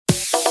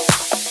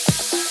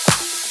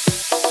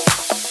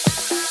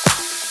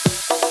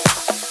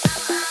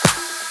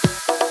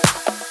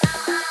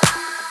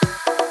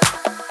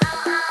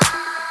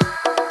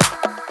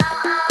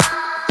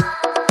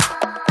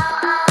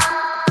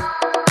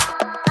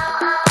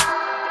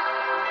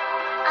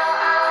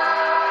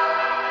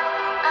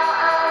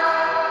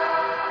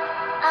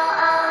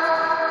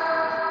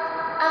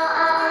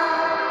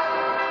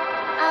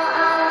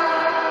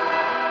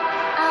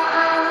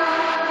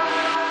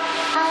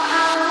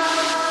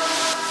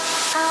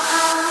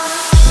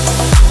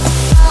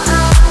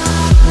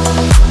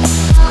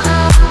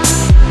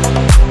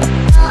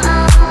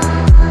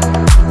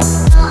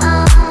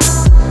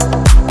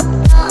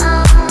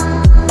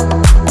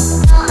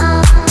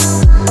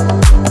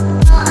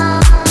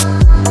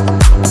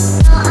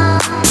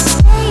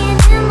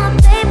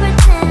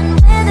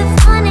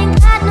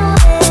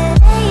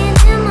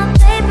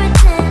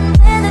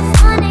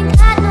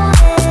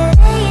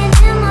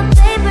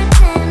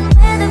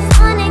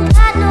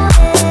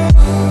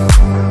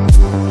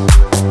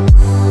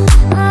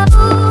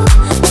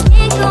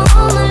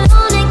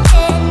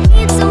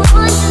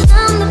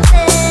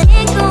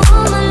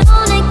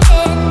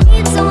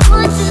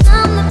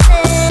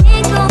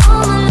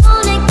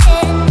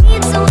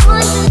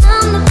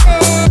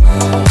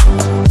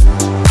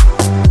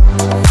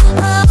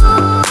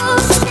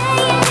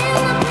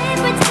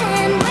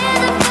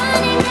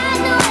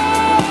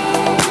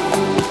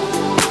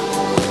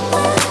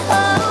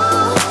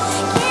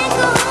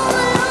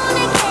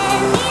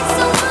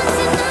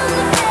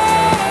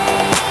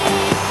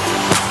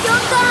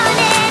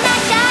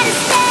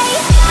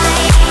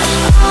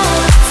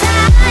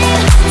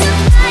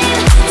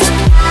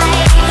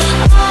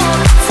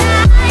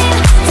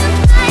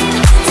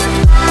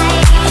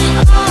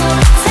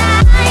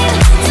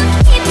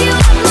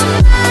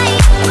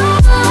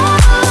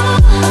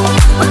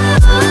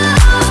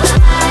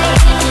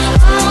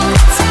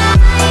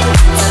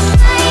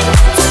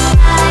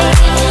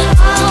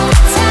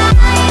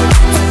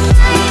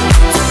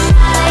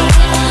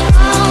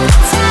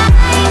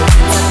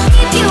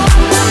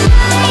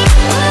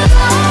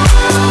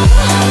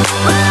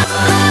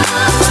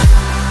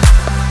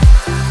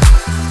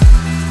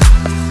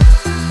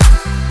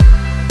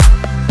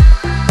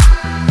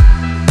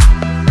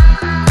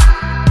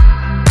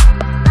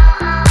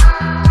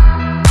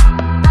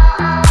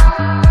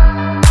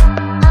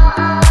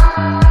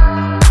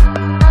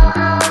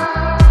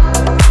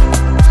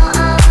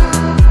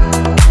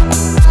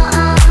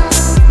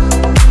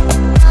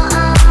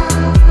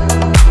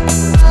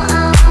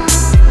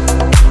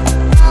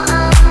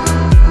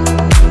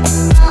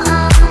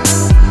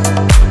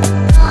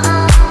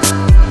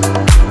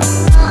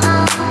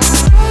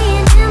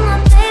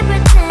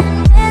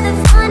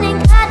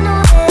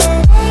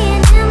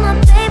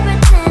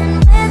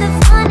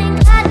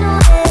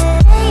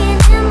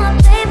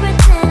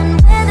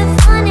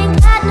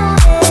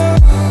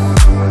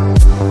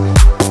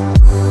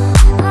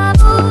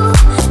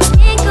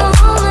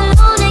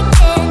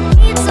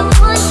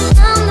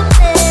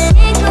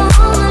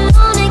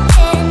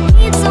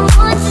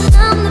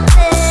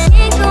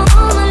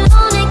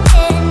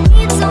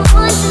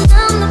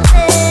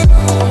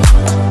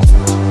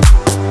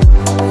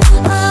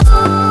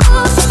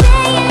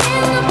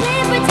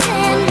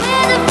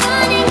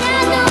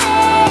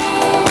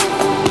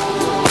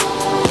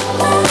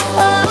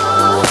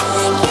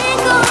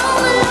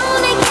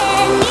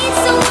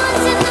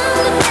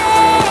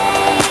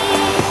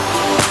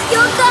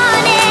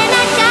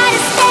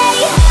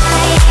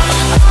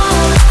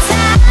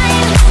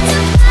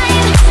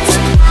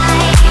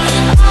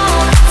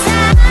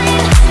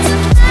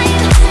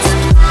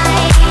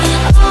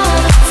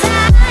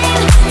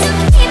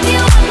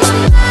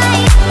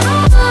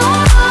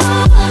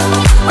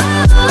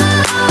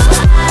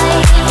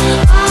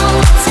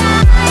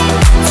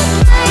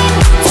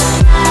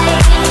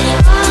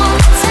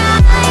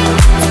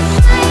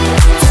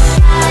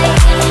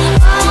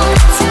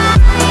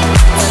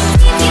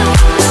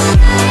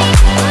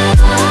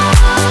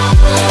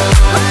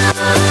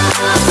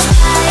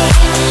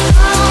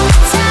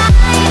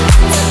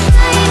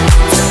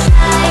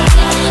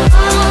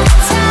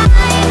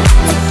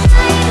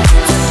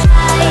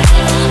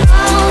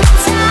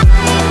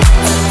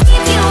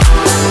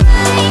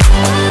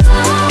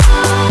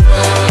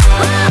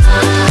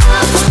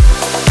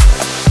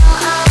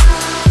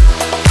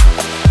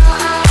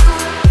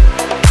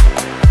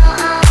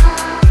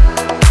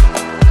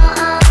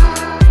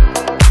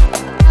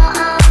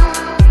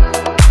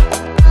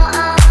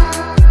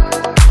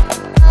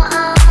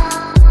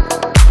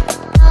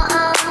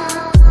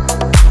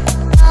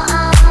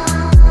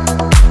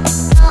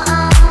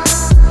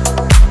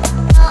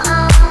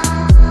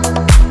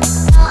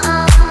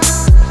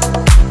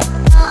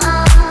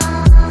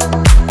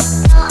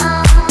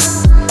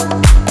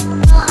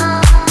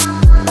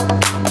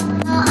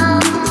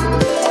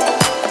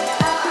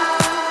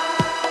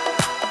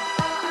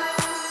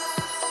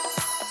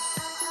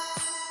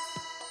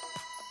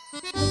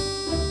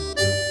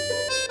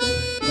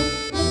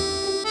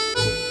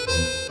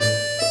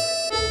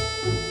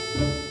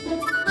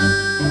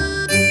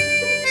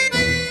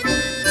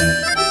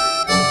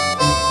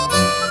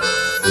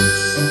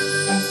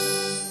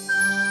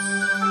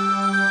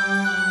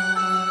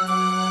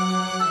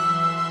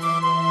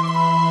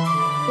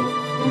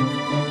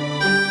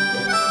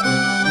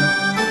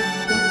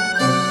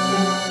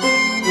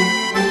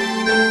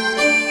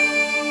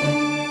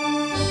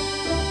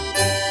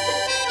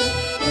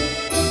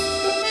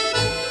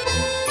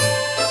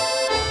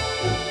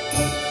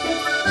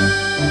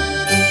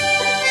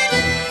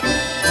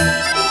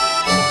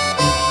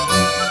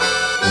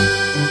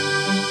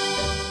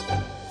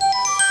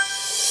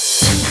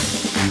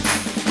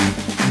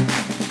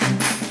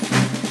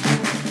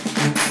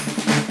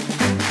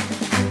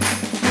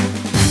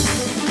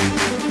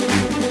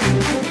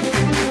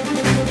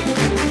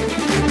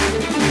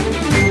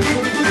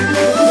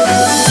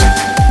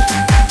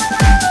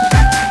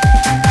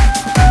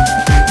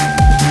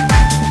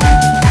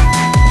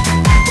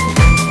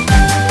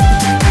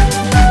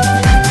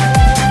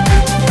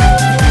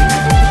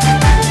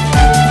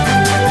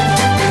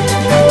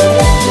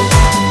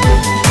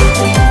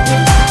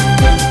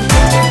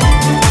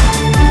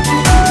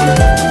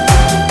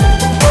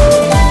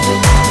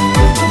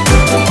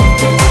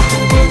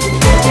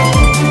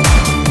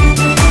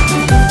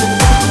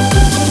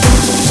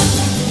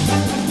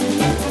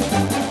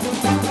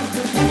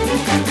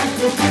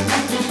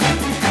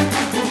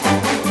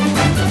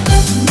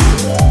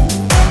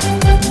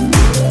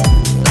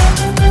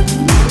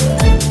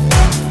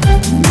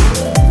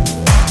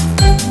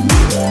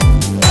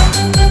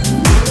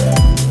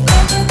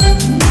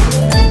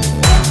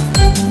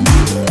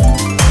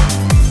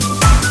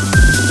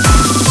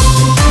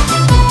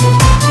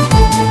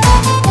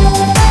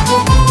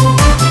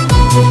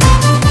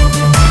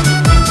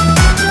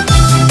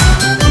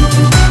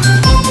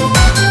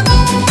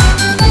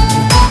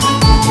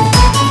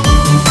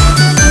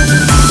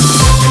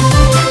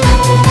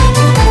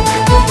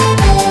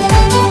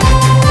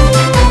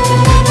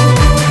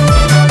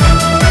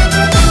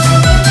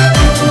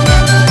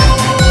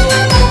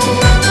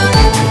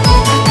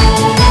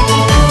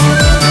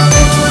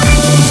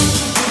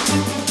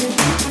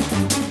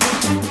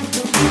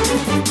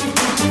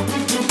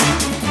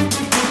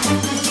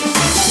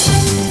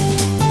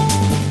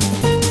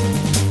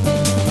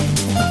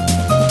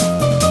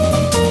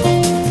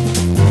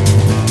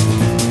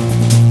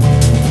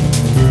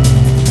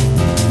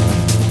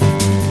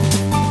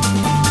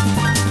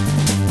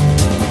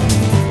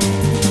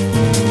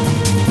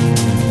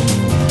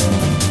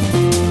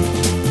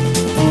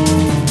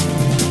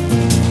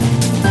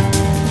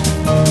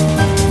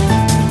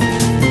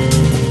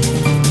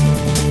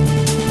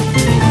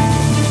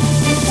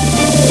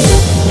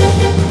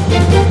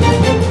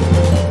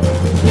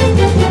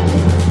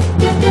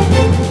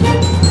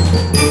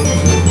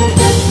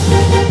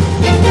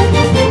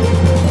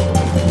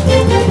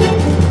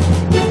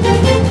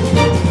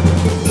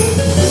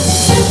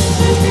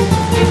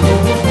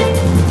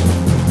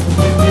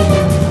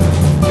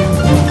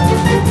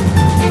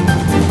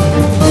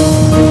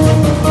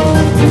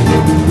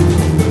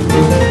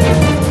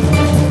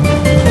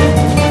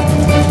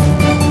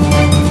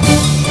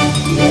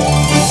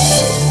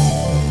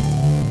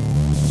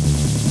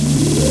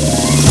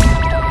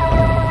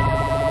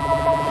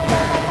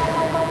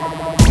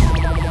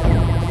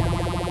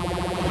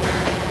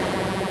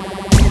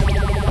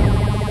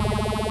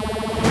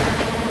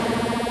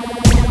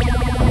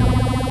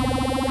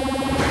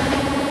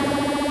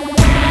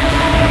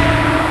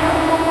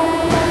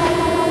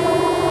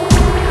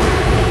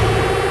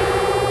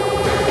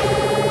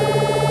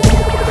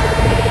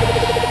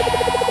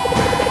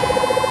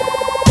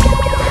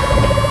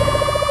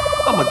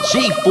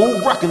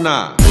G-Fool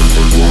recognize.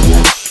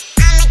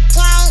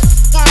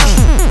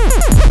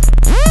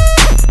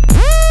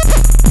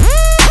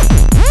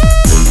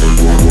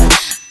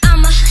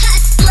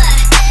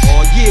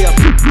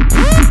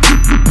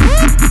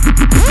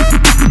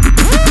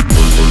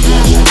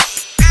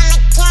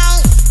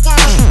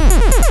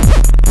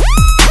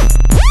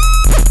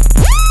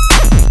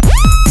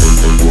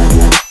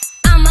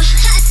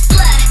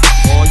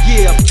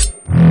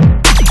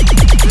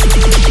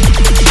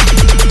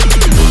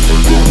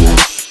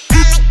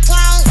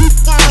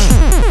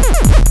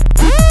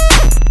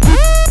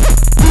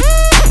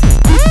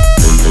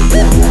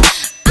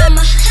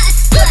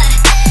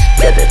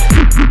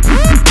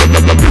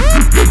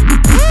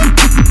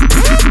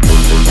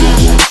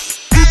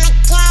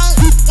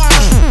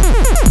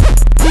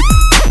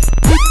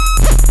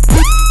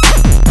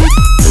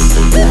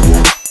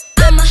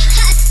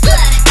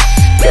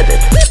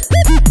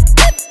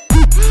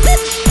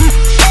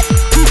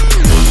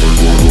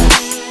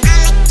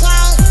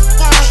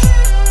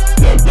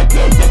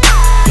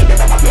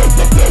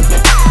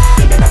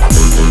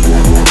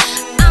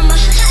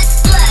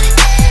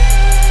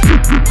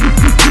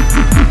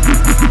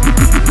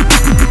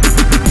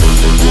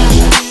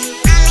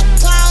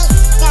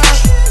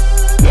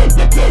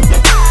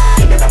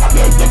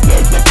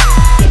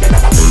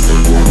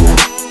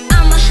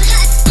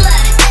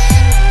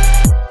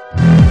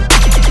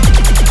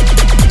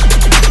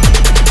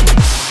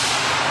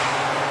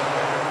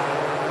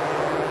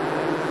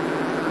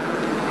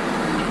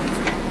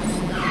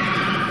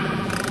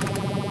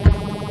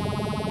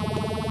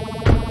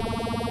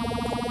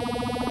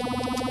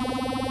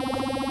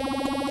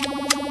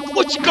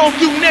 What you gonna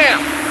do now?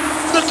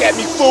 Look at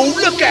me, fool,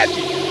 look at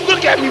me.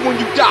 Look at me when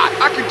you die.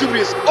 I can do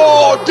this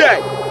all day.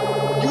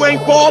 You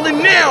ain't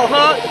ballin' now,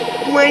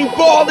 huh? You ain't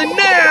ballin'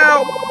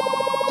 now.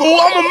 Fool,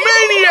 I'm a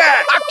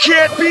maniac. I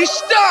can't be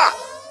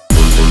stopped.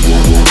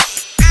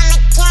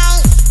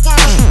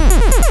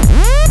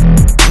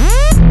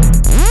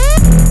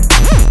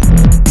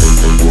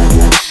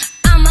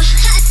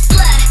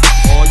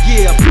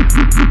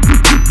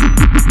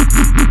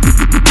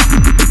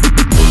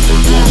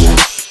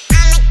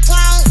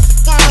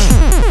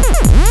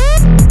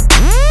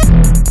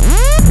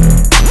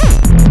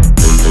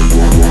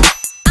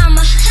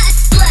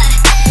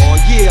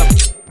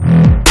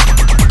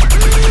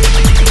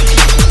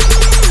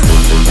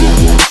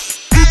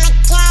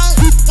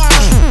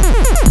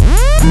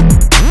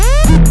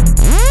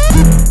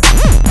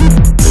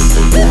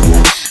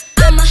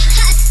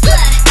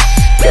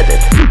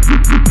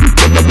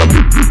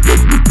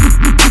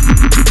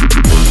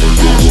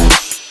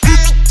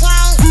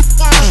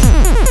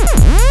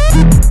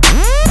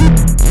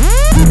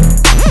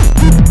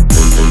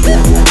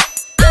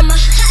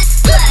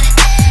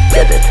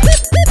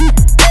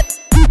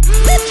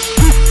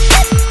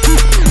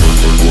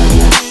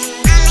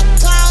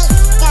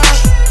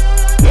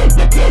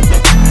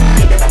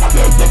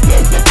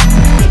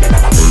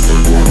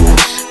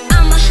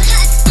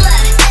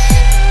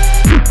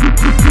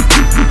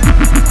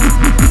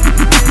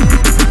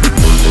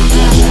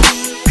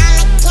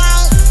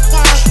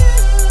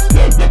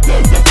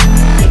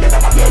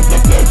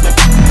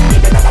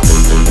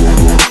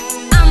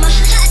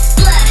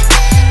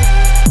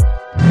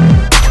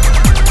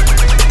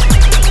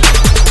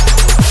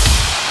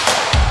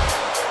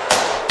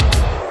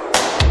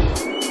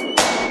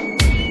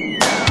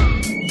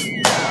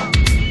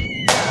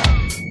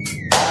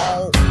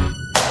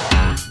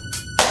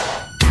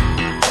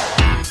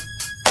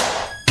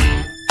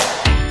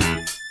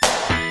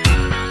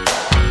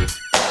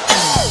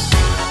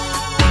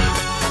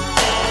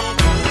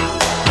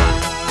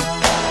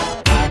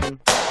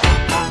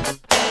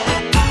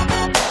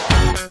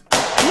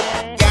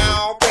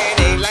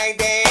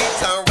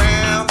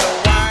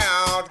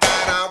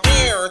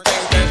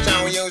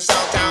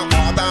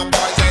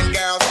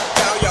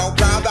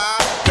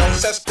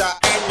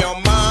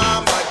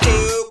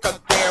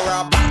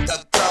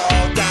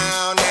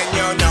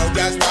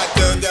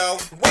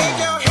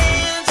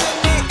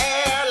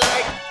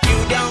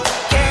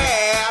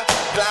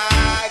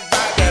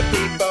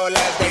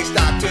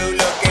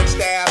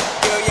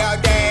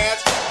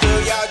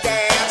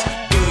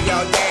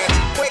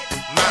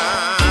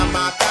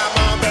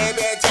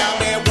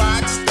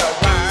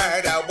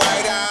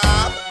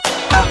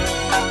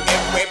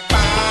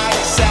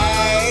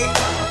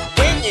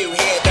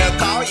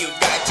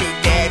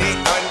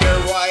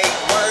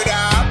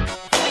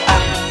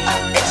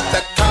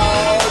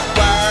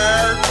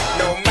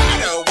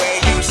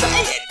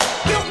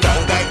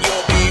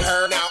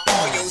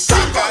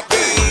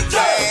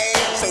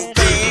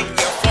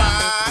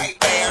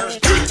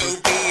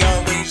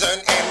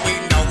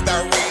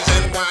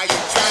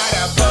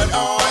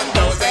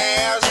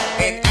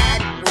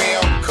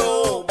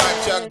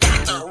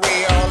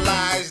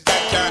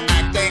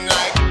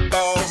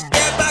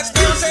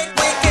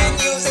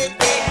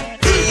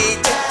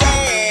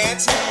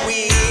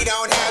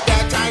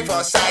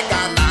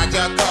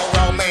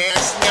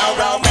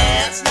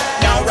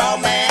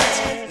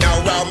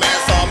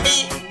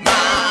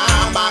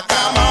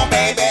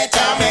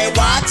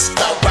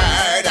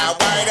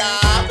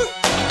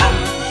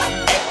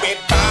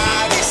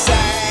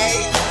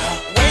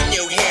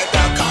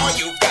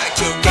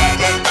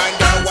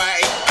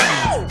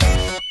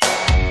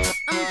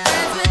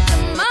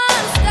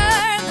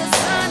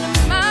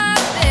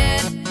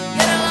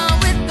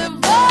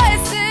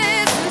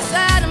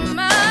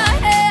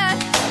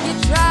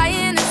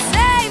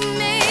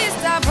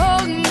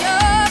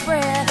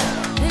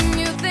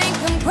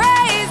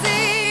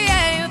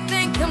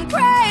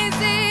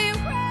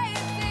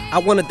 I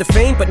wanted the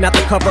fame, but not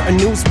the cover of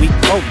Newsweek.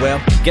 Oh well,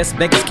 guess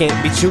beggars can't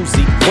be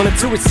choosy. Wanted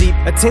to receive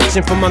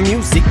attention from my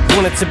music.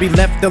 Wanted to be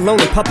left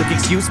alone in public,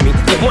 excuse me.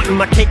 But wanting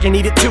my cake and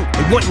eat it too.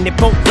 And wanting it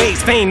both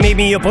ways, fame made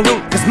me a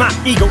balloon. Cause my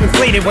ego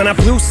inflated when I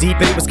flew see,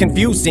 but it was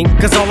confusing.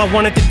 Cause all I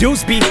wanted to do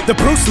was be the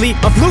Bruce Lee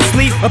of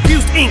loosely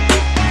abused ink.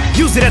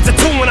 Use it as a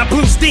tool when I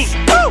blew steam.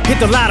 Woo! Hit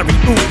the lottery,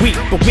 ooh wee.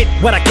 But with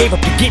what I gave up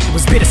to get, it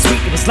was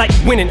bittersweet. It was like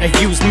winning a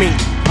used me.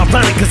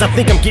 Ironic, cause I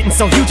think I'm getting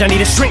so huge I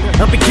need a shrink.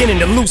 I'm beginning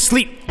to lose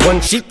sleep. One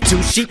sheep,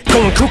 two sheep,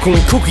 going cuckoo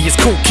and kooky is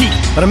cool key.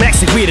 But I'm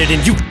actually weirder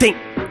than you think.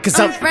 Cause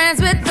I'm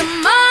friends with the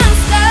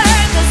monster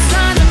that's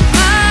under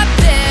my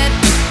bed.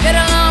 Get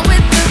along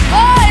with the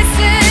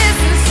voices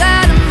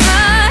inside of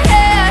my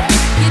head.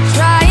 You're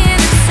trying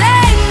to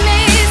save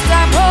me,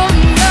 stop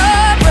holding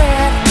your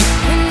breath.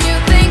 And you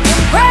think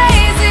I'm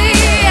crazy,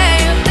 yeah,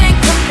 you think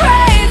I'm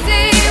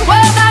crazy.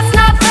 Well, that's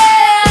not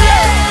fair.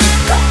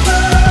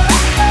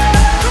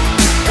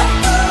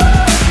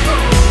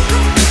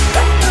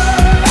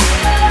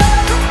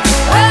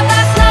 Well,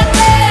 that's not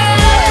fair.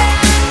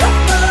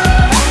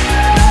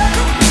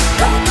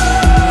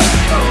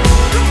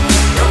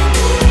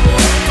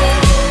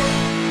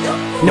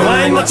 No,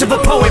 I ain't much of a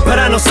poet, but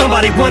I know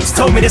somebody once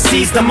told me to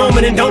seize the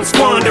moment and don't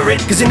squander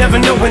it. Cause you never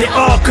know when it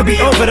all could be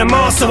over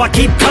tomorrow, so I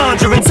keep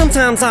conjuring.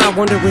 Sometimes I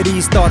wonder where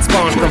these thoughts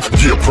spawn from.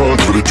 Yeah,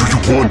 ponder it, do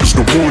you wonder?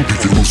 No wonder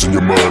you're losing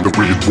your mind the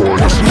way it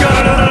wanders.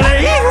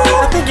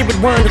 I think you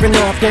been wandering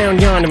off down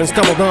yonder and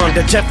stumbled on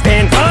to Jeff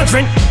Van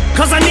Vondren.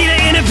 Cause I need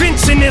an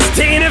interventionist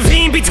to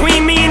intervene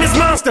between me and this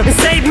monster and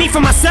save me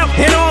from myself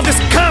and all this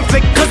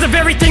conflict. Cause of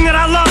everything that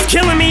I love's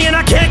killing me and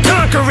I can't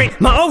conquer it.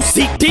 My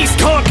OCD's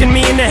talking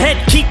me in the head,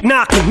 keep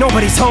knocking.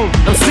 Nobody's home,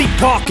 I'm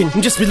sleepwalking.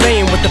 I'm just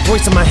relaying what the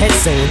voice in my head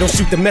saying. Don't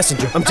shoot the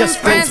messenger, I'm just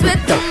friends with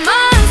the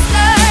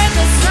monster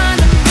that's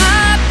under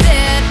my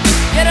bed.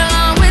 Get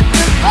along with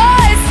the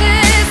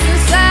voices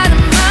inside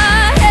of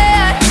my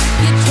head.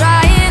 You're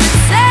trying to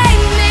save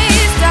me,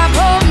 stop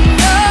holding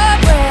your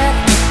breath.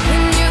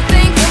 And you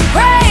think I'm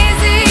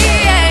crazy,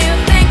 yeah, you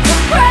think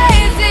I'm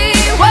crazy.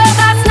 Well,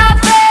 that's not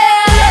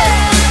fair.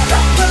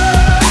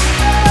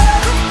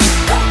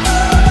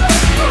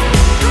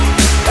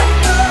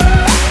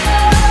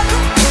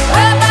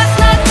 Well, that's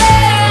not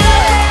fair.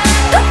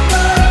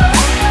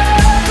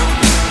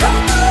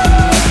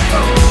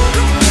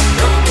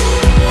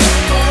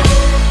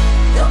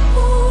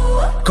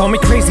 Call me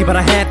crazy, but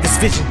I had this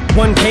vision.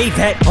 One day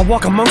that I'll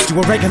walk amongst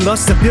you, a regular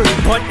civilian.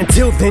 But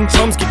until then,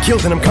 chums get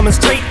killed and I'm coming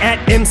straight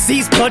at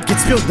MC's blood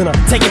gets spilled. And I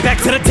take it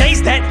back to the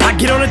days that I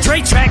get on a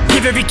Dre track.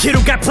 Give every kid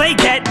who got played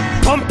that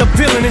pumped up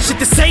feeling and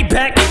shit to say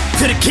back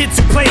to the kids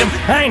who played them.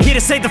 I ain't here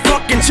to save the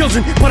fucking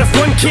children, but if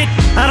one kid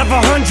out of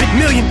 100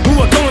 million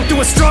who are going through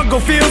a struggle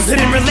feels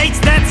it and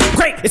relates, that's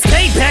great. It's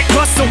payback.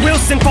 Russell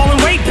Wilson falling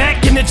way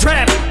back in the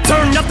draft.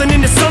 Turn nothing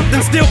into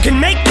something, still can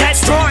make that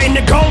straw in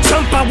the gold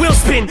jump. I will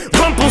spin.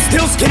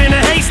 Rumpelstiltskin in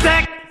a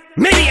haystack.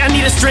 Maybe I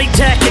need a straight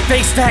jacket,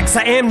 face facts.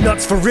 I am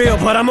nuts for real,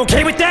 but I'm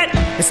okay with that.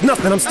 It's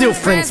nothing, I'm still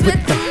friends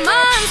with the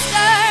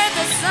monster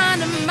that's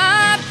under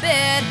my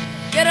bed.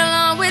 Get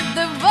along with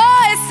the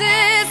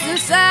voices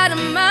inside of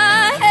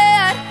my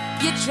head.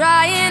 You're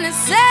trying to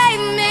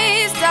save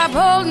me, stop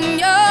holding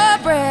your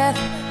breath.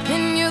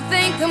 And you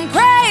think I'm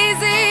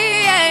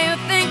crazy, yeah, you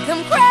think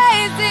I'm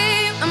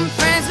crazy. I'm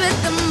friends with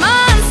the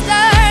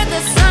monster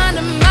that's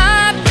under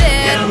my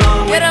bed.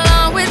 Get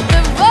along with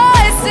the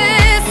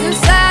voices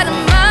inside of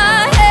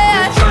my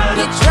head.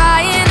 You're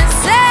trying to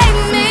save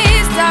me,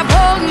 stop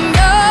holding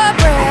your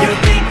breath.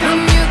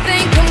 And you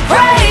think I'm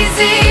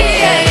crazy,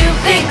 yeah, you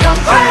think I'm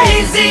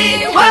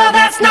crazy. Well,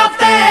 that's not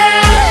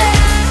fair.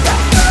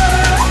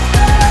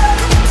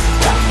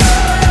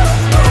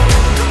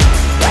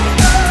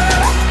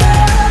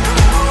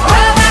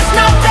 Well, that's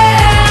not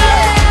fair.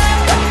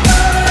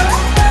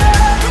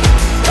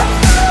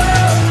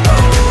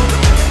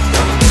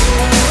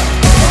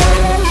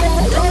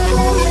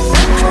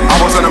 I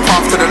was on a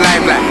path to the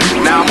limelight.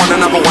 Now I'm on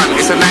another one,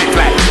 it's a night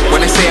flight.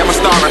 When they say I'm a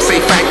star, I say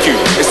thank you.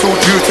 It's all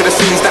due to the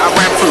scenes that I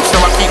ran through. So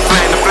I keep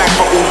flying the flag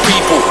for all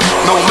people.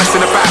 No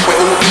messing about, we're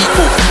all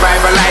equal.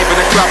 Vibe alive in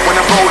the club when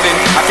I'm rolling.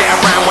 I get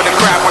around with the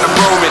crowd when I'm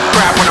roaming.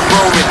 Crowd when I'm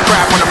roaming.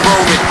 Crowd when I'm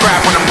roaming.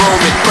 Crowd when I'm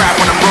roaming. Crowd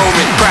when I'm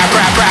roaming. Crowd,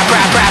 crowd, crowd,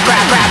 crowd, crowd,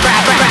 crowd,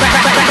 crowd, crowd,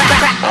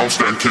 crowd, crowd. I'll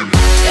stand Kim.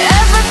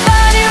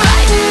 Everybody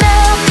right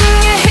now, can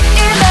you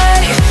hear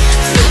me?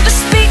 Through the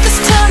speakers,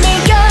 turn me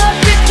up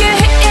if you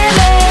hear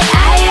me.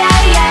 Ay,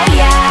 ay, ay,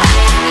 ay.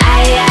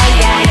 Ay, ay,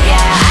 ay,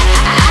 ay.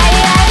 Ay,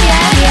 ay,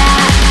 ay, ay.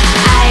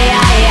 Ay,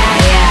 ay,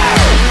 ay,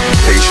 ay.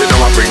 Hey, you know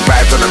I bring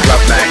vibes on the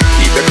club night.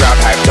 Keep the crowd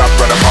hyped up,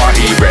 run a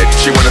party red.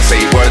 She wanna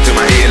say words in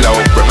my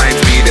earlobe.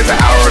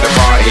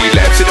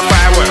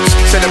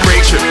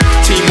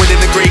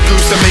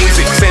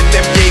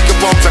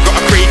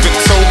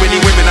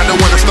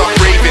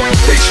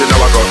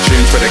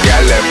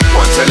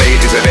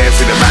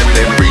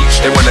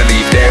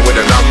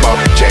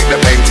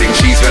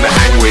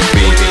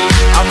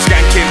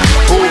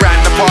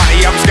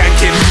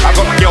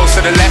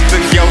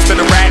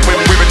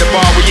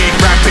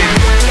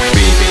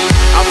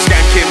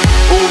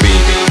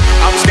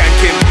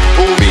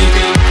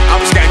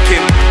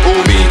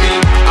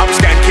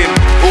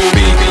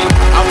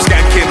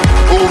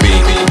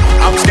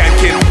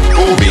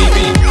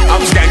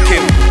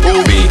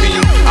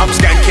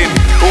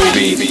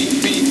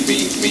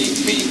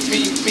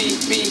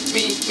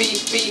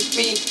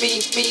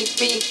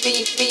 Everybody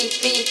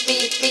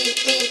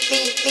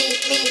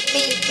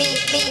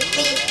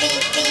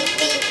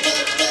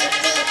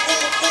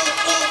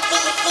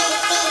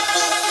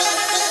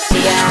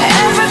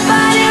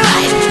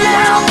right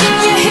now, can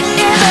you hear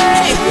me?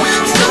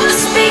 So the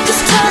speakers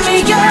turn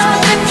me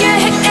on, can you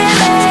hear me?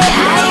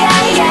 Ay,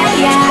 ay,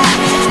 ay, ay.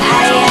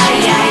 Ay,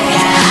 ay, ay,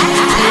 ay.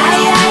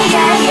 Ay, ay,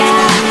 ay,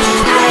 ay.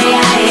 Ay,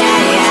 ay,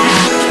 ay, ay.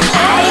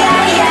 Ay,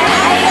 ay, ay,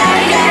 ay,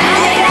 ay, ay,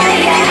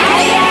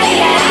 ay,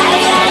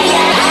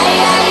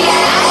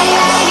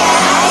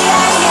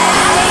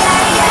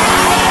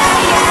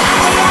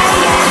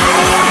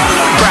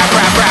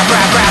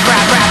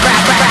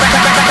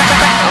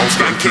 I'm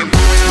skanking.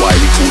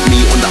 Wiley called me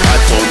on the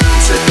iPhone.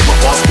 He said that my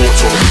passport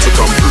told me to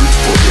come through.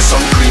 Put this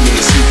sun cream in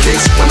your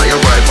suitcase. When I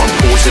arrive, I'm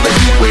paused in a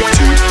heat wave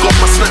too. Got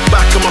my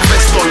snapback and my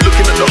vest on.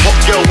 Looking at the hot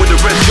girl with the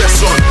red dress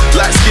on.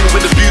 Light skin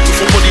with a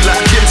beautiful body like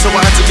Kim, so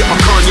I had to get my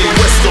Kanye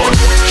West on.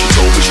 She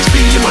told me she's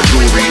feeling my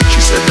jewelry. She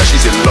said that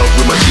she's in love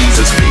with my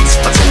Jesus face.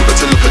 I told her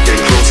to look again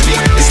closely.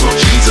 It's not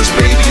Jesus,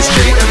 baby, it's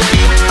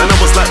JMP. And I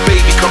was like,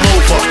 baby, come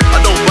over.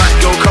 I don't bite,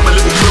 girl, come a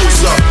little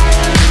closer.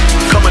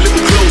 Come a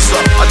little closer.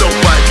 I don't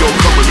bite, girl,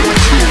 come a little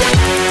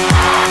closer.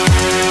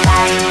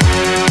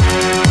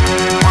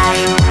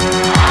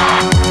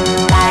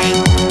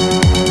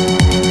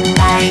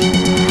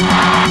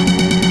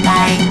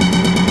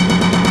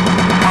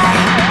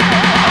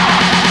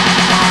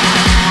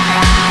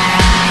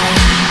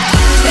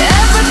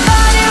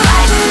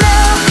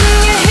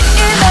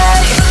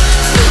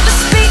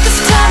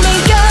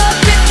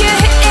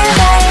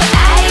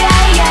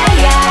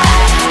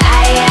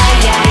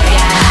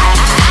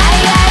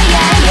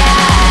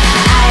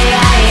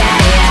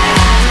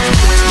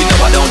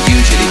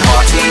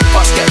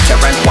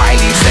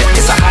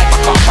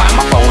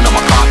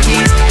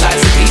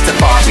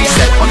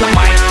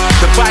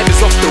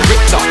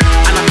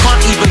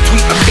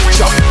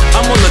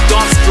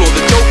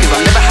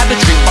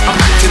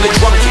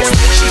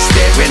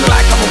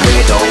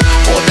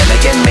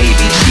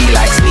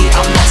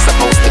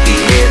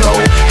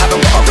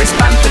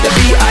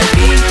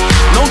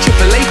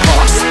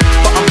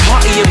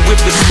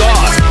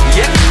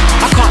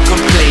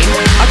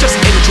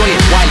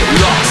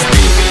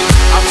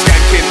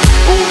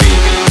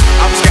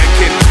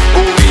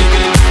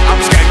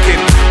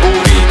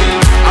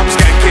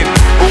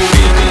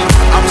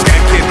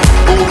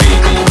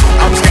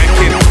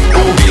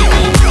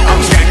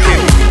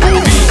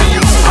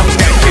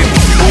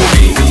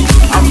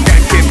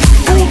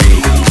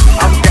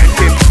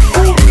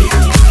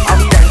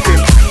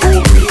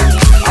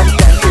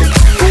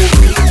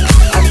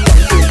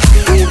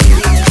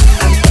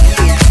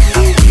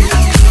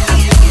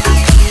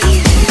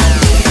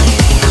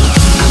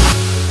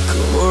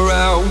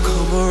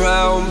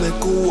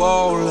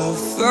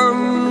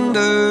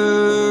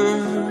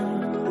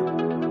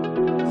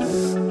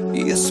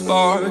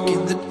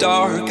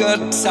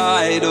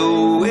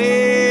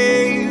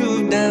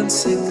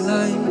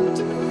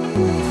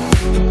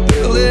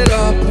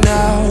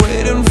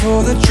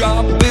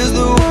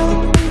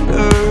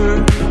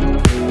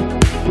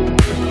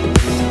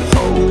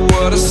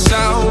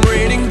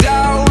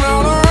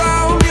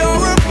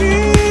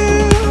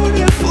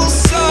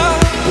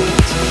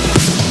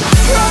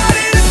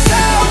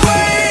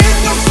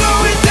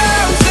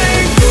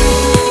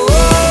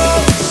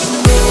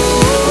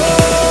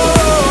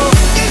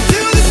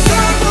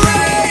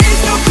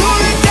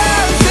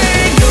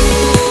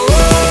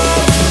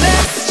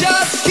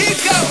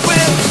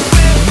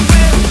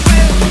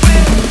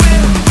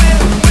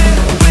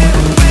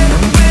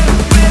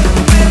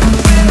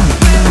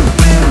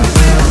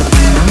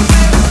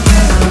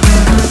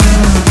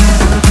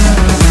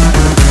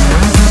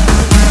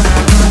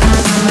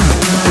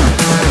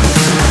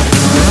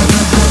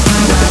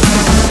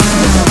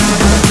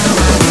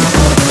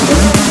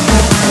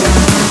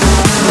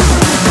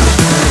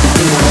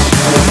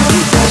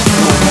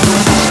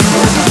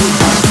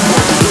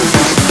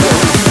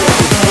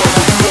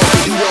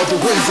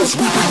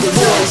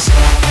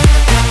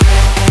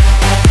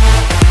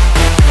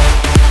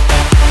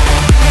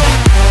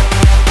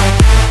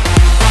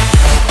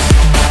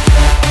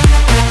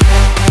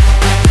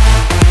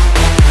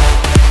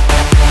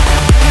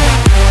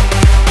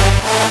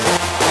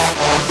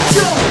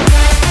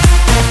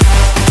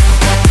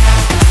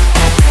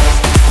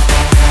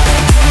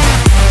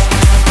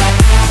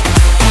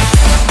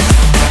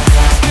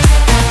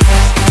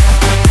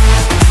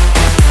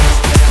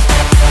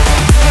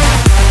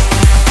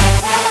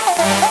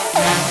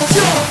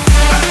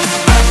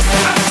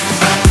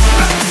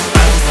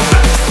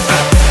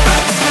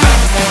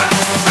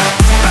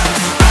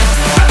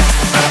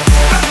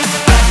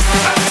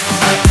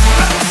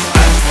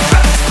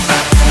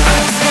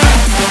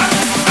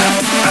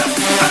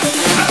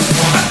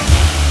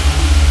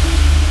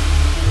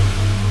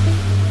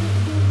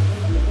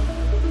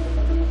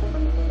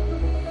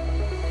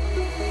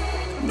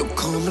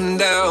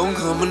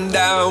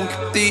 down,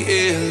 keep the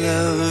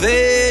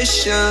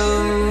elevation.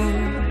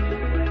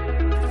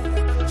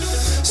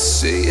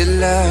 Say it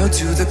loud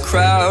to the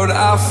crowd.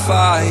 Our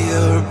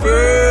fire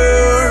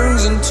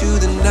burns into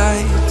the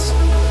night.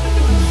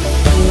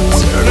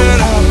 Turn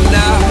it up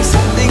now,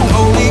 sending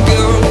only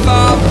good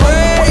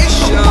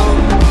vibrations.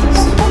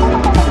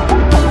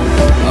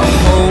 A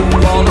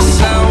home on a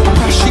sound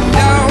crashing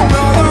down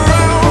all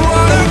around.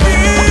 What a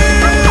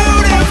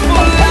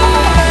beautiful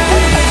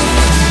life.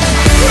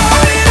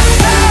 Riding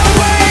that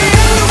way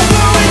in the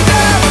flowing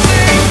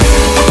dancing.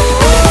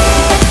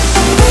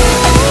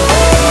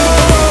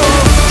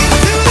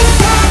 Into the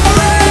sun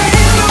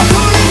rays, the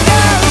cooling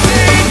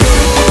dancing.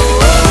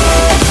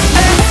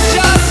 Let's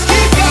just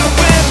keep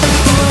going.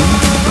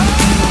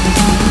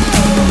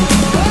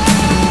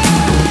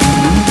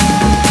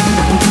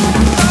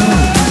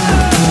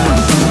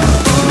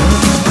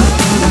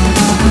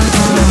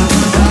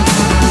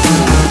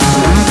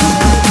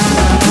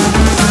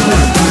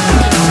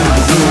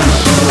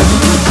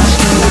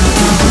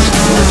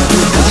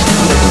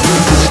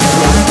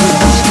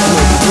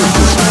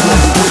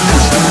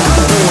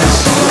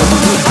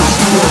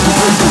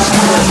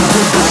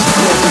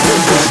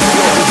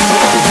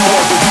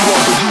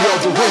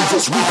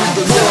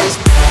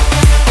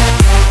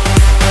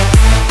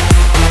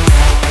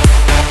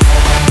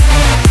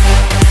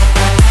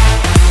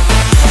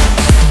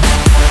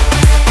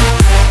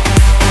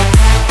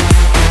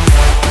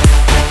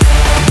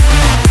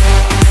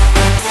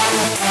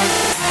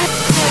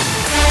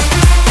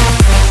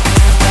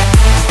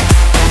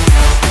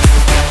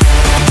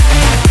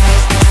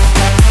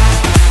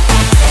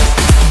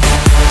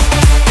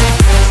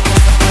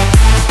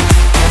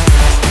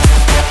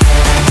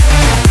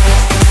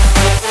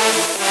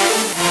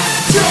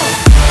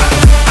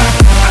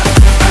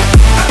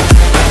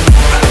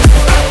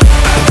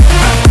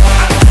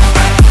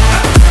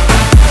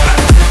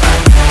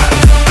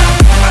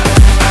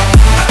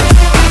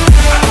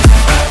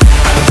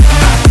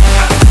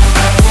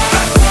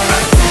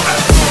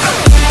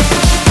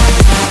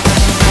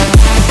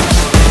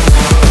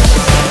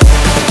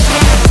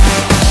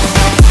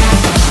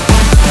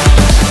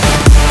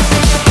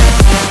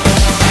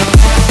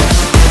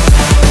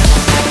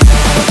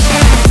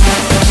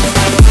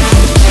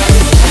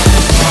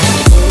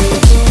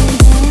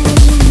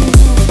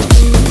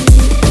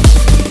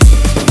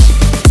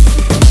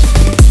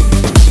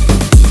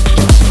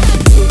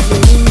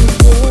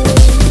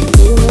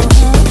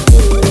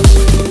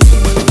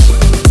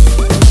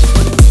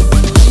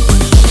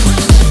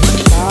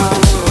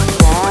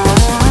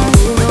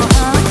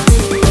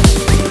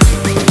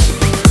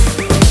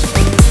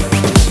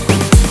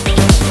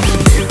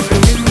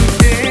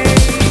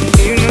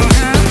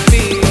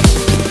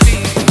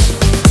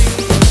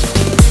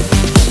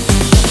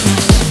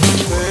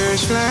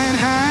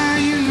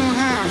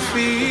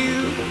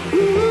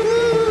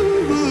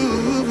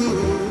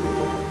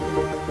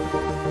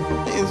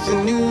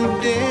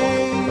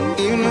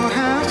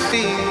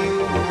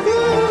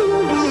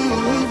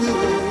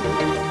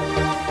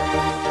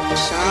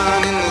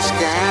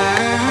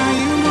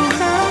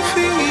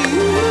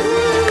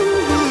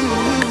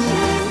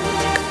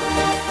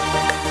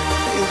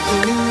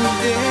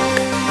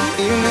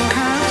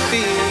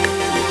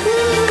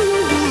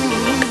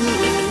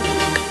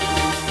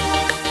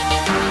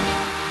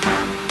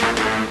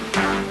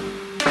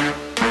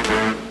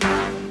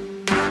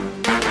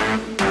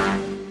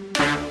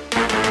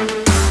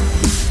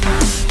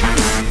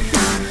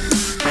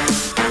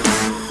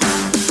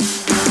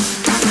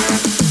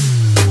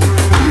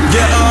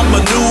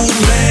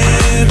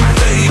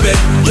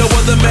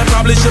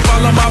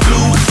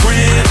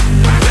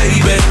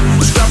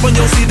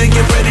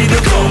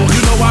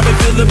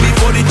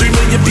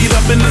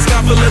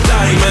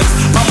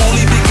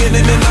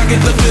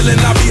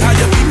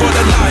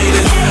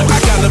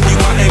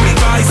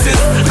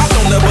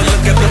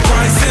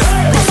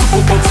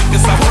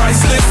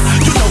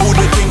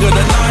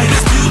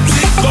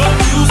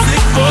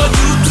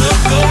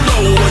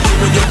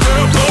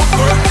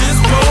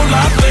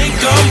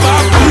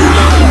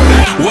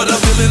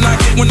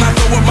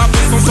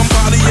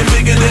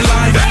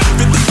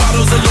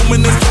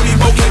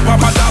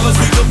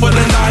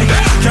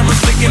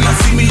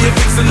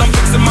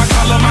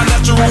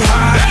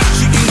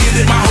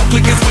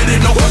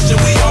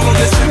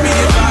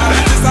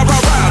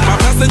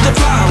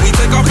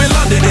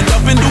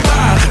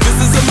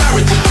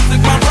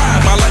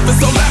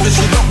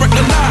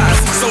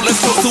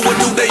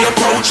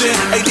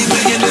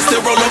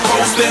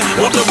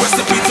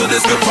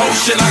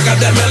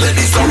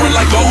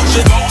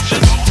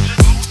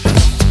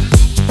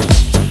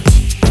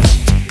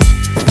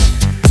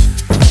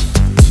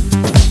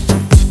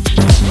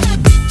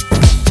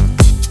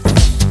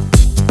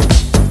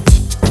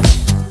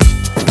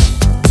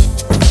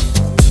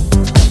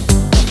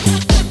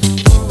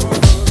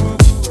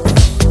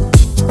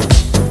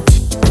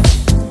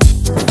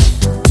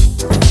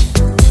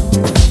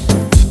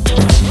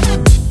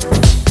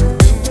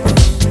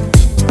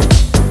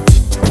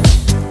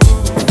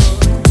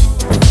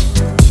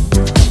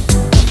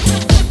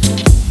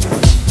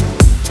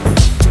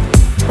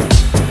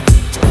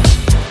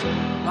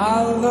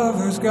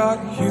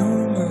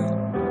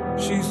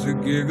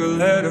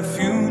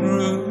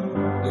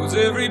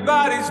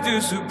 everybody's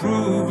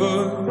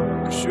disapproval.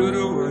 I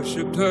should've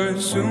worshipped her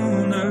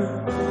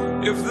sooner.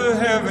 If the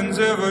heavens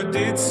ever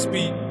did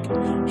speak,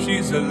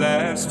 she's the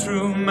last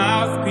true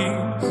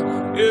mouthpiece.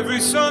 Every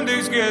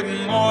Sunday's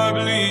getting more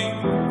bleak,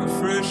 a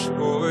fresh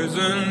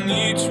poison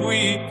each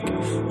week.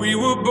 We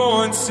were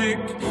born sick,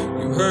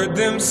 you heard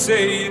them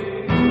say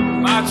it.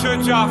 My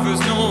church offers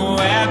no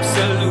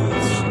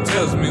absolutes. She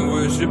tells me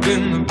worship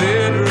in the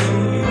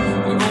bedroom.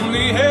 The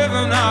only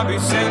heaven I'll be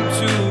sent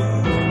to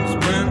is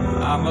when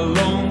I'm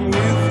alone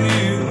with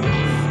you.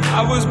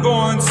 I was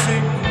born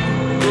sick,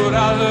 but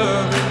I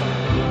love it.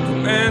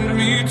 Command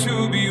me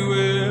to be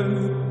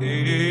well.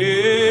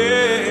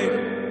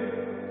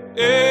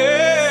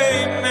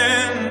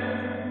 Amen.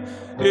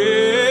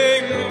 Amen.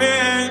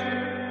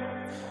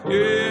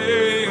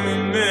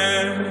 Amen.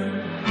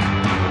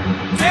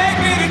 Take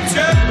me to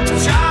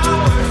church, I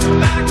worship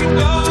like a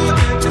dog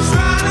at the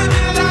shrine of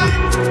your light.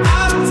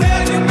 I'll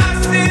tell you my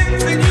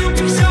sins and you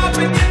can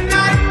sharpen your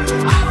knife.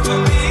 Offer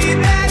me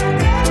that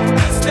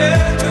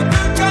instead of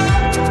the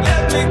God.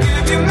 Let me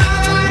give you my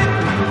life.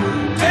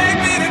 Take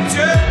me to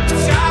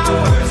church, I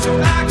worship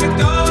like a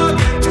dog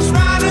at the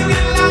shrine of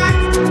your light.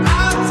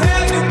 I'll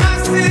tell you my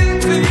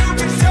sins and you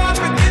can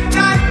sharpen your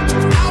knife.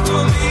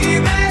 Offer me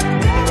that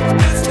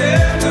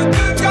instead of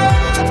the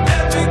God.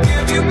 Let me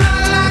give you my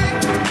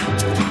life.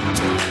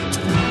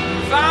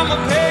 If I'm a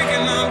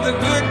pagan of the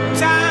good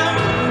time,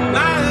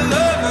 my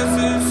love is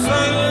the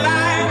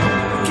sunlight.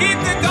 Keep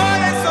the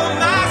goddess on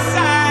my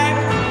side.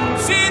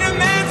 She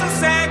demands a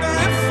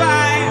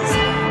sacrifice.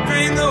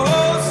 Drain the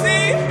whole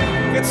sea,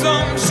 get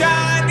something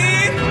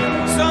shiny,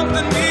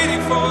 something meaty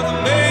for the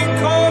main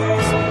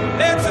course.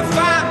 Let's a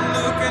fine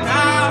looking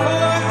high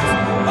horse.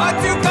 What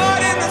you got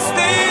in the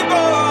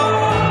stable?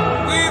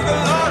 We've a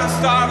lot of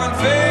starving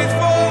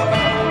faithful.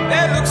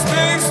 That looks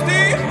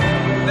tasty,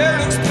 that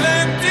looks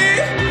plenty.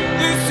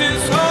 This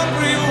is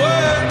hungry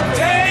work.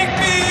 Take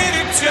me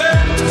to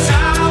church.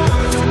 I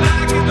worship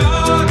like a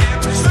dog at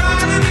the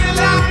shrine of your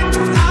light.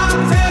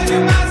 I'll tell you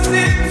my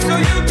sins so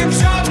you can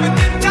sharpen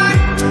your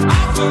knife.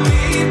 Offer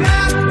me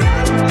that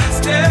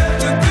instead of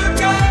the good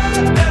God.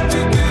 Let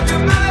me give you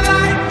my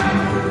life.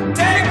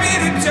 Take me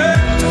to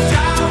church.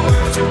 I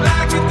worship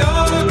like a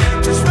dog at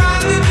the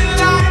shrine of your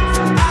light.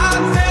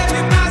 I'll tell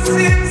you my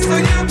sins so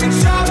you can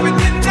sharpen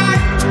your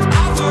knife.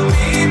 Offer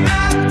me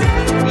that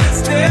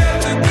instead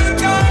of the good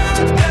God.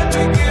 Let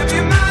me give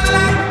you my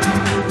life.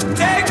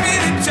 Take me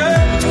to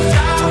church.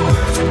 I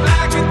worship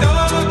like a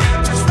dog at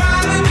the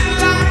shrine of your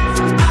light.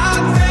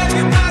 I'll tell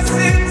you my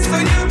sins so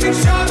you can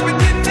sharpen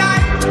your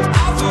knife.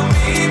 Offer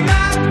me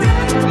that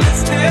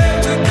instead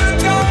of the good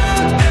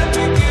God. Let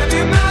me give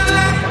you my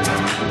life.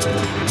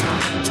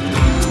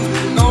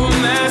 No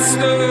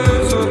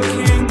masters or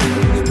kings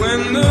when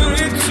the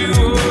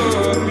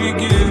ritual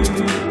begins.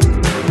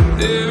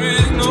 There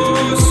is no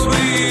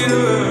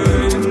sweeter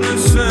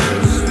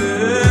innocence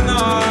than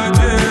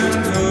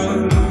ardent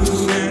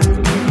sin.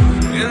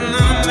 In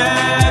the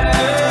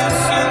madness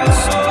and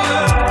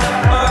soil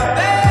of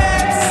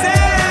that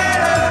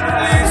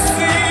sadly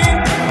scene,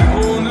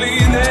 only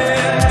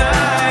then I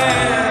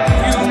am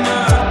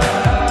human.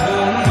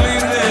 Only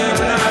then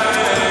I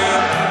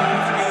am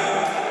free.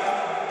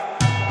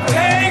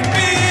 Take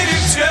me to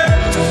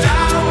church.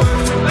 I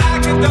worship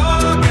like a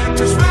dog at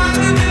the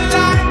shrine of your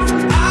light.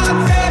 I'll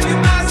tell you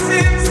my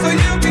sins so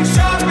you can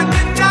sharpen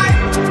your knife.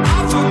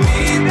 Offer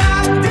me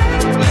that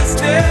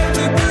instead of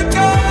the good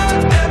God.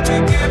 Let me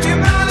give you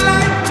my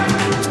life.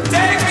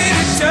 Take me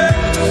to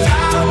church.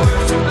 I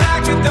worship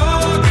like a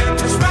dog at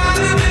the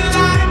shrine of your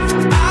light.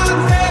 I'll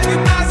tell you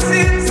my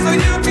sins so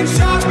you can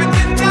sharpen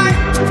your knife.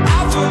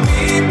 Offer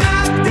me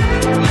that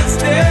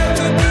instead of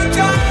the good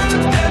God.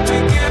 Let me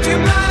give you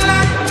my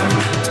life.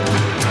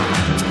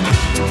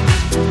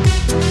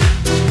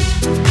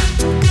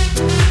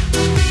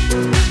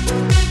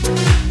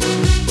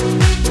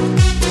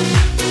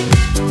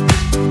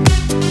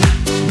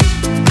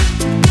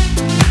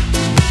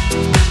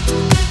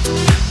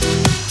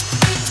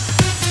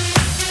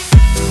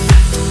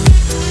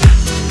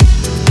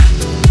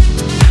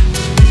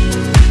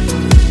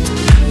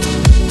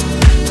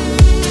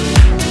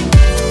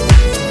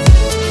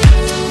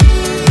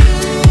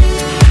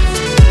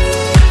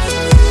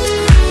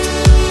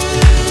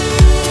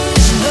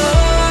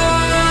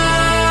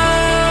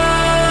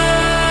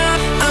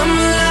 I'm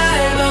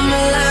alive, I'm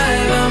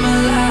alive, I'm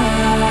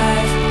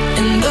alive.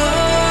 And oh,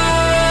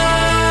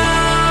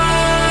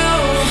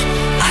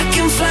 I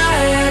can fly,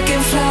 I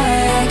can fly,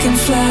 I can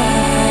fly.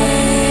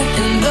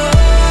 And oh,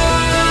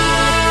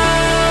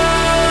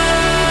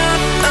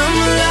 I'm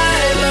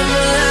alive, I'm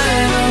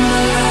alive, I'm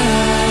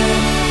alive.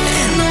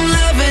 And I'm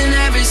loving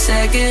every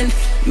second,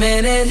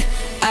 minute,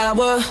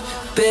 hour.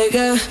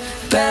 Bigger,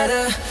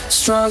 better,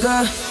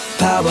 stronger,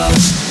 power.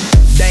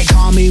 They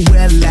call me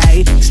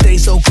Willie, stay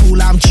so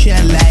cool, I'm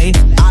chilly.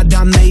 I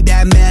done made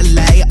that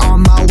melee,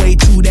 on my way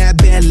to that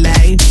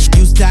Billy.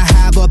 Used to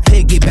have a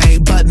piggy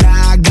bank, but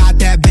now I got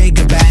that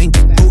bigger bank.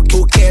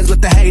 Who cares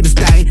what the haters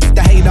think?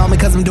 They hate on me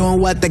cause I'm doing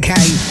what they can.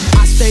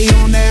 I stay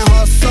on that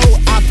hustle,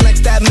 I flex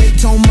that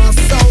mid-tone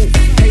muscle.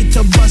 Hate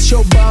to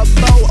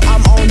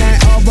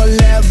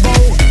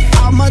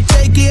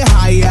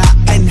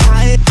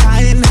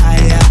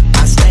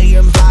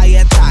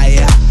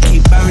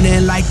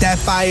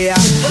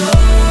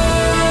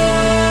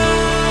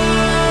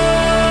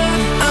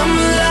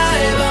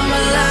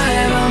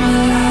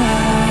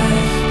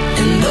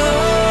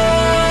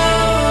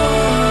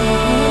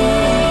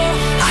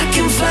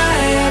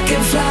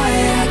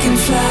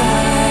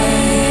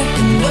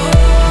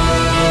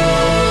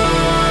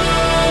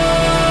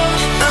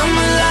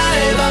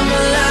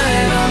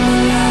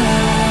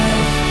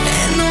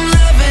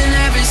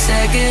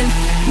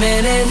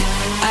minute,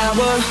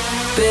 hour,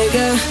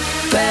 bigger,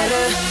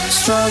 better,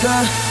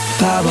 stronger,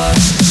 power.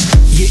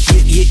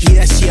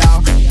 Yes,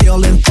 y'all.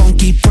 Feeling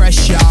funky,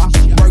 fresh, y'all.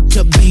 Work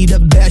to be the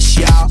best,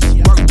 y'all.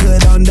 Work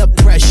good under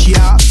pressure,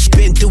 y'all.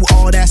 Been through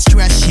all that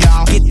stress,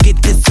 y'all.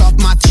 Get this off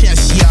my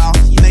chest, y'all.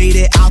 Made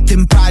it out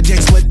in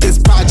projects with this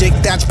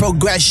project that's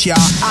progress, y'all.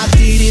 I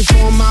did it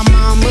for my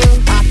mama.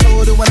 I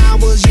told her when I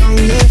was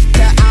younger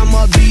that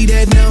I'ma be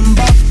that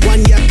number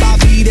one. Yep, I'll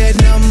be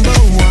that number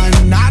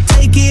one. I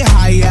take it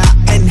higher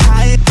and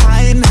higher,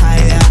 higher and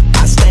higher.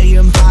 I stay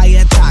on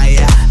fire,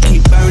 tire.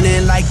 Keep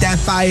burning like that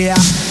fire.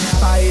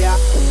 Fire,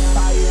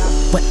 fire.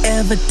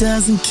 Whatever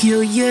doesn't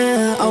kill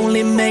you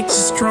only makes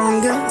you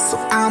stronger. So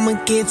I'ma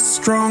get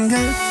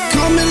stronger.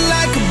 Coming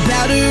like a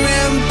batter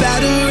ram.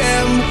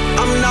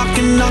 I'm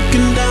knocking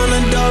down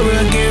the door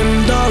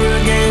again.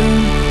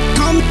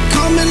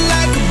 Coming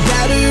like a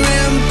batter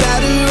ram.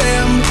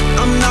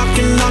 I'm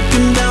knocking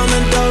down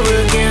the door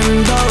again.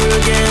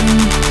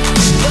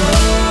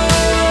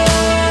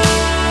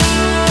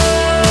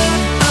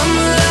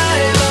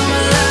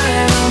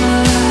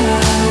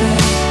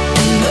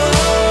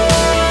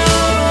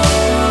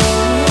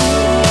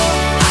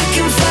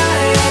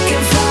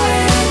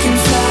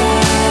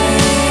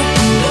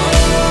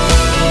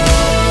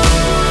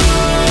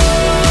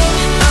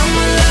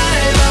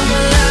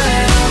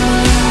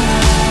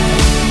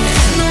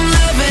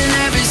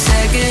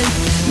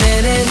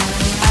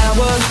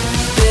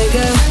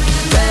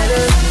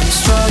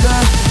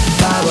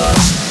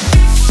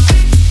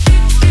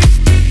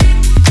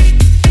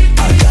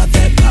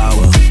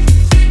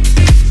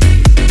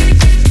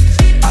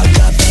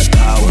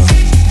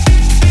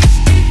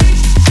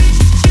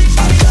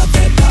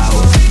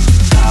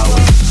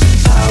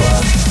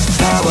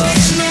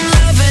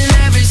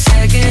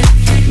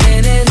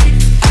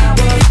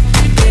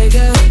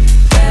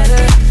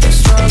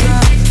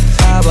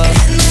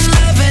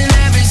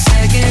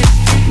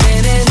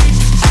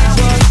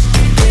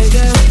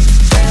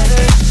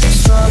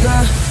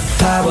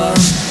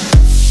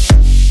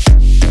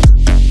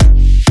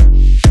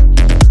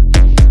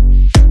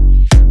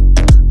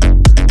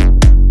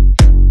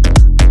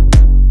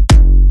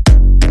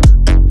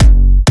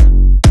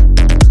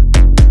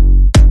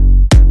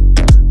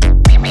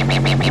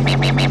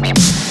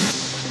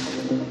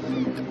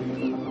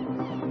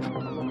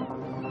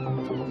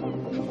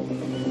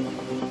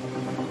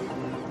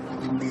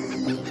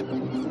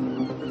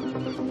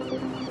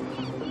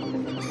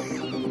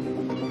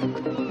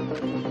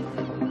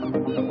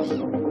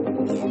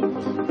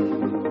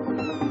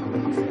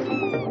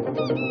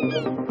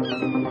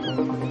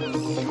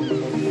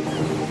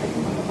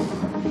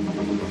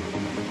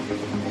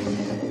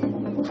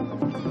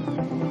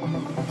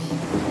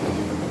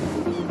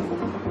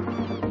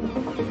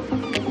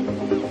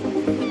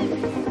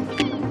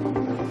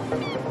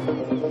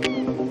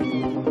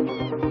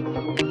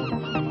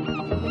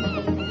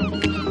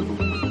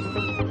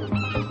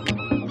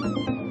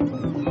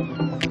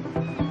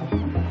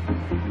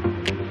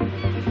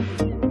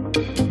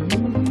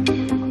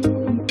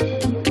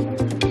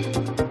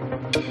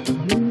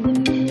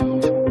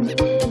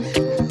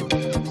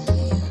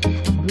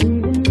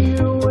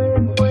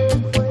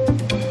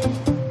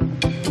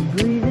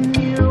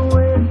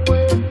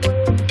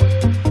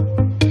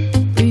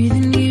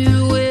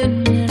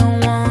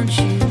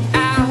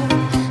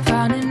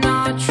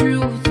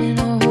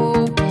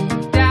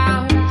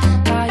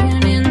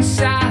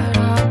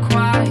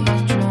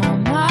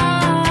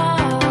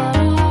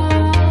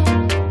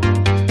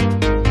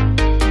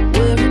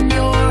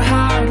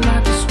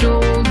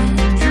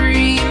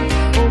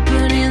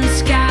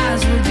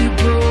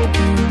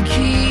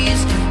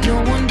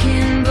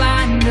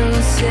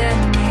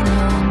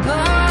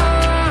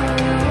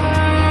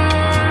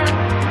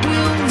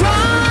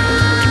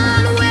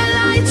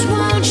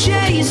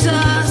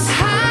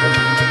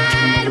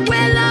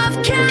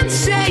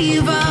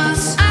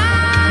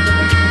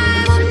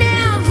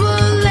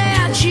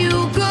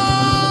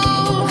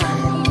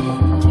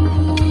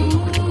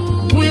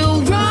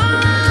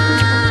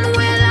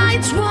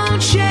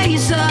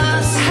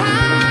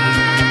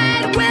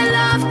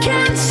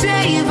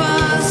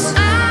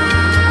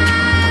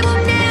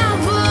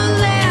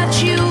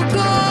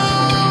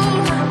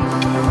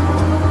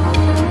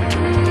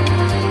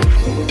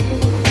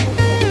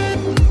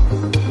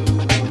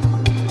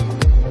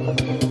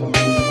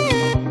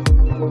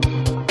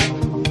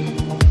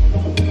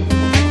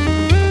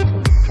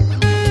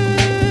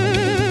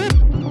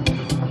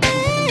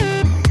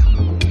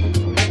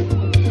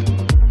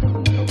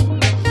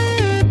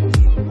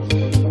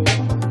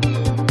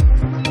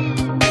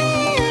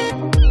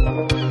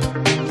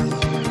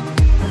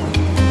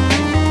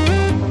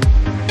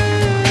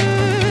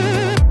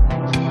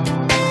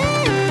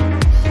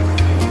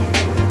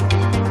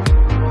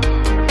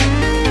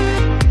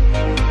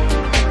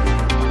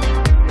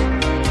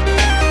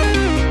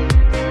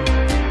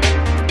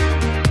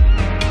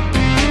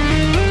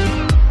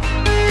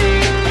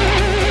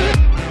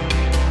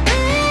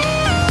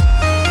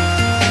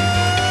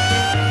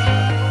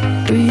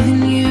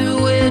 Breathing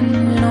you in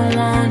when I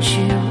want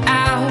you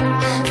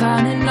out.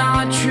 Finding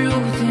our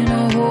truth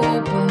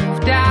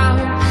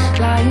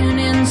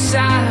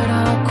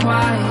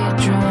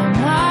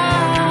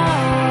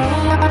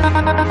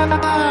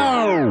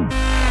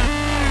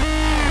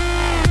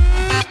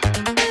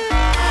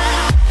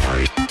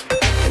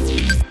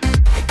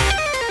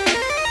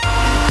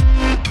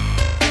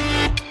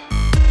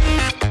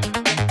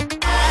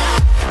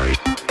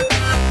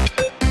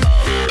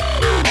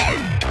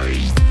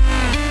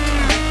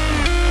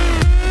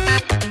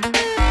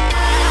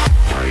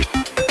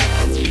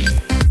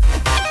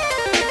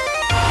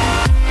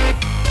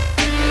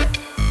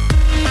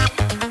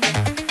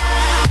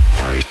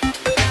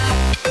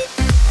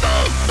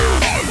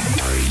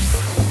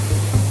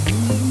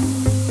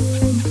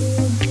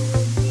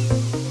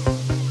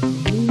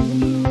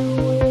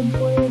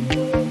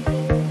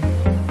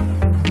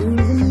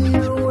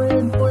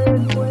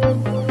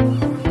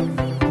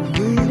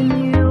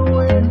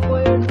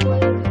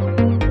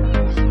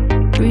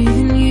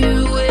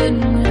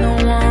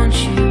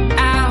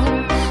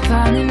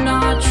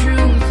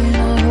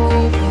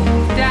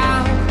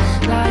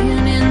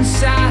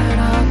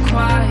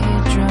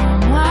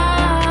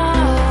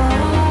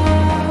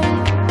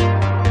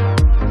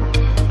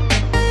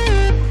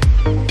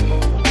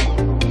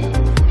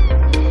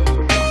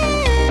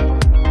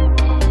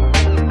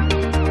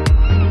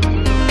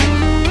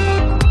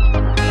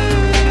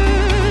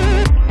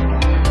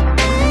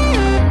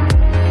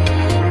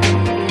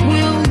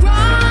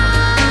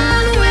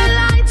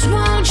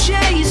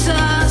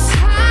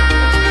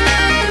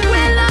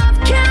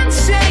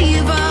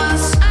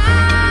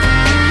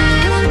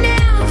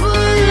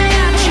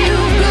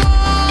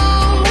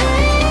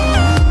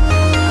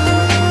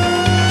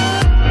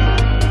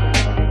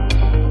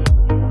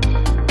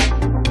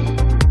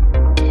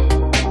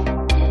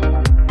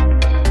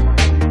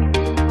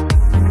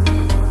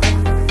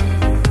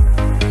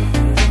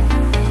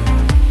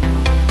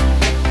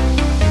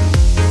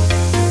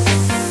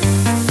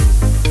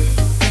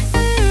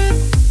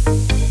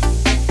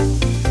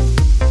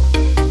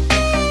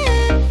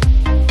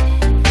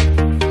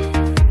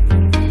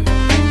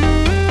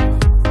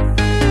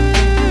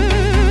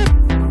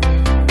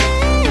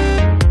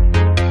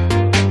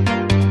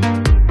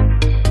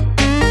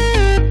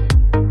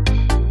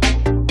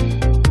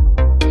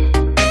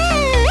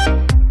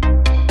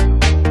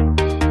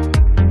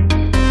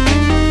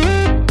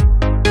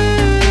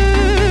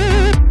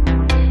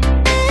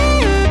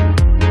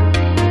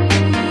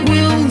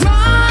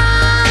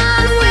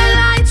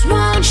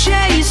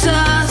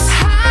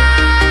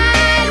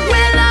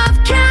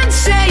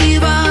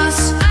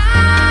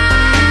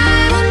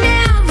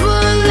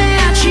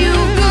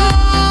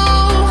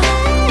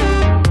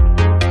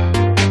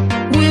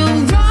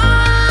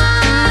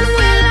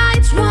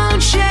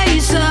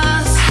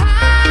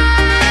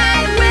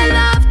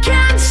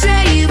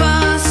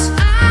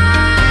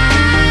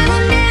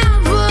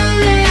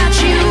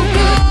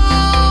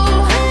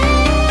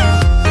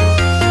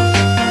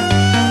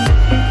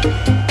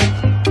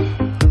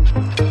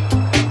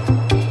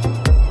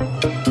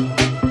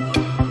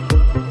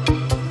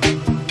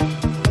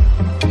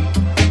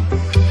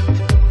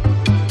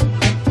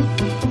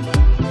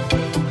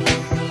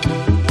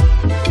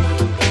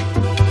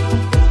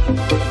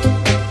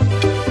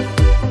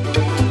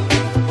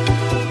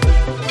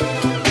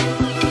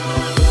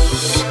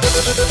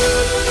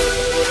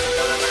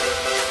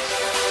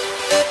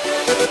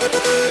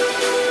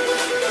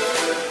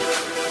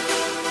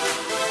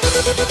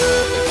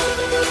Like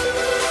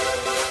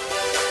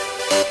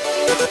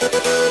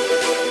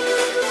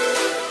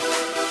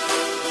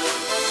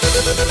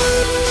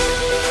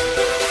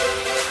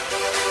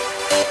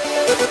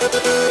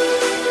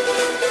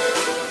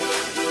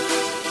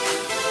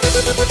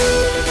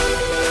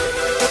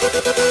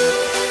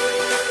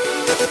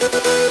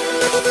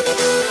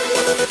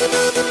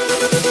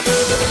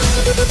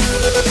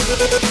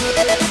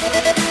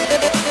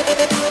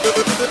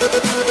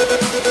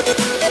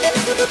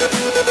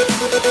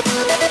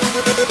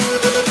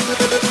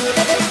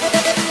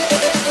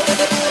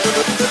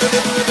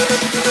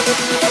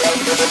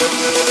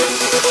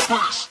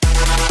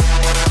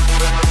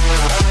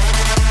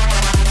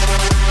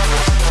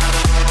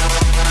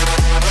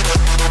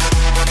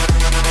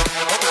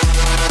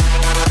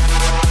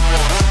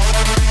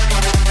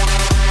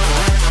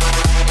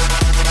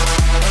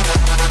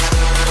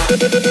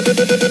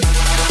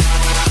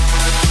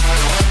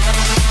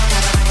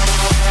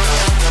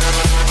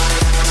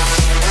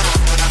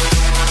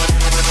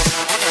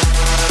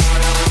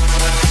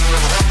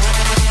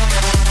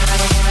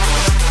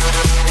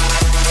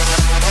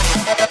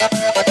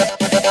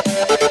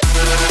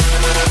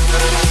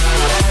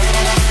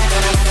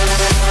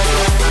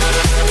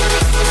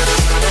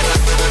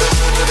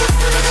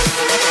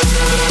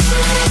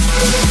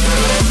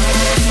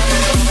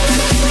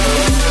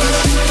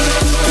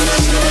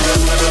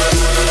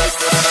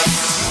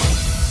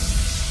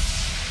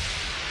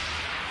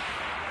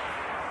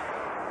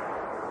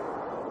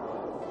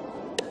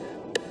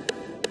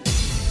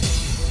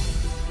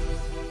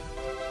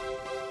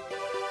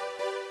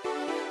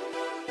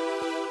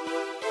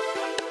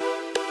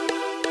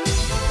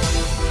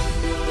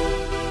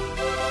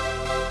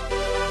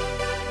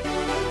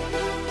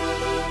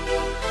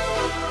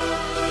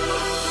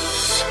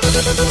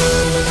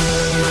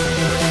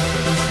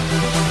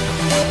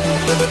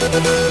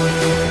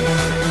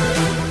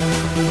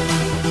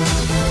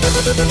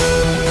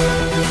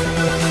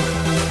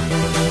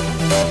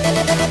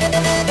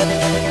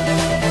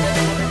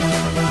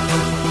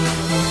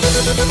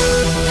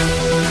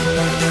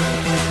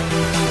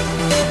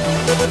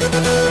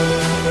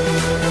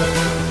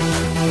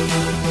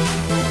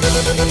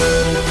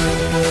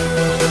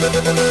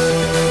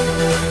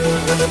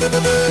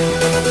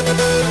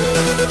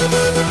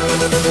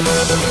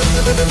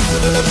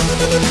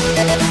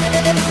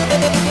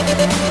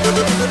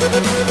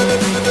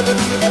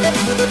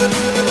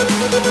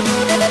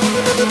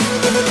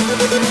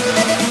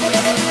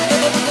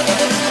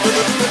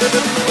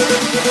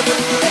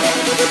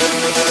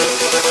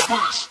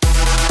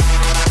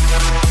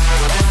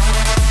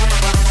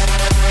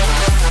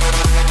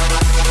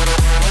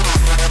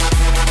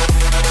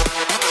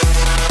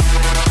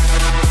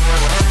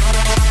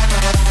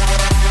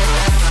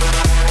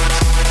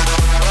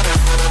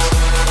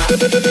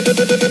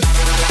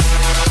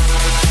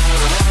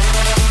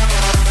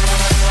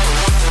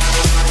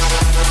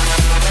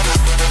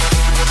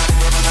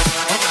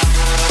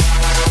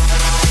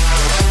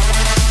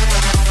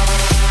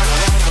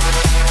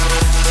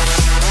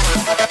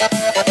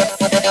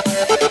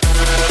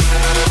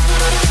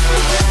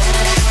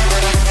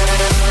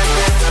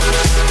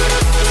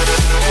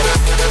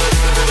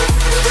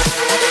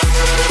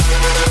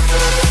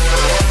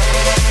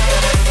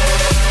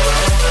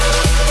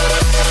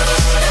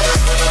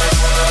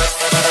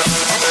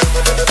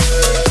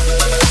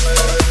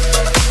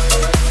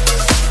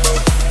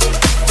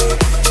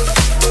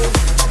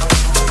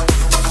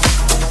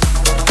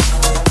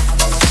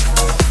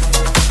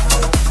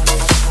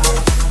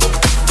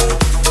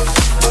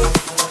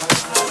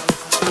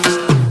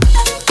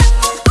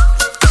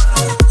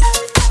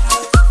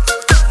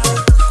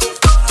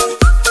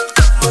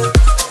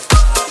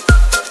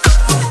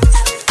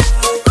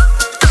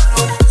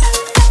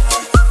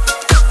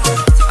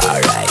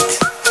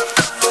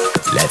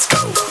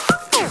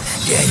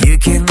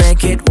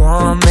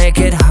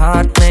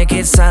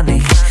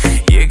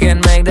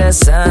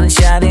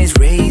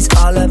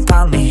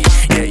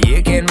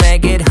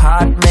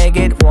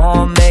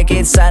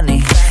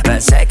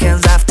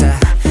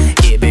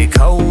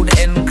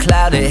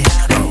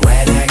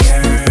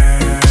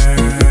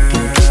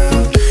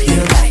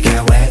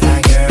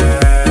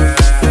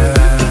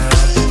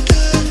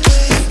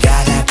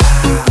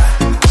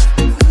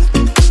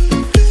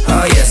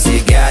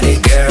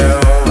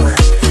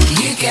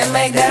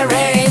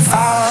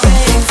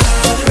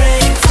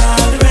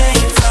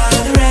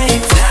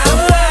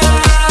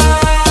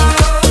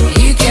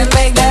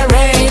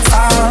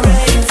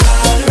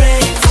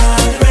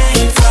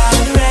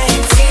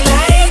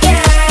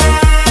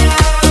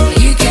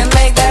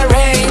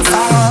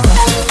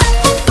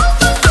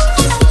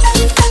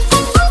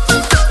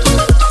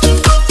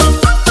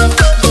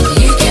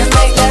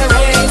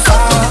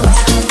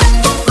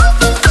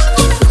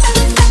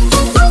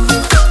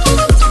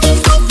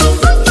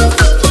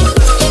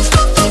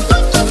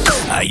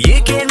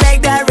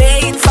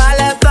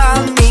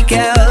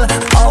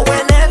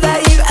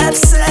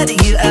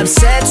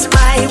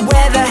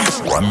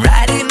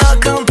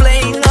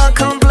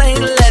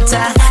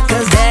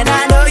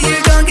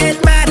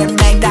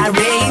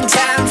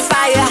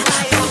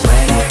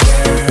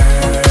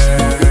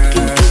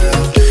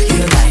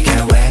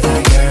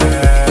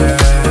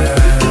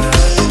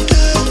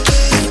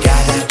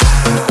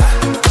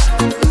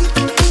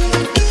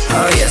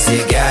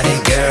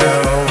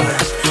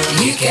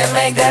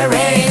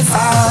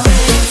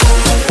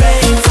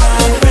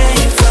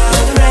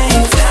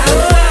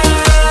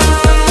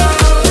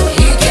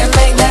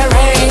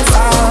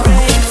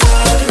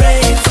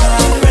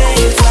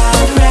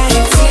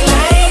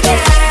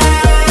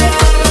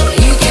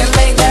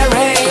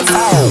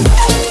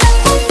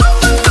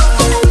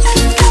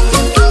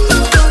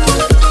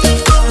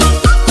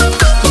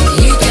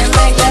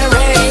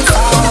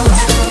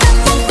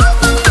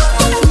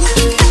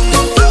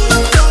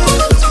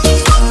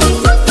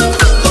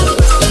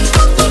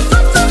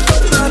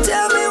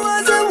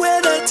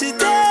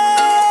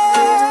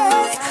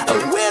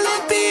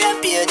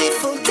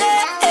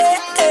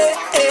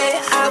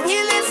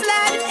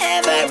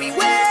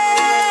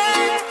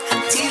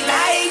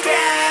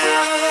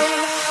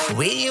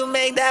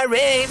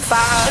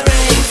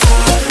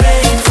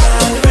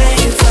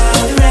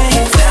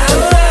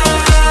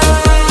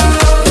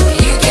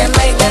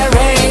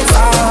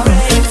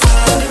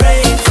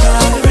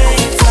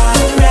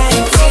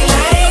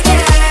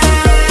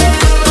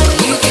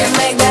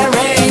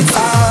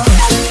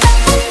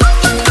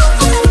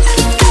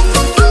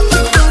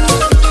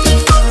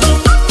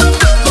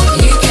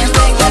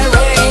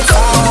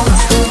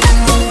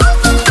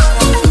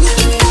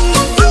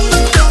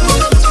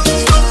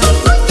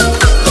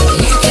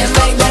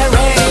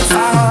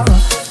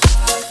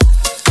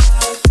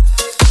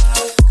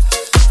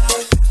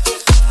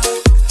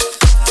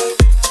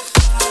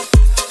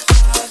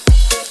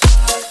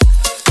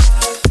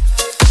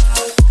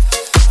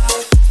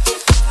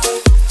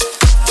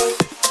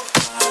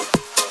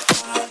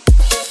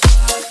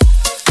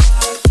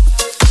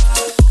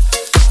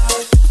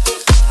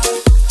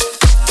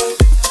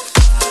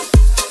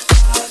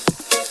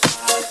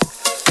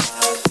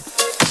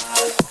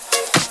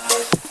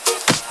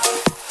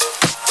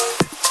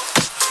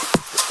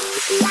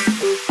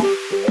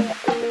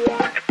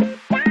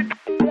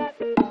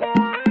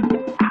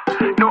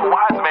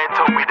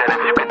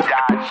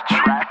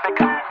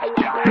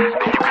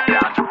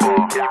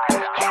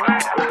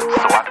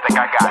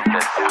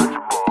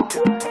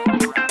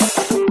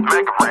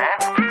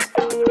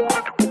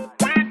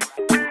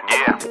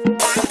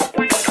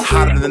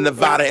in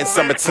Nevada in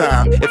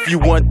summertime. If you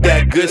want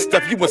that good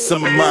stuff, you want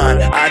some of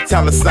mine. I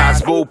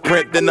italicize, bold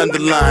print, then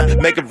underline.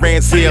 Make it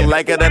rain here,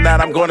 like it or not,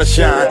 I'm gonna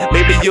shine.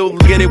 Maybe you'll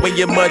get it when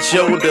you're much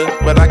older,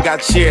 but I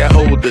got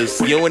shareholders.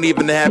 You don't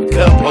even have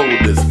cup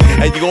holders,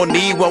 and you gon'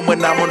 need one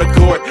when I'm on the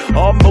court.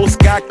 Almost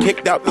got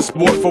kicked out the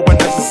sport for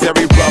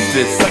unnecessary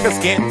roughness. Suckers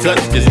can't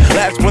touch this.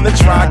 Last one to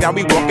try, now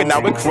we walking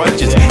out with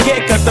crutches.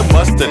 Can't cut the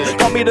mustard.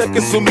 Call me the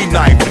Kasumi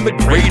knife. I'm the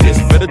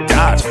greatest. Better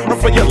dodge. Run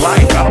for your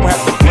life. I don't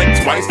have to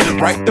blink twice to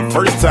right the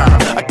first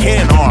time. I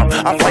can't arm.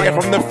 I fire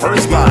from the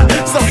first line.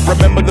 So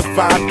remember the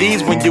 5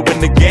 D's when you in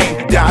the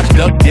game. Dodge,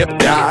 duck, dip,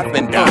 dive,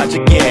 and dodge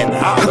again.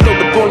 I throw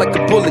the ball like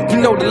a bullet, you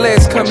know the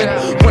last coming.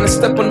 When I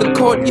step on the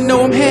court, you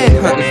know I'm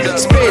head hunting.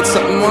 Spared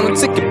something on the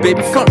ticket,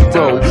 baby, front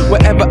row.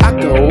 Wherever I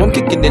go, I'm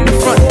kicking in the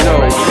front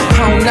door.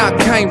 I don't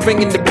knock, I ain't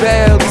ringing the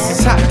bell. This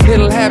is hot,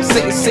 it'll have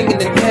Satan singing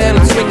in hell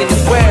and swinging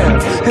as well.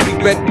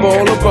 Heavy red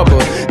ball of rubber.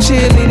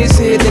 Cheerleaders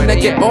here, then I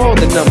get all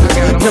the numbers.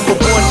 Number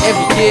 1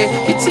 every year,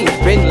 your team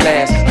been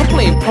last. I'm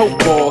playing pro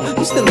ball,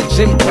 I'm still in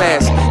gym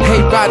class.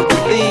 Hey, ride the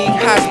league,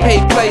 highest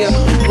paid player.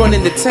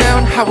 Running the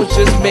town, I was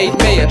just made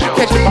mayor.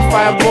 Catching my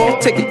fireball,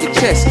 take it to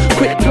chest.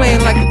 Quit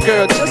playing like a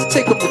girl, just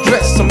take up a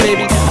dress. So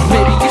maybe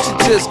you should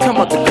just come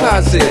out the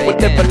closet.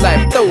 Whatever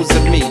life throws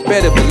at me,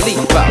 better believe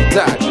I'll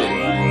dodge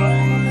it.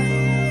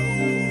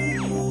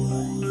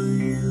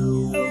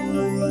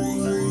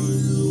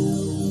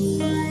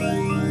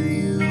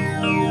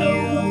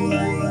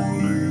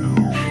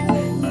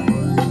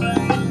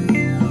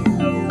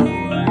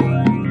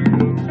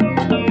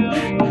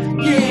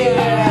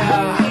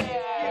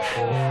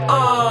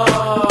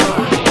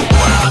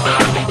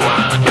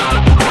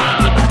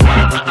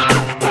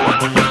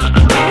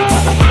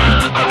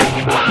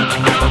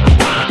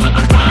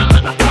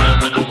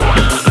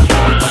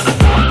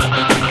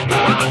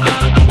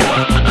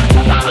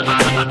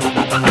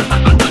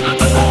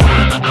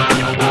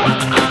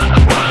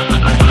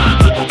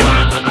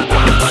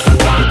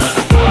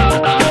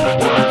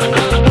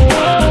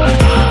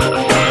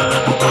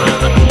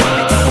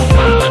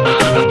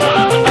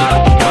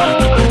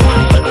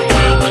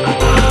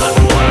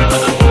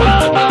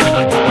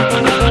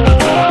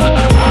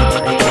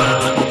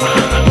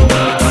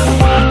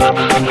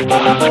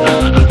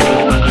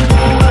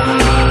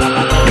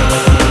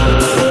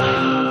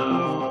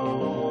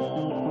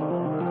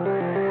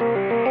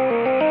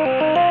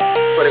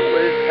 But it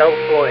was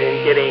helpful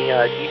in getting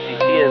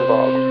GCC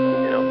involved,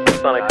 you know,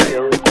 Sonic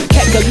Field.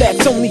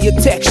 Cackalax only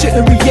attack,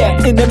 shouldn't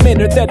react in a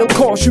manner that'll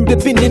cause you to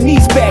bend your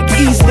knees back.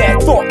 Ease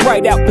that thought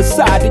right out the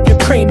side of your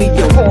cranium.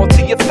 On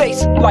to your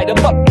face, light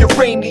 'em up,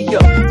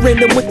 uranium.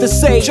 Random with the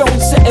sage,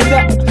 Jones setting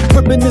up.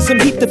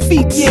 Urbanism heat the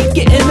feet, you ain't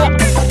getting up.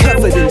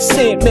 Covered in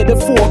sand,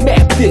 metaphor,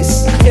 map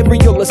this.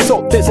 Aerial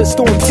assault, desert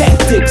storm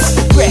tactics.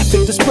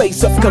 Graphic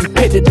displays of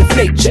competitive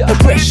nature.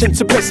 Aggression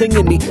suppressing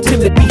any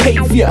timid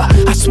behavior.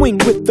 I swing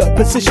with the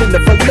precision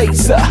of a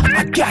laser.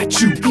 I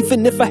got you,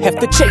 even if I have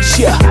to chase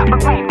ya.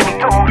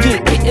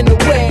 Get in the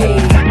way.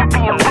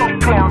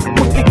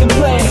 We're picking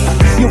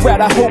plays. You're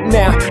out, I hope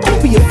now.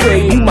 Don't be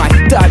afraid. You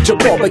might dodge a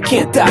ball, but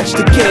can't dodge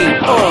the game.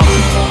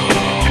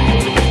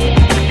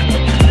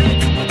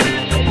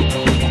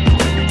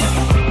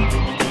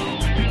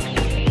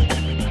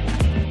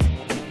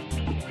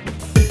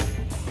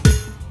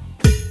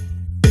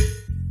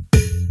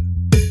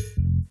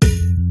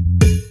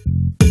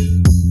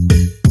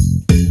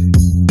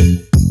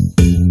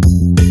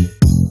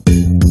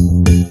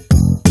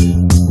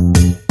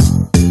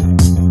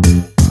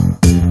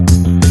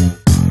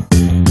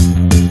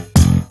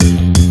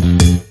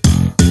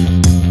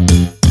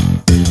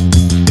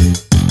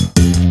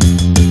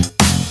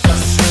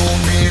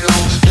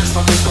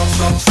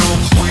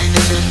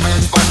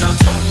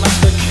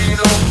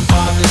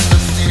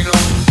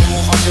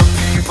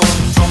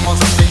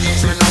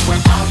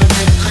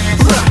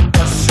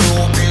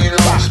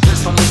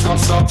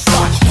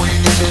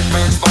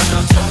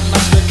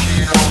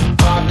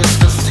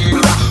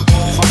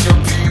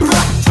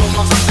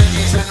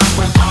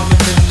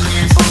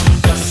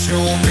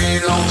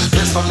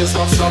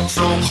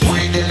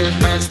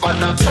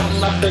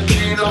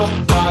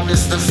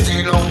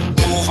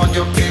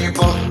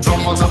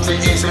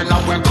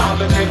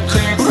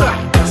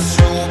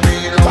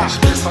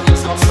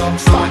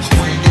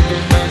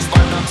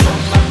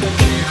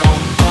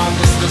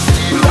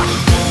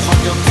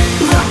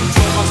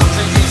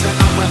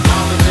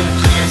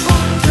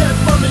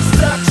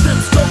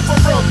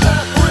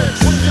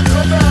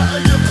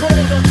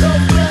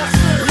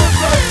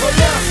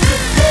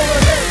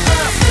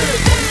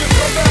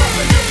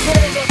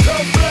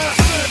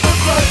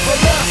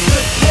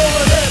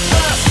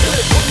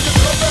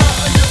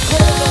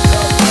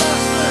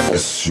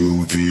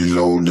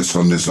 This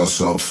one is a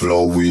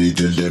subflow, we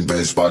dealing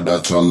bass by the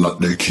ton, not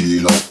the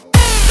kilo.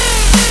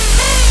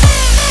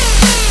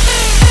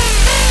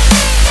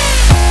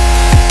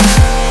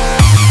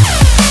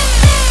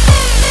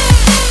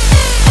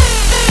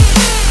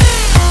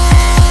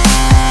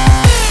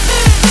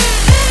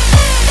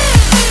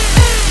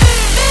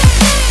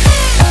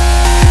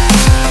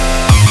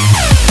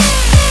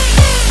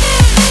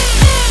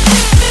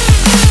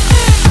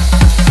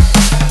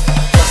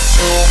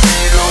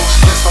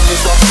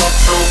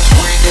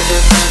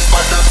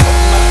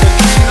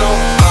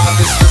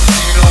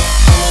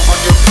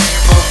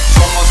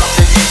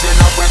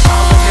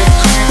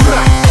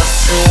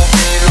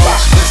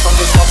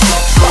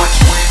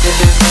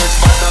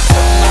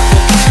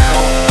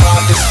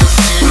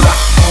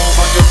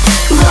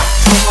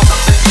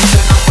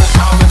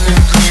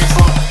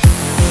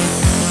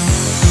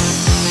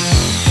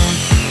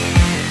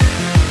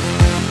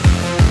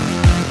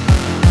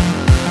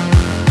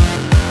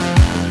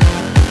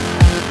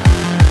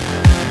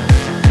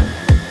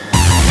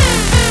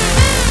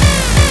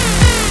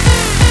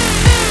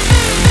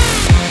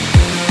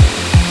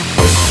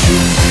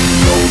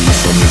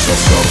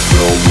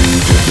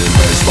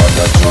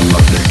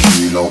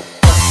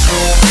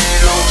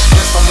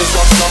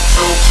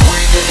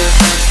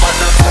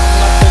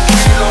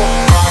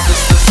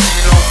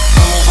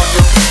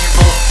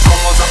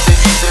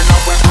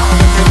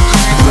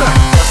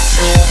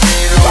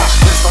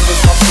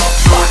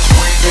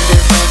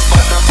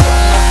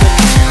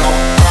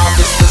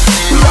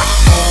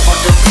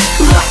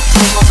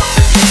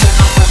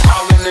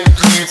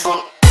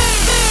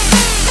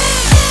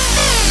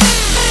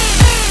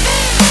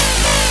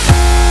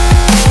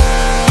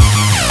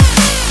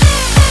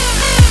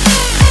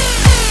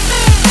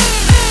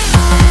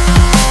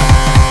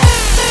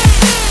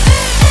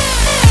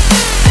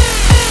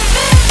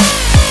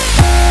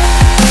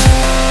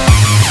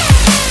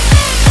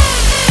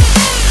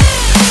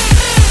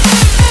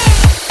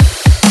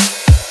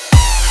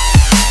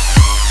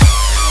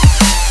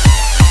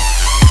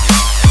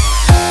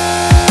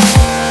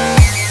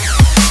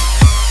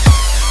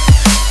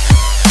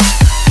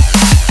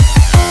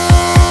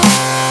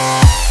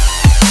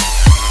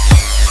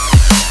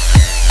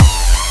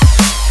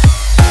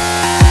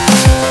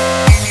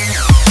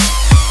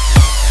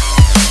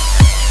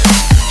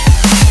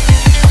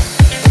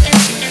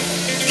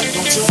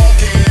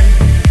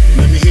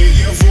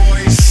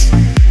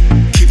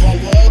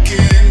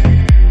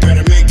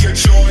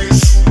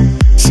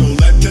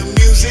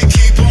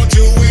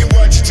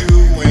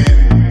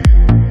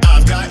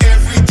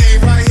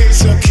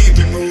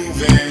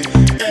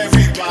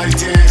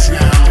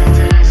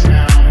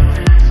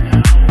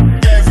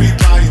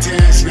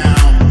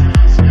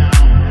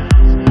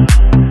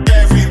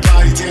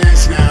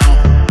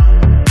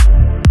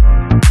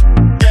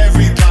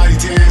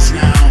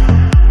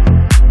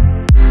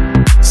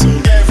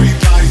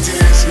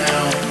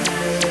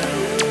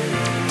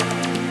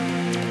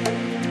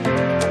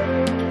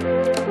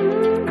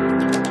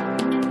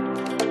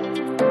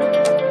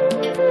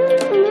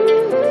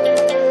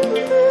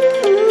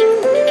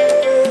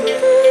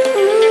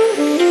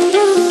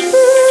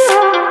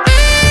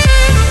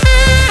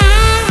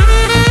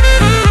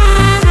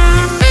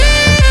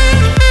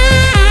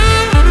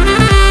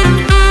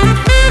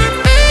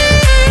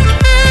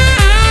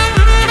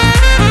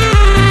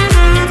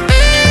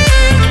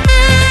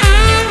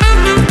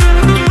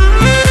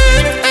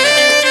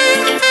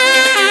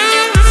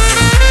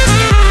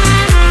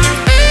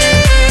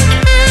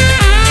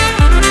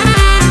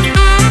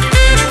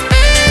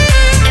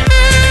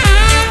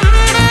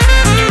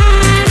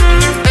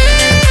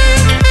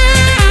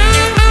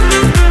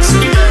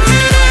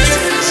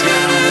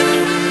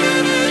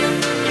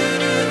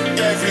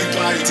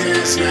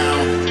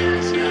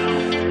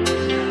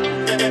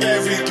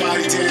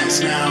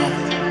 dance now.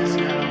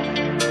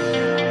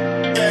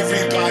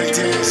 Everybody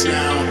dance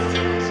now.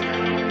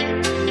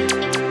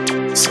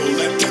 So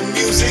let the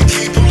music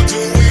keep on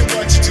doing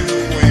what you're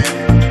doing.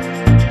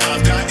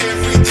 I've got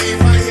everything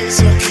right here,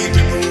 so keep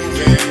it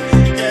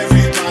moving.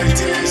 Everybody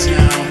dance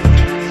now.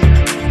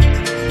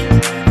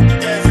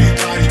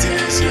 Everybody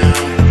dance now.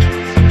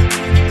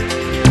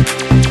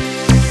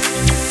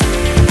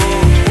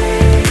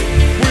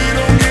 We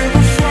don't give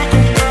a fuck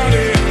about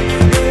it.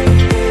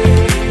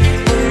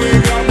 Only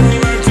got one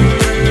life to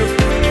live.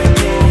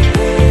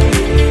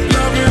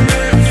 Loving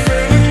it,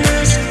 feeling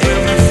this.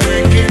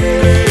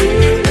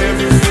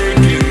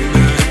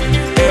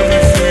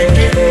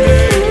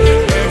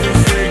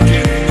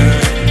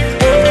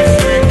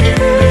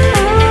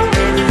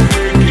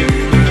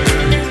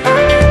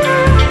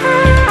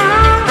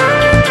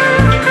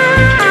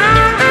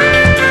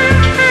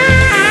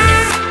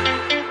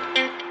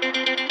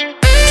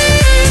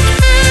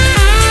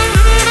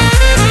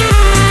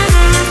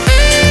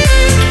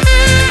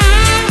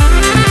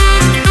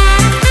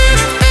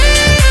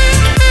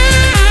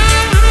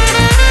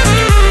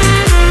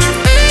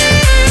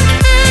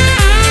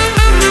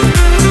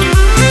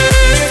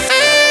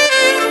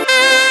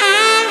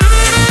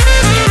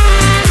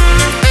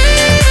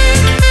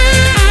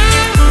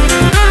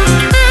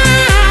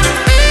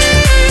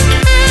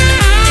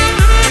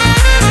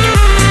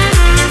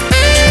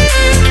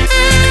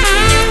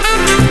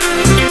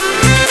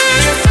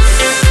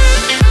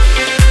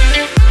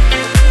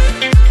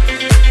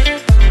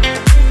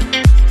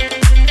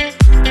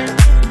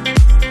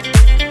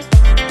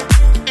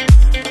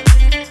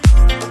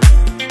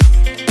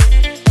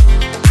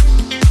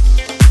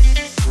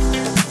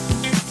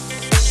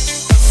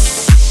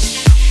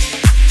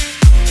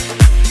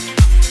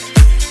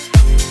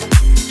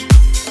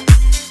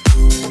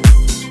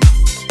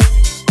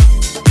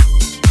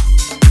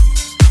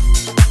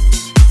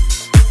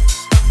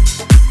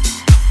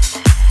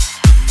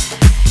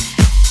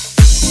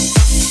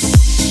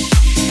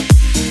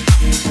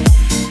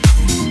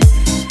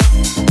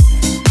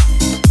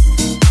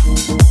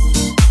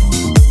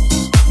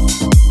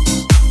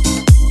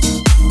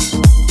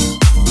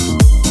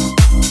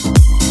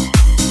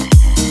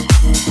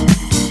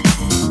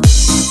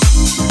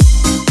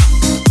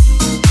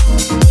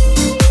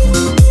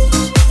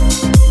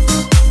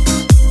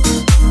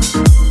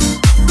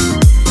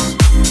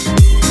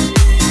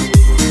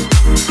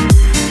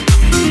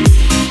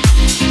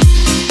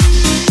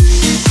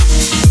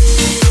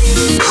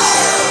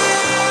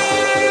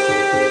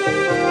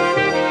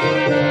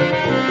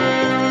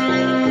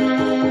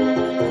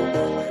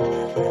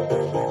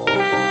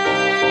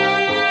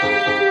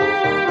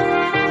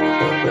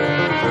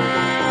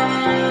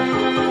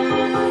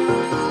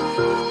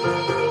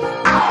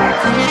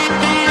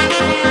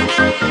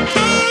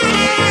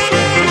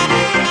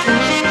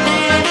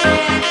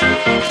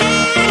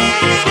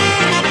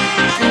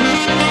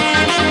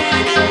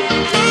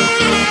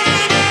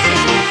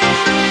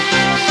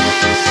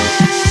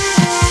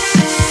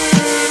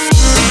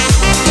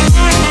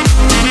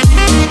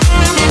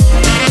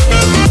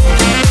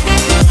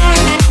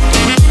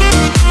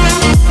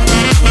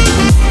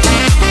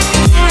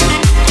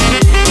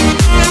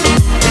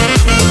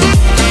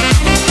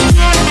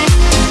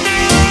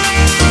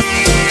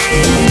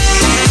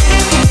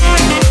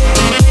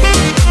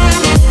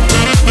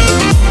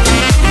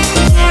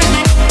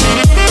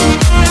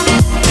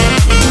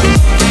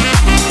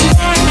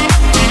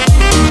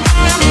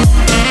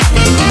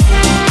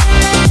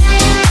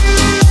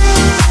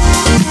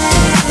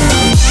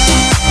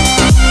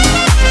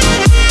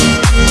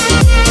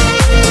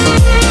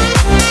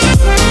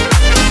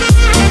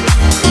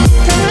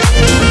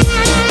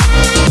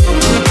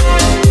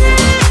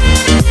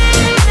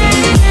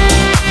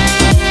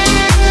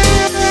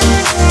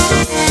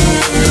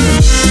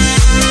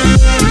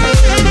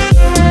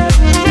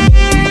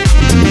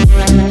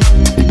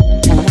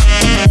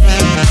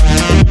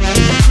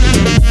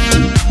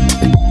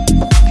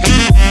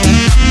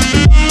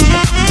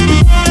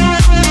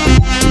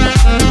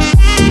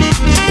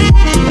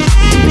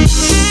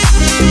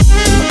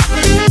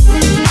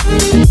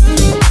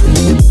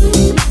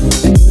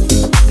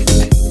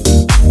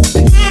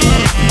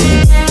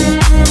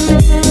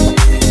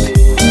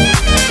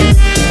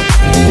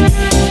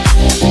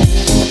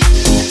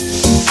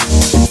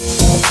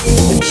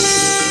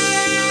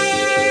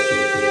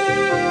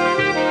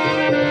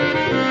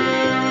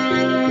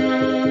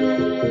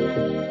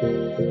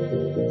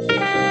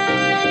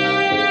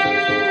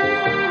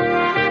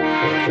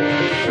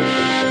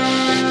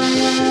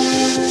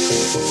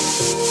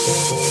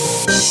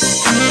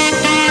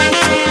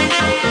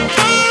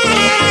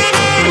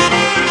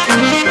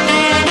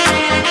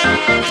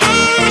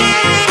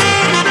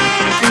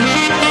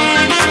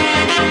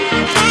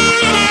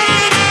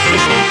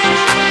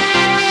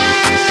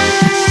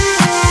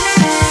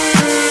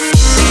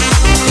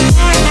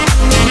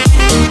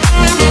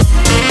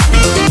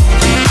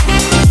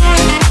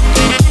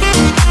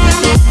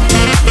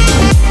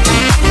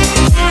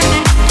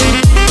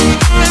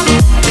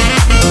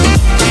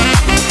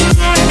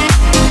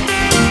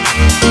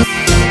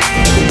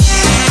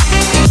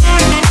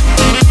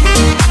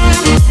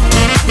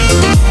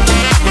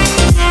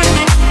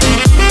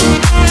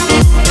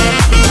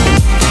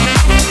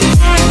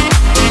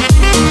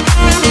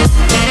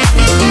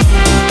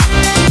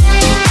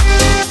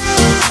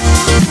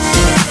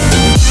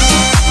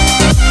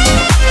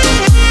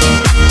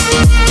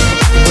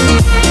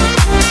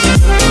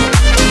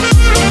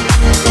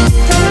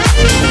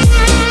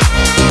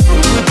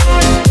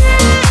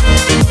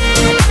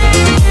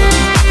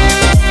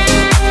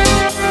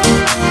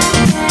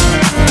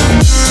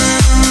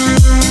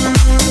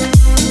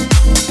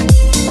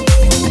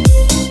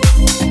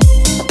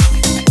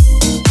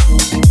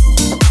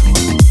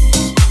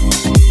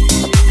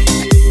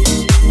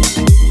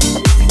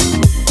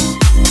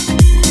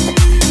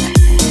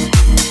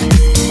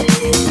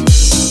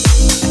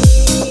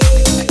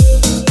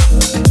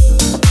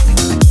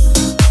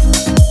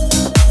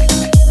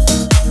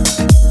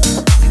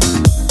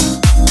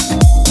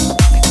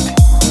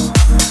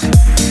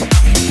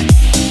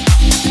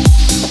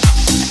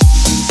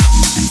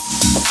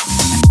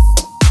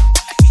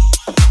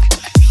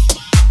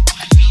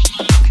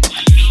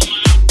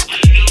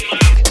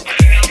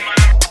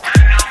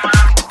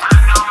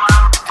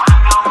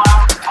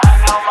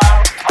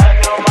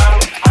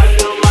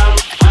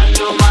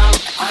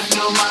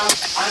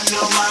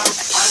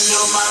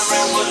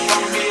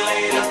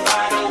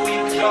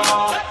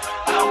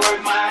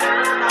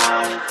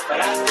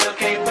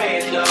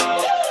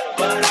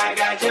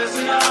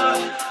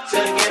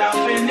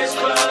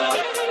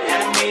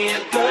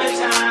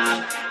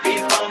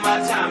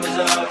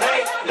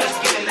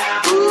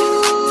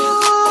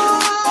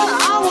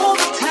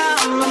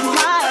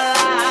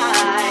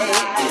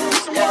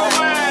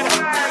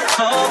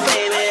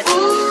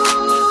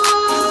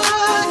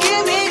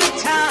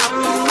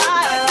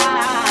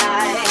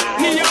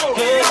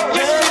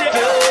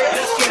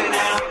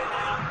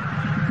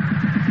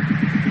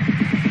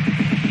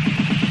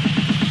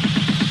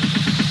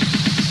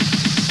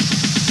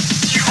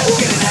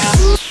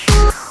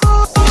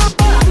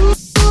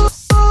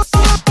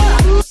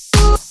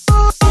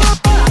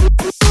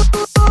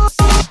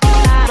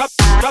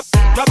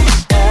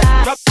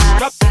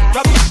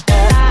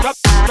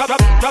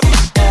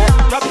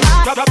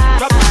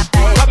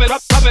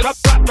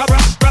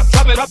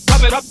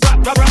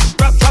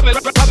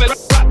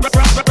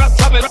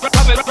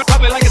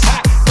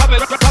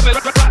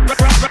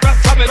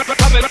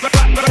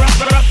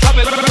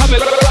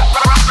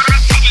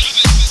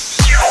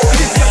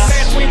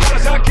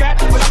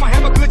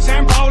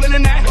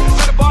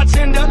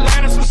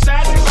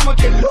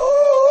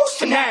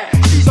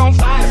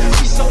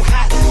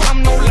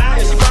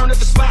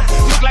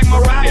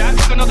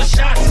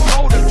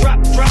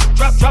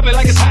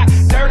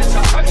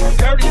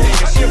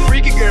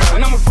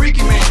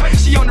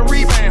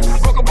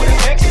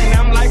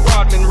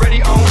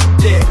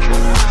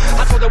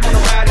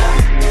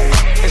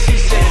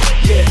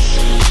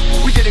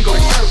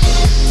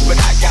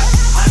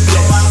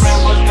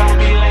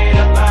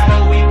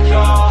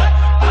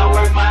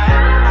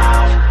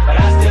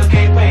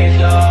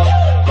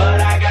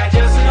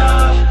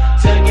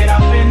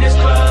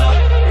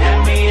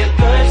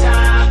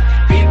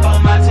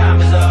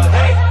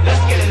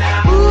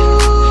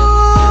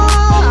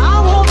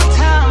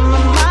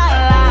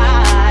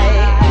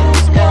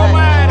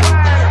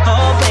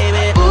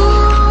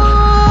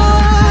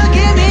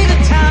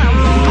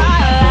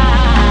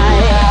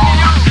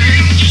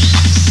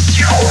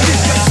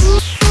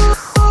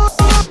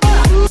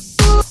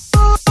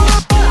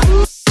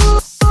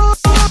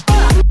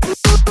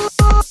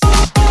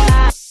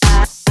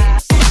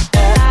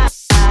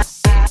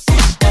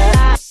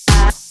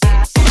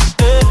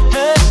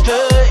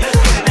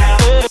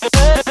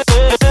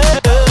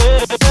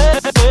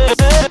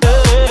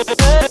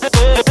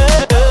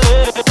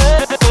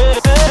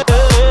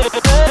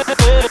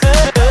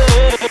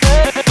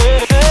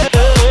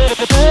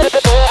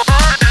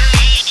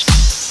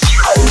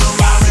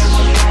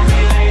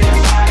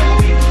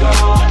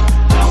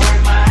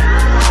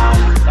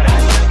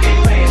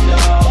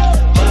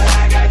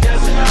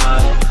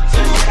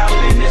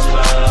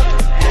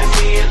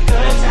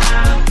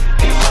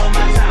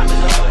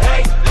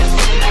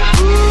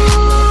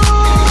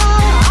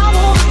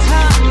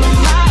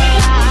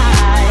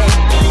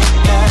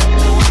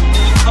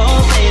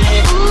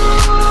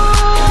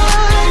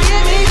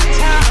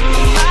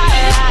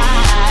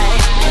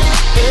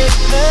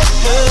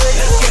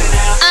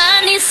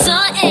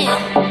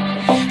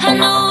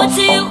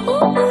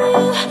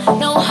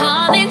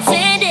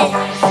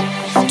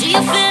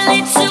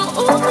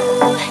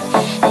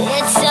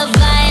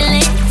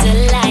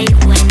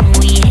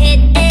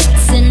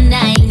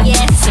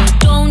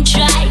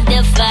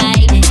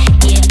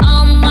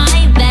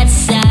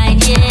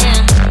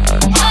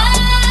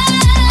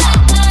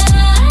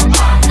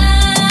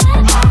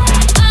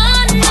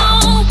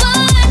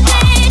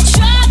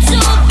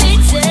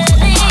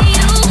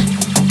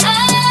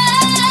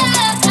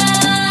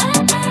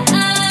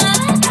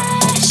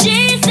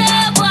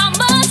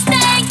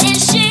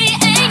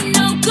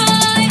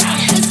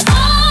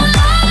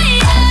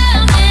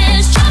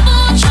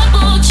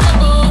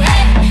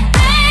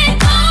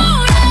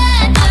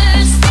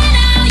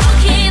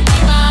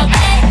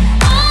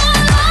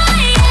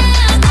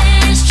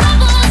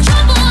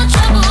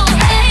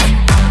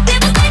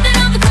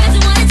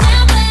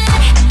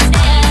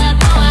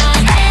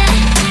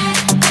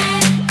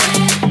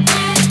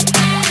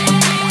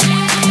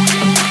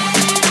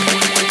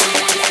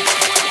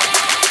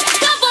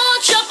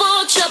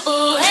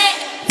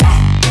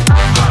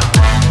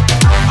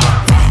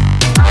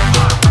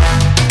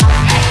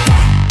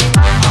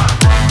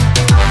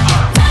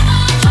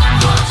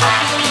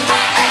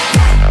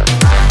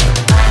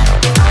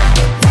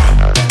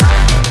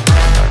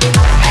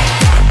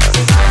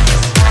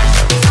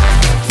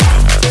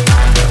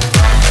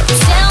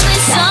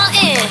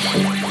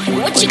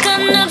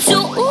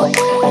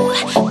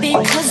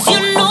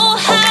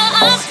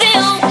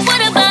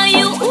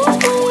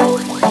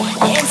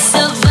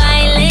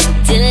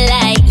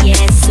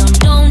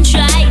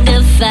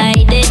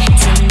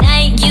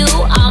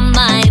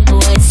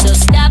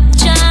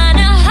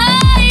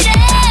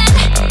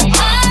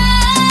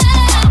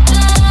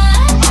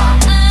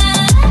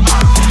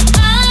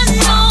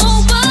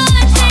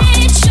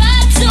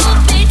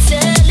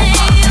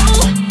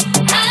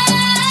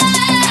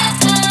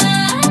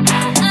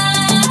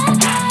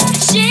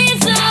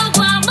 She's a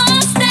wild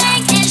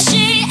Mustang and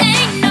she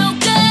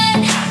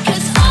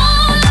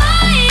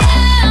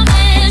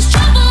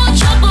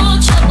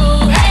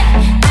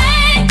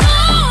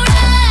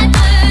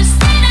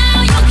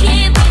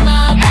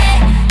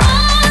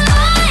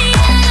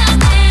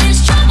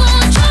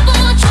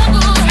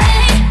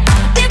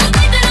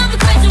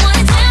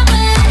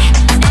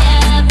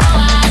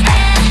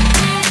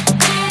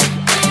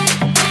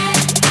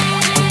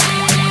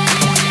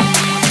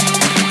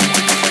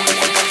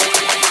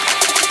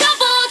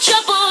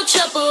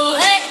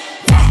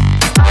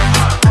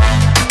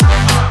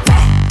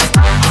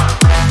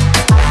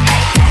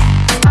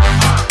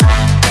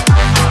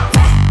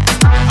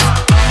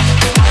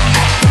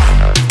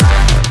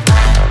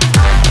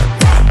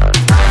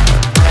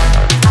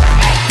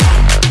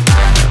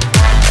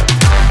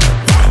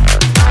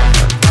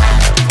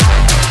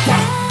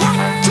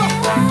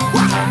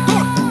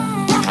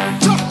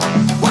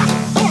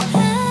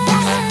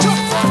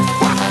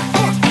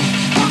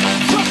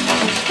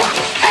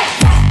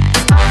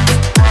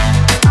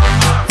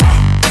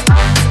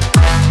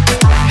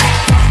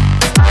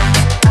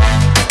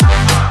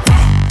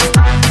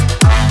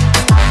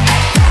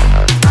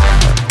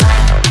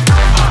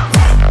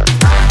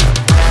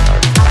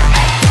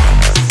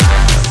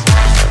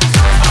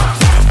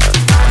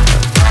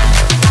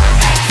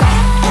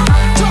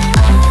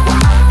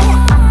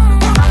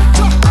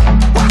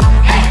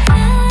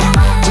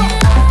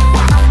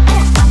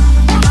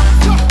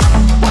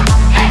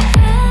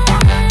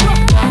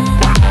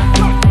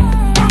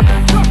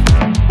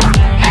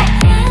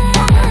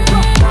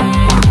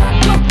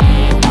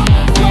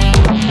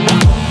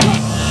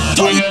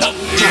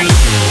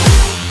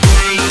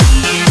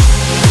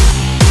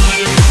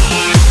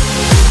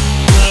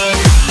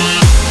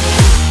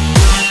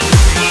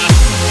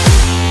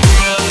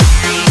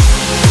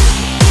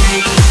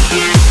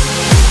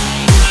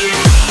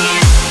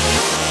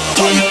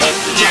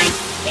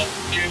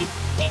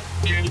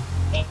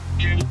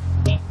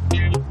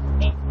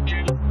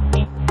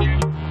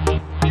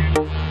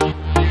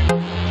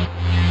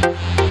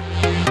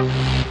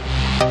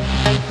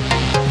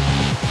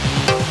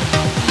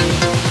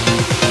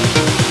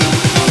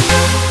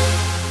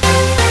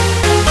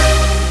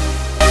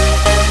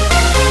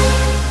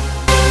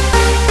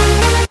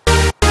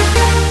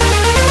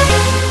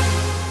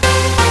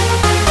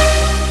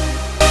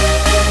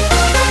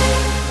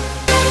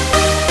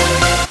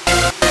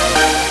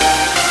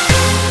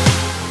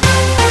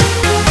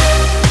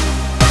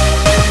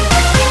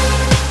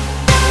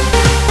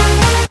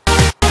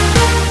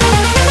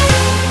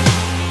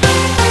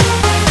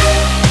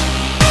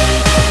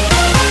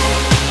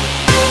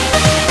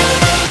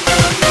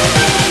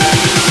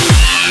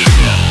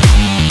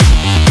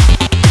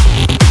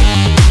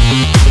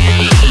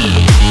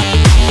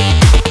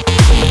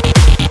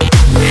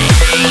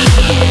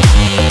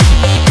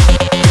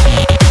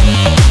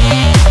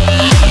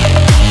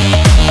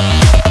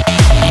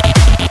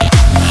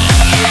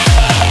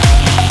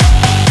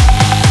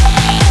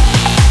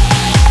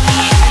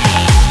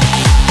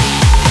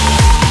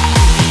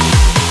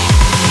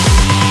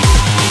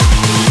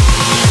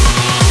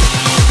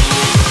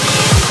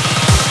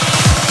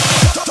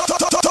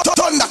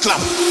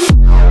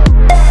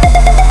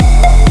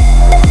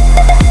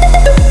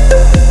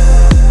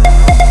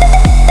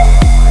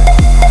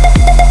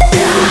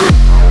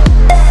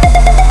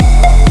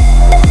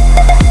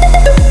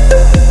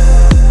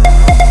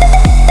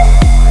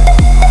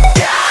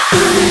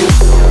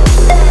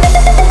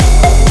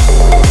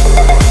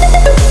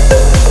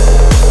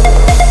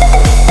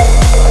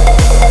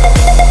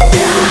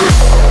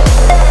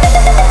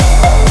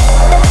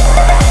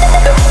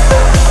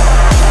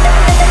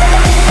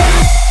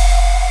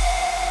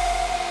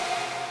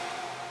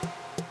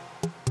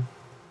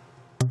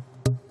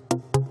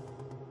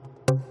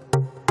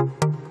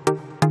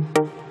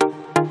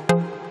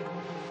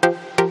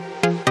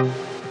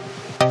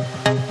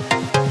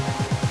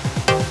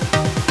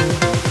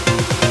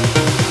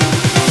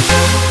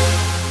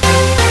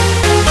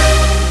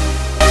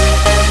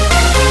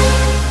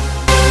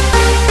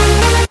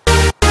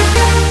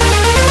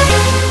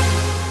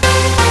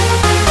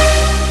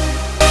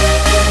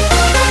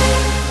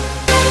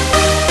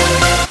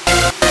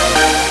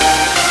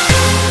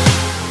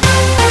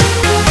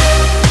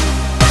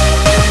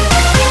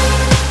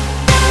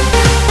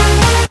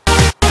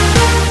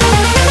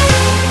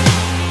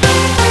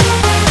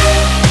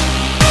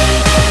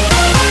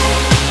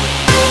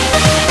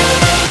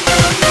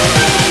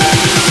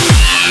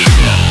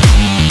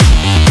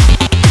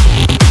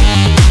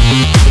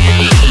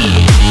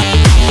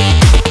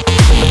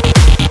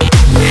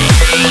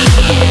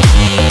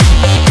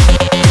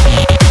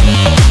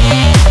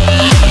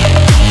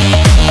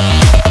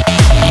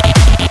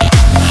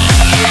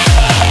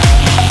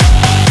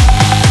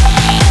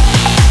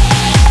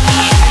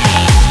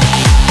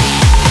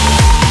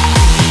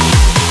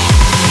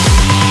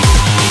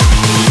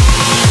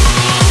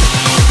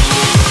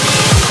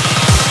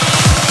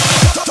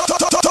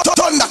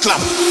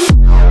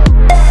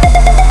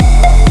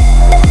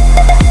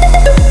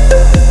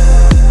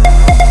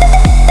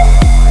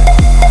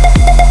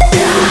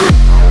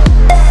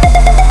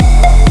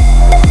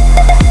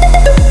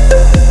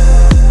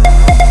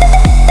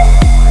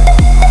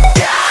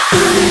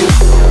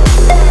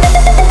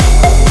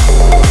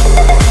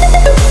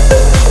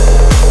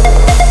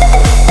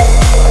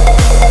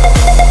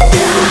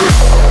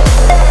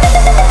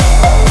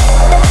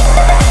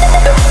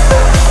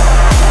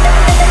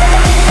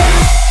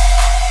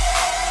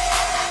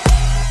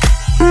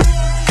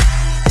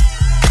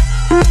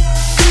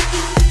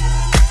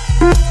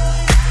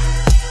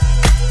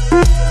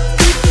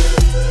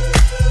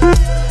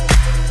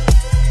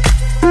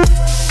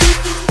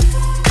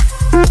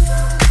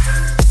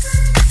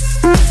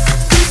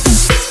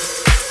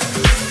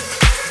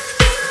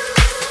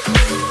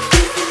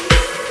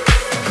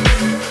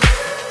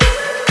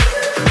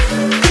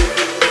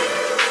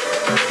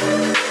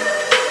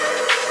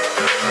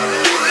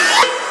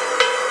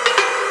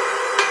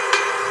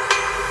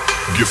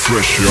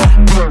fresh,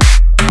 y'all.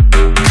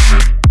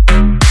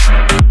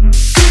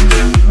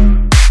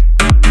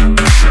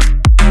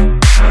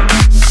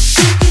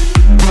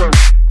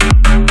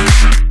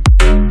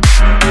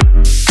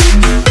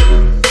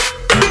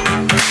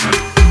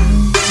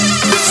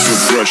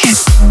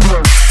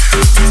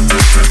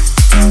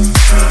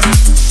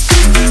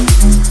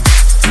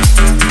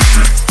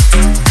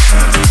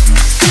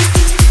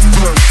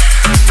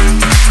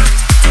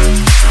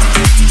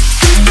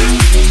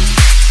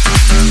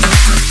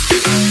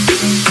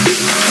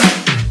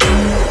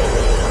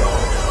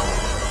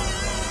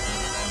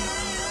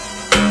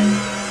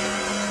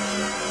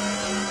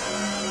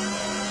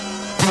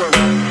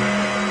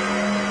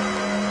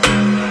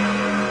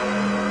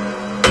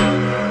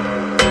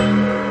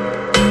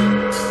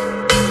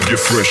 Get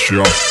fresh,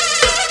 y'all.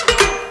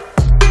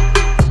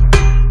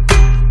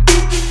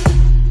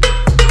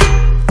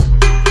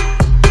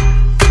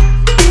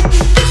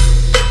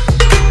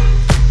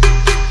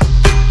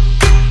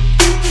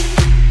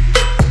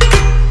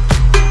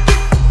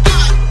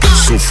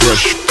 So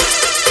fresh.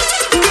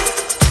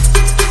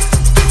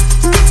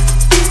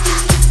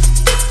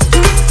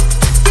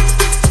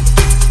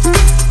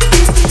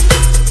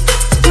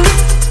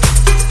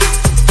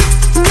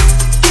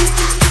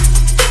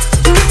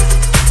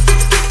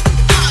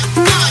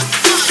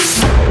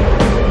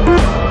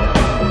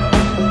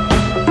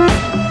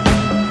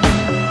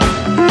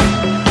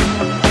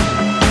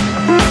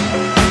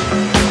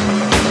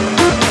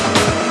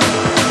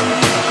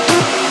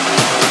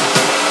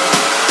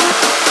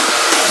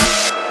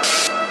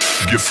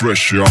 Get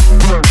fresh, y'all.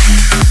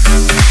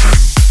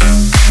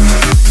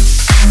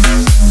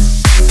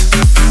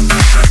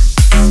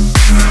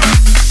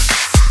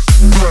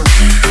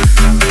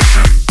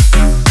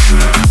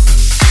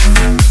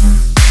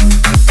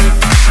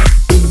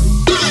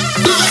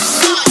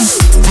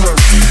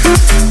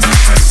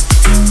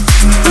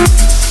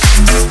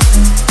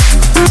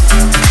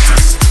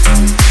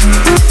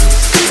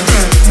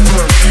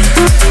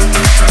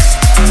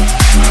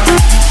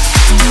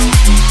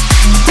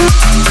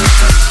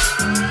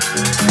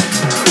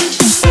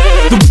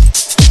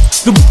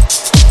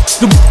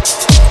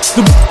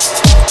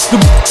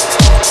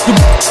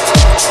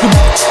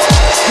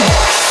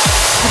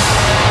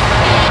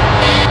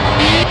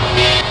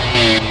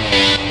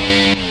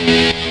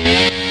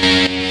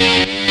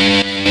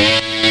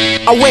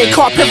 I wake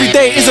up every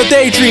day is a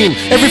daydream.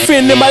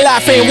 Everything in my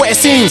life ain't what it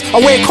seems. I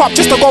wake up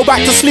just to go back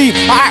to sleep.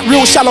 I act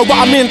real shallow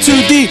but I'm in too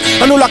deep.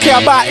 And all I care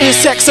about is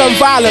sex and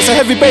violence. A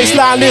heavy bass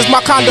line is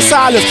my kind of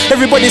silence.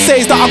 Everybody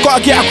says that I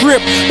gotta get a grip,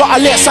 but I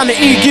let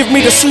sanity give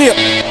me the slip.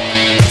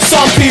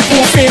 Some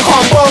people think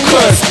I'm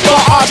bonkers,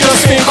 but I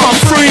just think I'm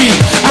free.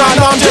 Man,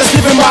 I'm just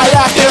living my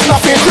life, there's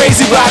nothing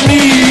crazy about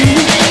me.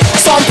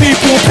 Some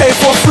people pay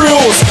for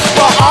thrills,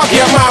 but I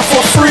get mine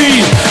for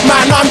free.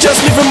 Man, I'm just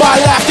living my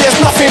life, there's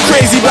nothing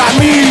crazy about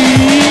me.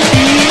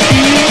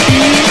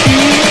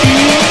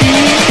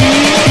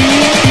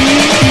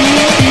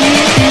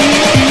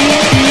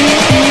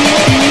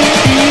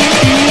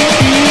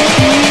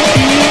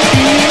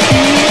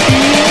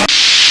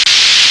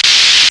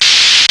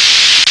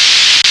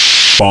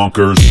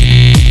 Bonkers.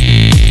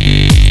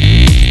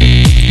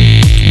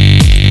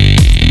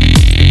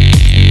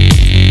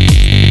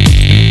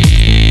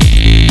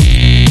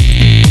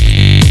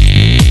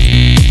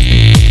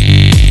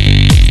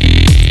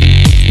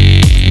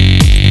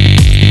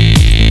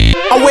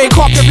 I wake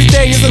up every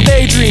day is a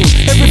daydream.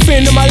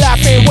 Everything in my life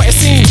ain't what it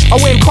seems. I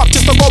wake up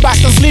just to go back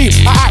to sleep.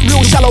 I act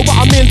real shallow but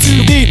I'm in too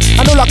deep.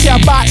 And all I care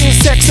about is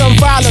sex and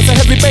violence. A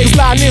heavy bass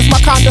line is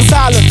my kind of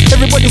silence.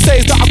 Everybody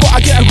says that I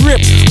gotta get a grip,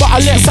 but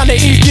I let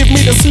sanity give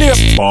me the slip.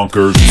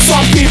 Bonkers.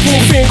 Some people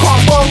think I'm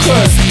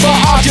bonkers, but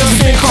I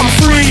just think I'm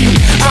free.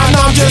 And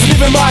I'm just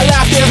living my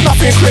life, there's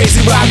nothing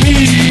crazy about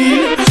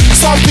me.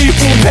 Some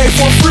people pay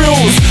for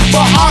thrills,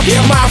 but I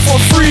get mine for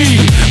free.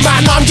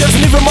 Man, I'm just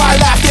living my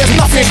life, there's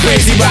nothing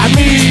crazy about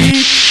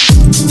me.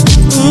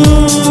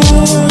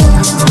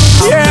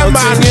 Yeah,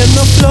 man, in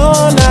the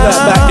floor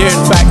now.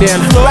 Back then.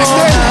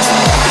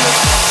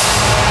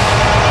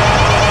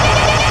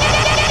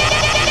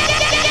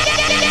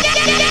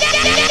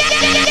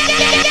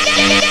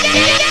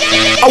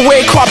 I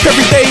wake up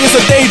every day is a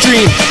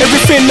daydream.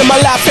 Everything in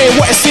my life ain't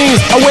what it seems.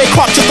 I wake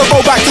up just to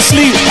go back to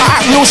sleep. I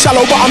act real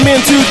shallow but I'm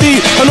in too deep.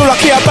 And all I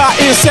care about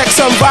is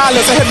sex and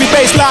violence. A heavy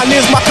bass line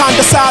is my kind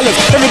of silence.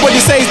 Everybody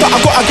says that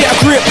I gotta get a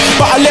grip,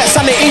 but I let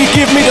sanity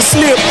give me the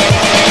slip.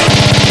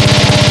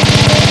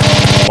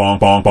 Bonk,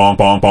 bonk, bonk,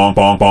 bonk, bonk,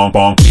 bonk, bonk,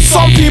 bonk.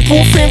 Some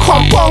people think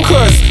I'm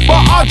bonkers, but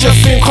I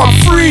just think I'm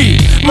free.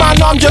 Man,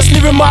 I'm just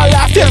living my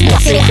life, there's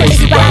nothing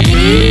crazy about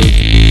me.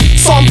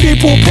 Some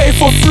people pay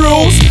for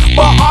thrills,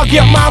 but I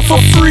get mine for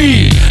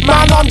free.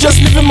 Man, I'm just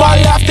living my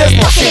life, there's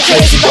nothing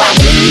crazy about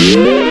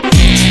me.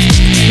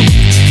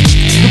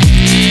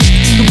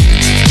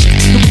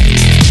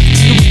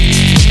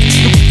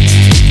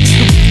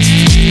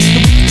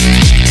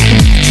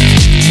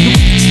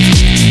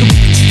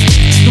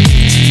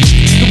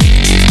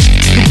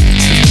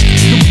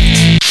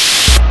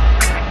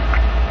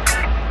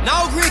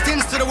 Now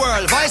greetings to the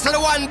world, voice of the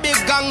one big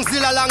gang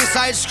Gangzilla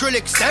alongside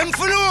Skrillex. Them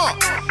for no.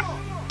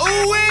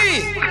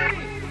 Ooh-wee.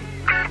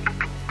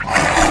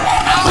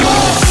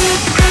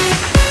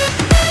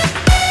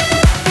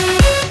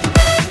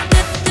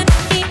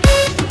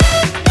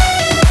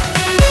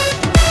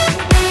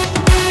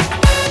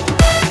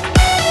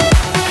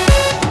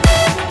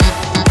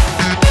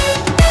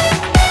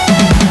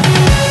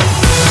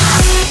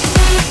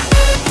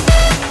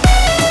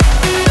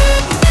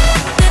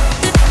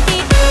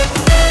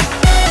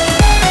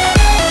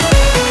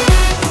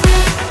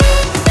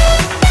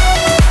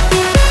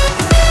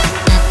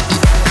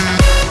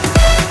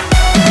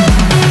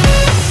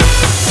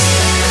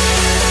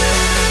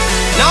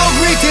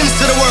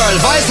 To the world,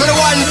 voice for the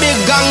one big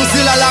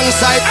Gangzilla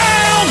alongside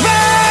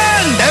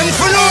Elvin. Them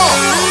for no.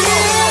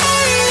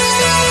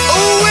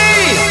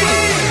 Ooh-wee.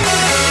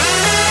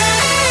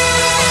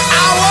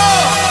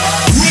 Ow.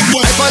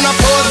 If I'm not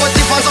pose, but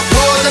if I'm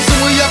suppose, them see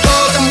we your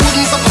clothes, them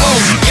wouldn't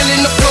suppose.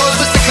 Killing the flows,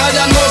 but sicker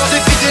than most.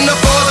 They fit in the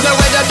pose, they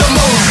weather the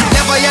most.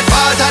 Never yet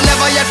part, and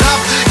never yet drop.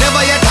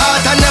 Never yet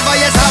heart, and never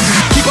yet stop.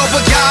 Keep up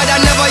with God,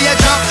 and never yet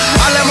drop.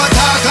 All them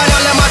attack, and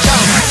all them a chop.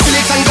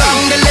 Felix and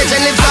Gang, the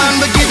legend lives on.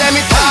 We give them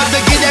it hard, we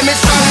give them it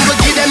strong, we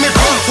give them it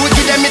rough, we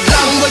give them it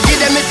long, we give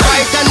them it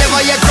right, and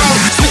never yet wrong.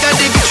 Sweeter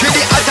the victory,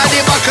 the hotter the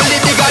buckle, the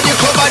bigger the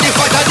cover, the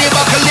fatter the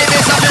buckle, the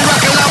bass of the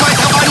rockle, I might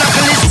have a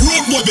knuckle. It's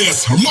road with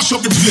this, mash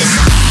up the place.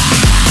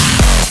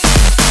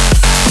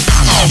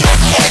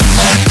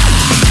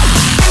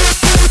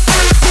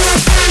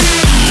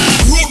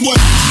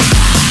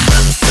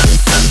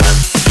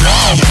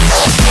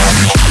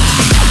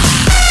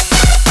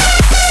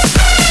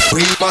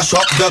 We mash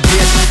up the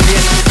place.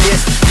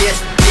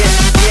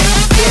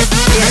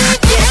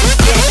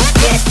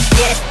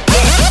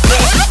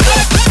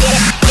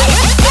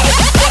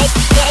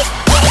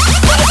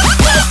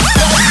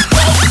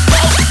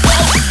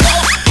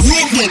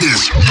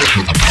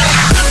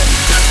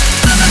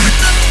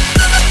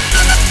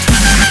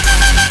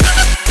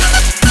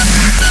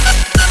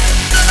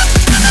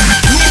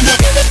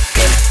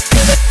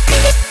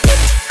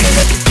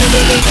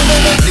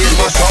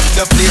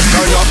 Please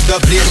turn up the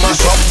place,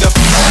 mash up the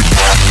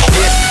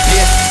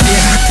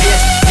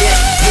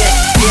place.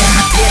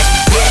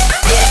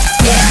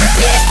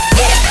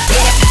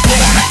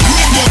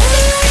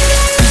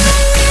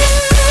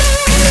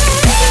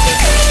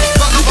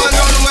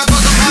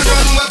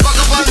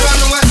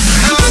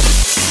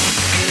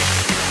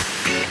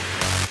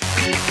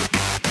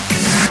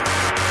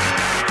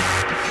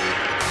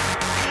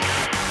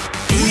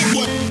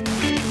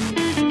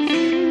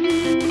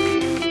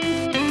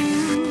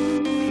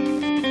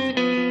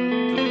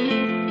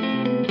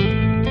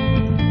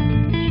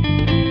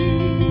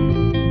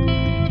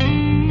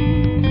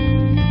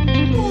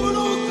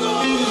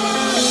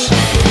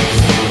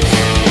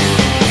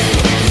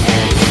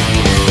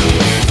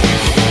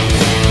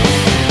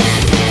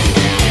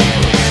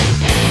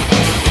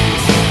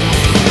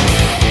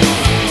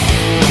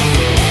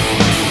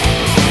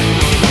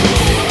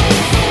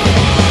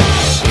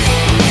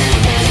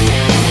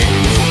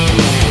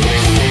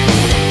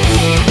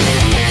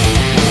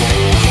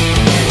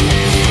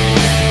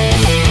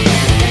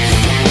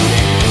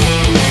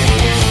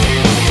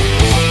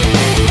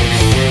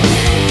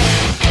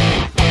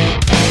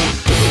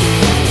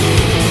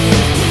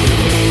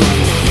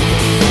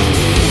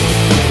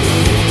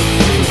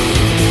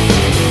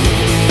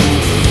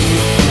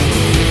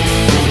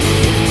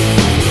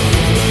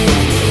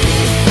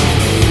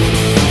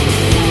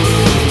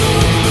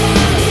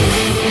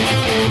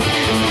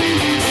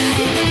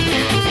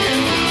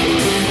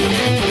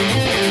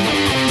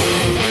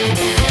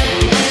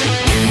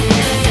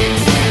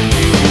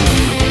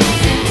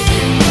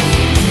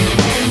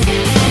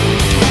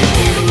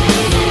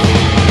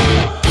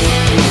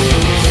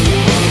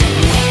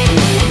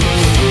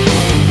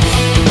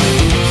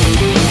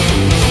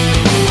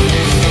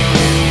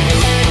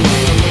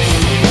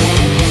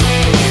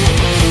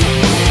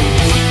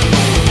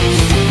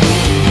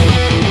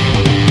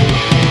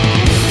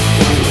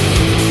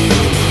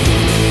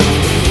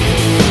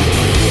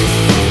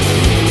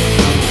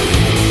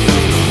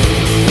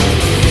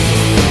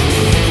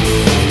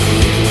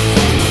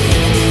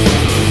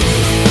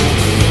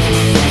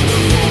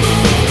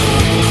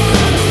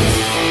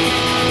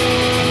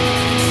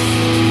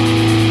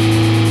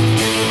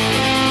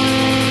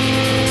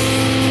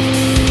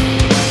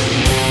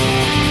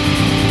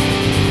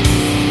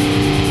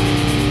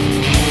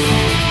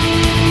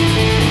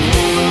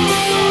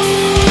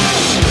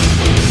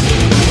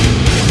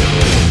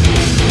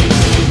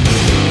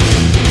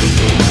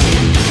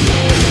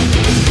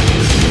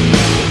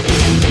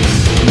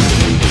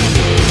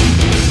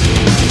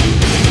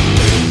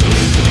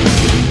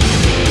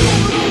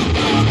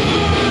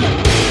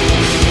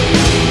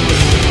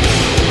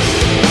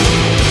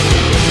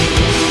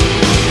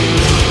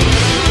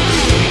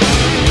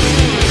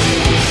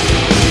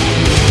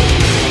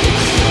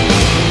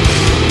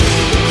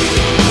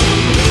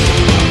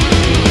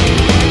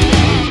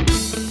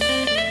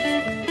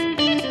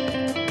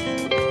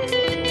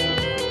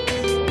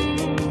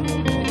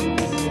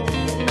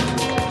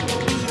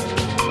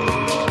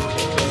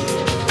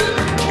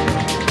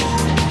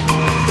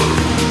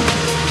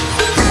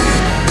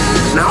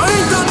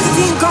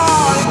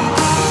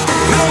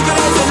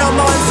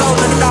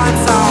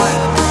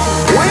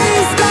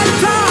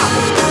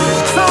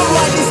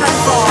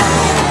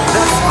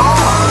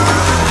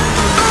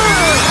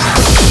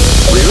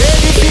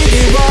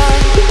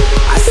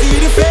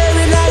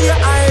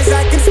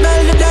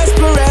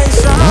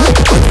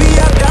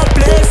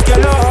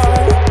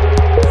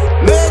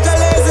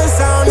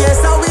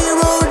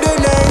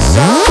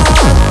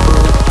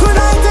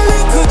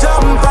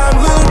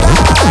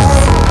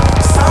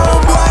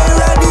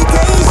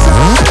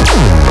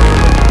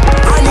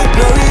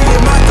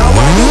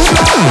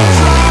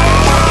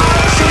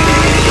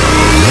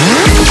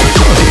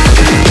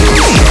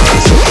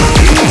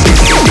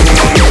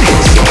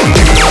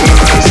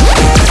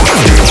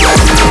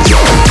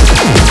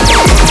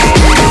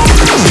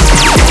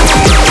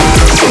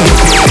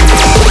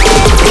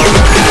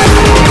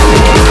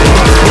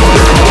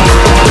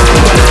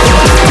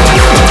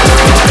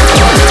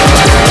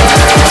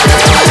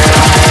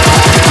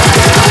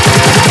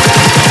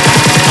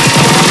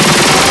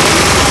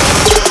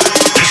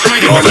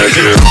 on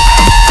again.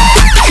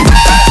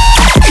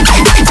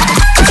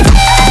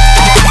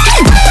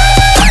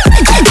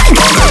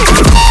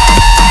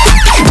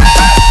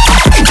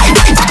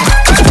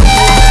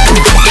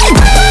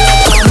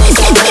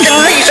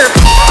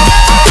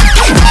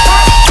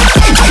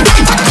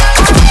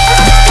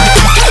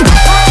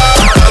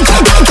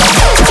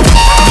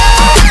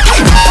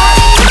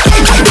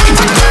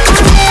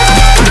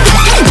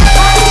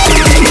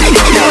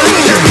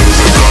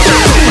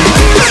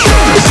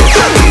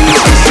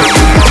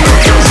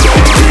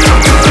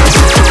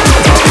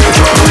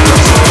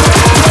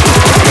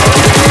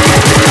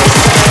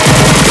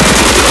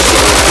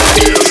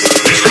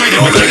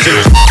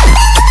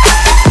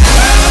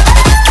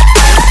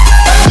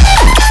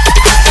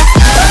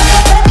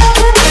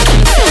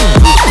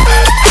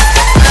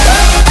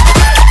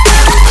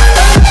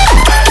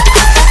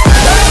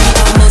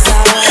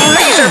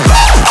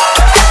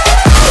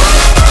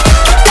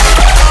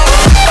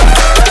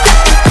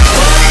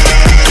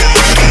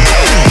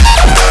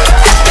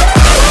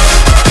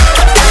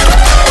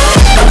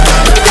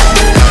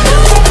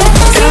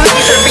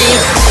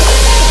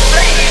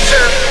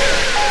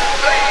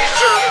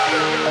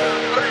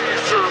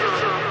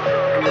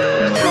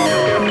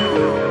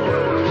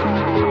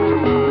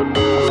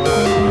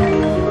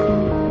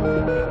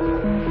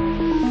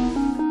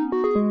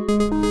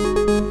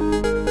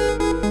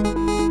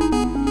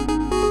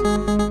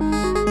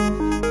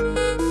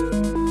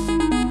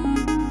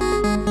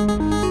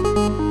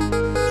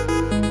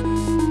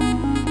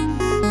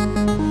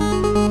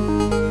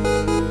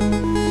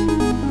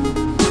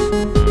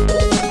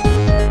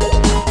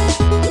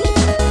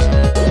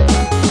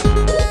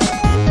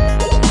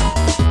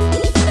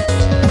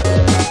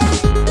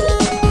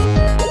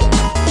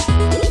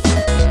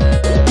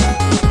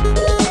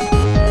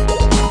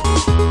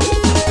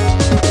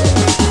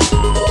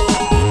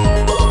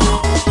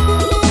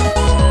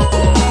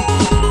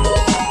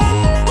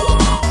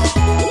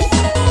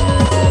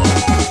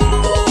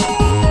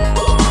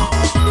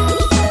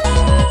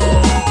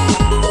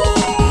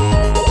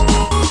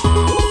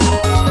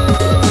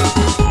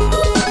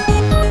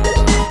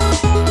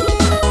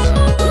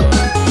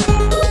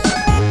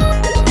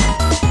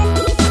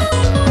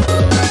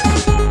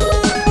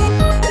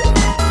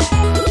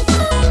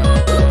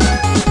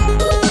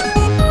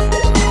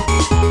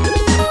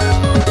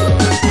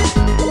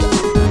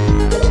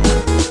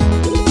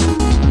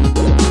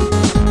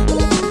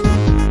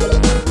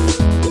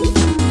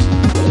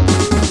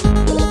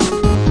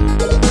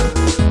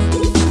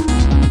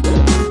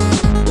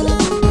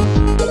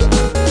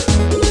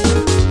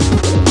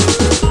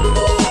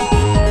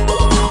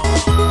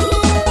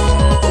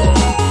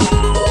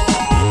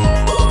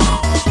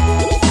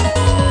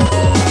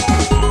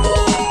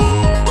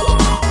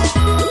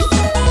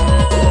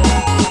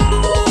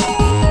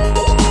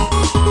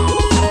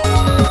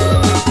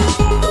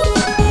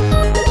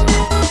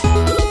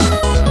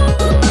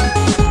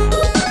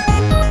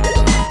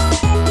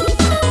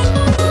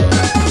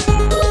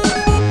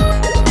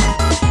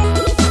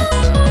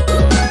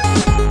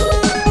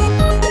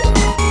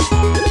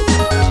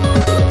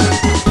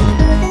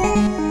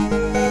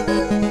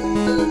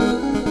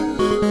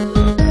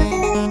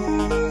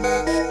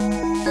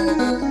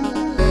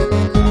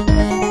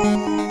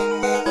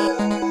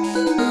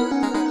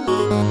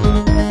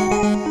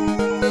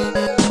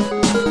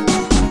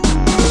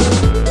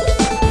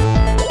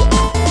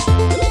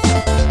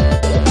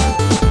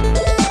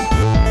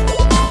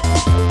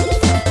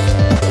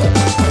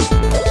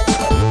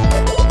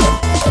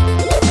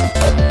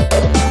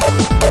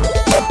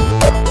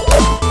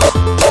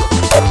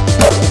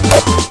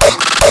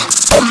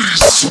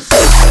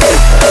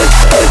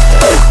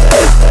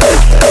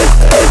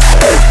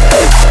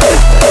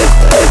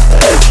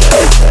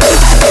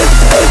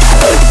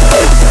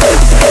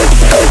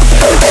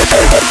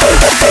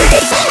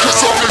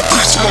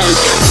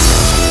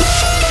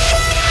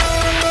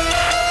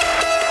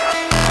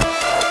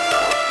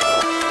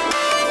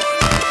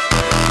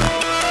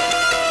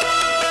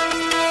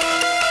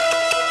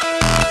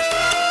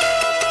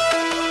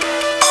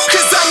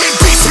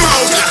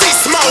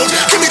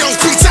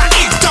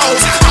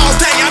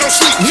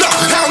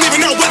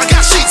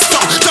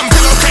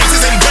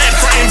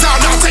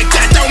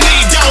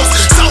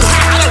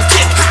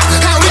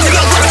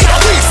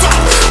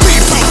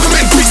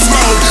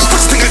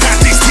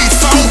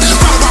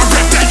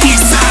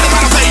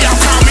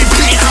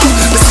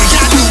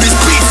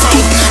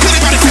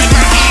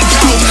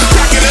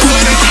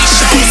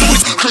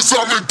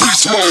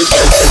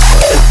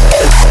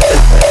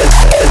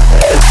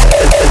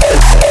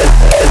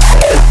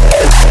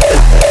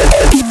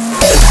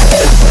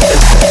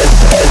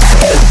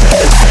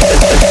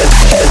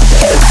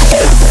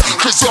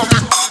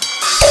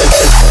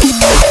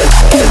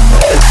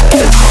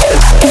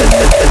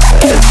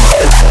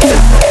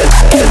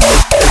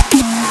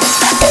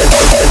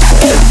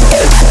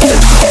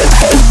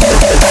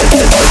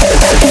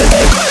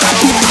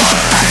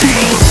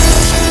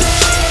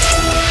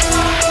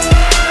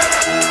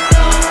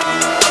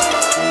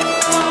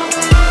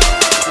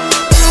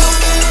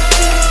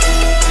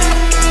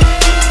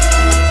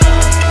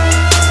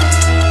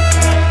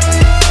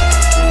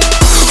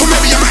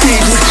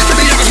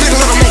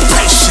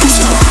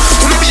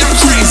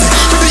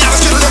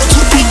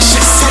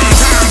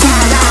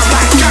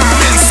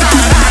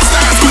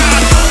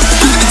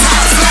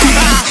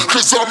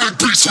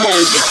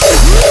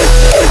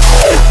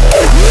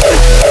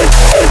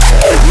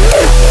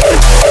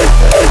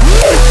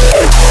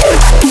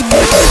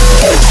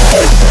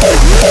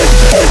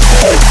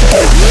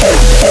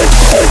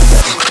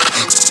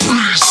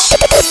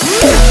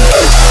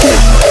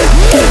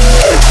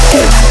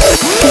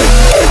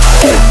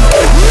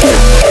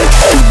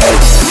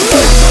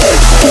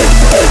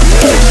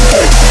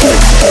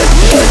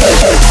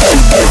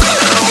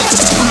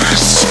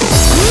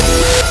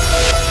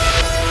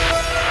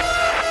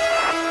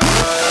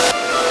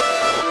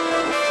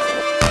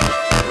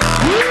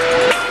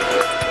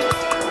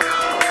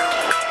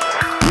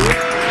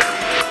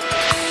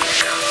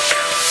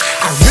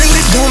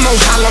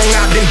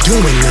 I've been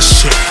doing this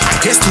shit. I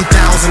guess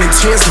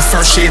 2010's the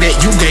first year that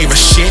you gave a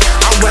shit.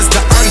 I was the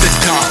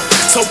underdog,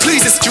 so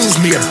please excuse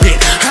me a bit.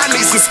 I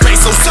need some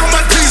space, so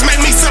someone please make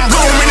me some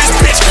room in this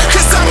bitch.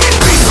 Cause I'm in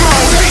beast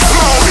mode, beast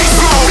mode, beast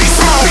mode, beast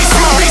mode, beast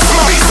mode, beast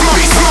mode, beast mode,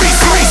 beast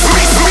mode, beast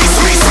mode, beast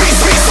mode, beast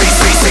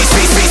mode, beast mode, beast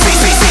mode, beast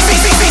mode,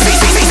 beast mode, beast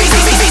mode,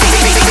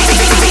 beast mode,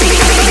 beast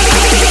mode.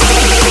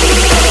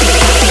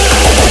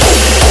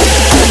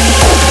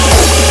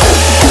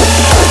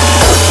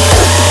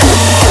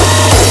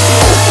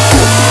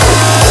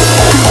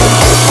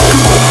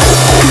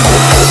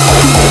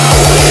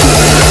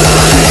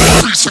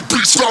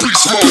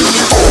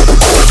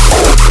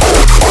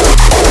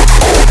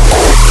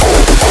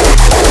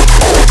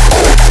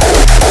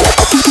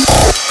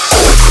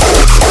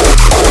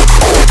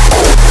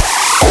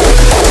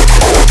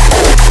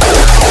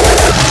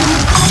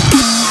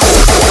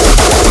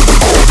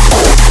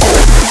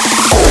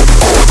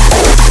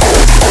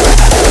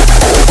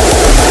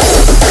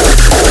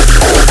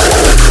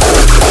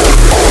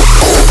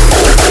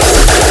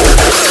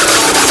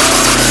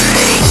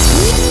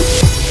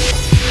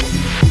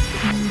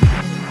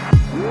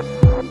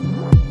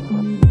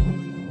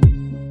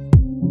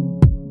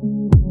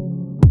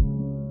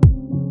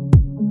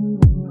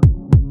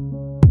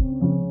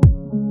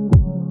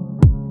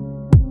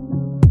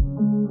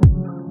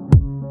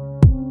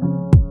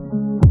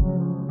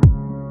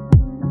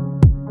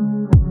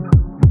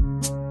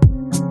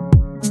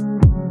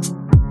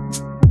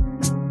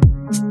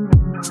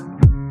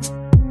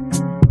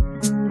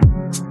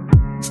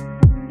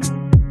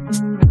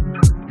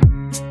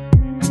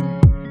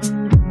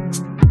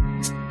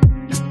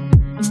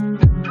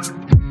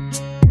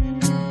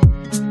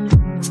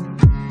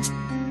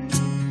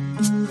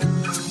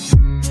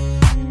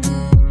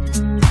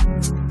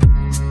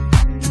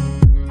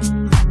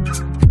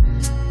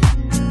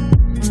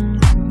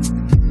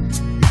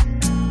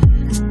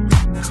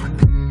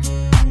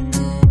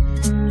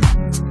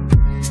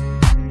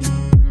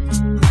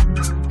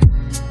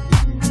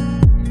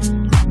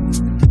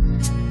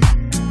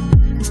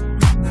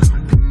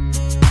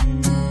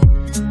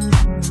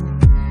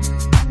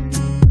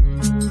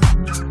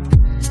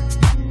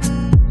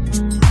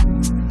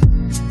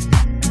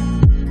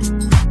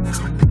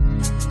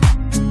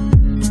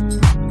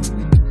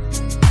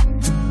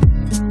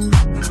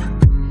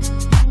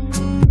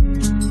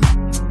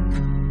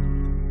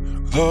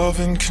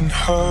 Loving can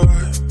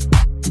hurt.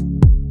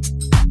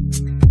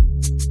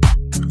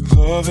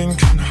 Loving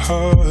can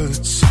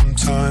hurt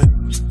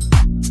sometimes,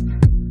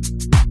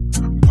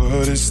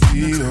 but it's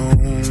the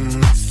only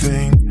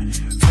thing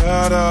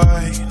that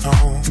I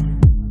know.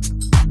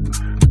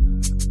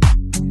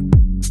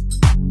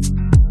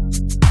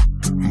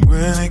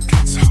 When it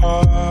gets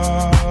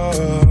hard,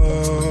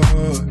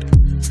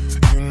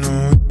 you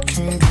know it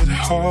can get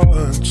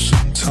hard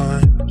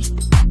sometimes.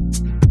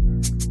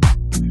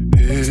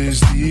 It is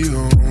the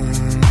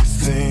only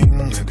thing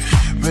that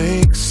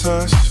makes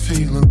us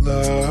feel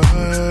alive.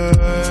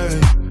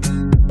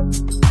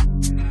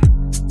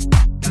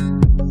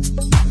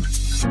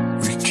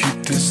 We keep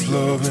this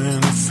love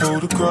in a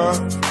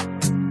photograph.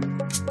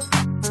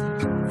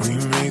 We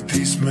make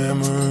these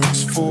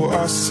memories for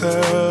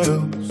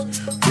ourselves,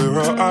 where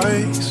our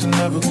eyes are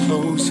never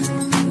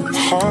closing,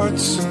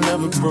 hearts are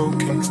never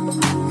broken,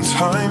 and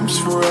time's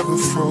forever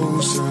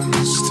frozen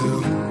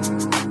still.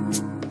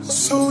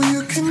 So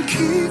you can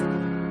keep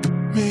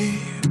me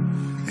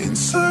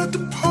inside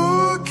the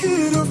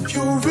pocket of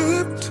your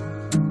ripped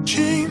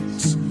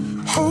jeans,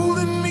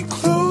 holding me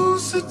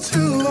closer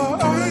till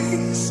our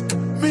eyes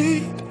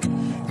meet.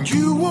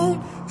 You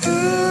won't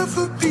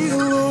ever be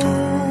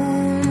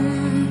alone.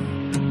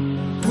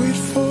 Wait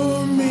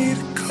for me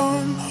to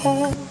come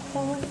home.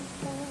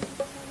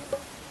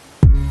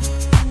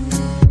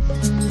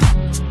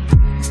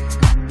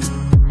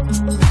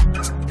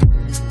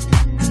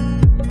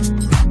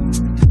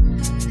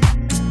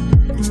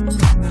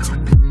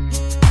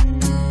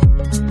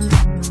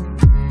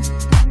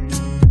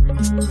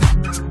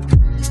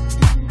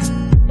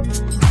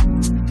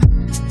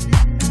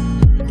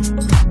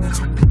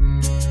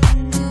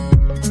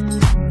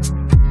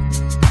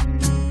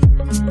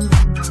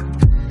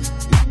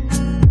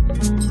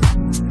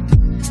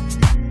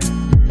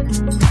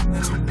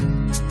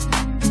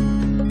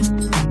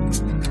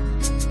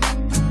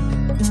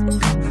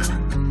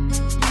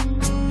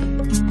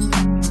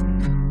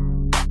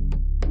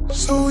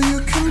 So you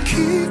can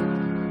keep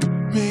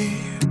me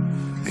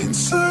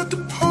inside the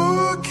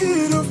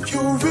pocket of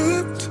your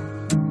ripped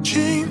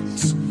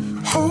jeans,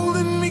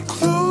 holding me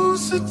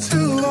closer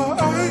till our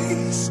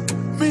eyes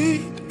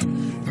meet.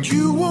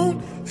 You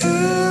won't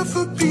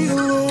ever be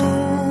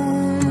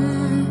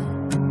alone.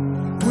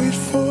 Wait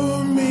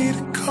for me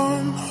to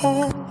come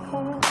home.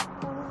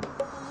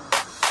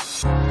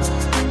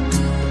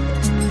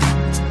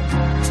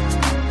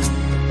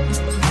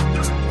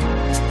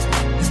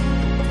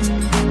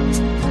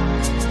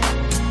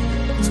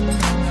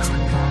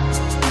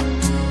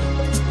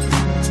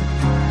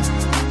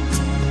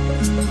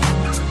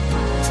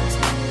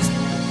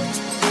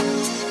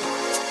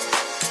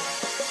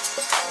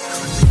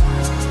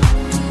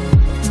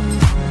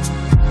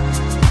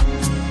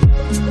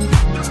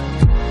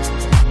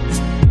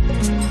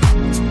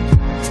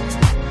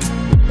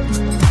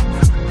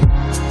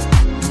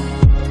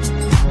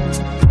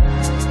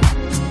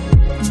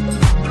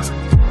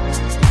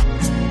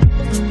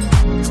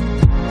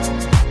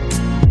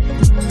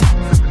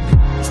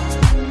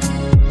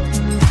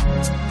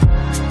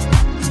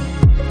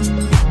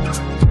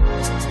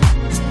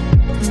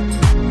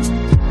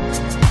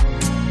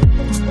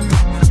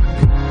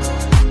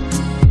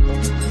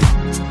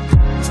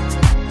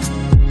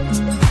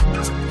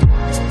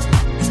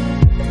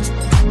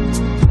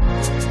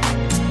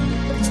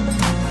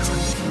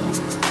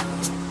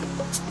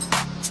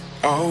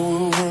 I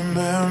will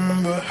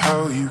remember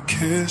how you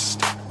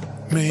kissed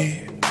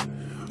me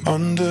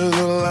under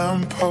the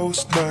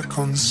lamppost back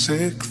on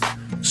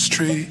 6th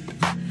Street,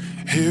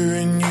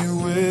 hearing you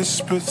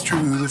whisper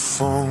through the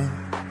phone,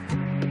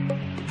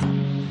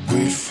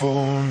 wait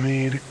for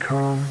me to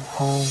come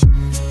home.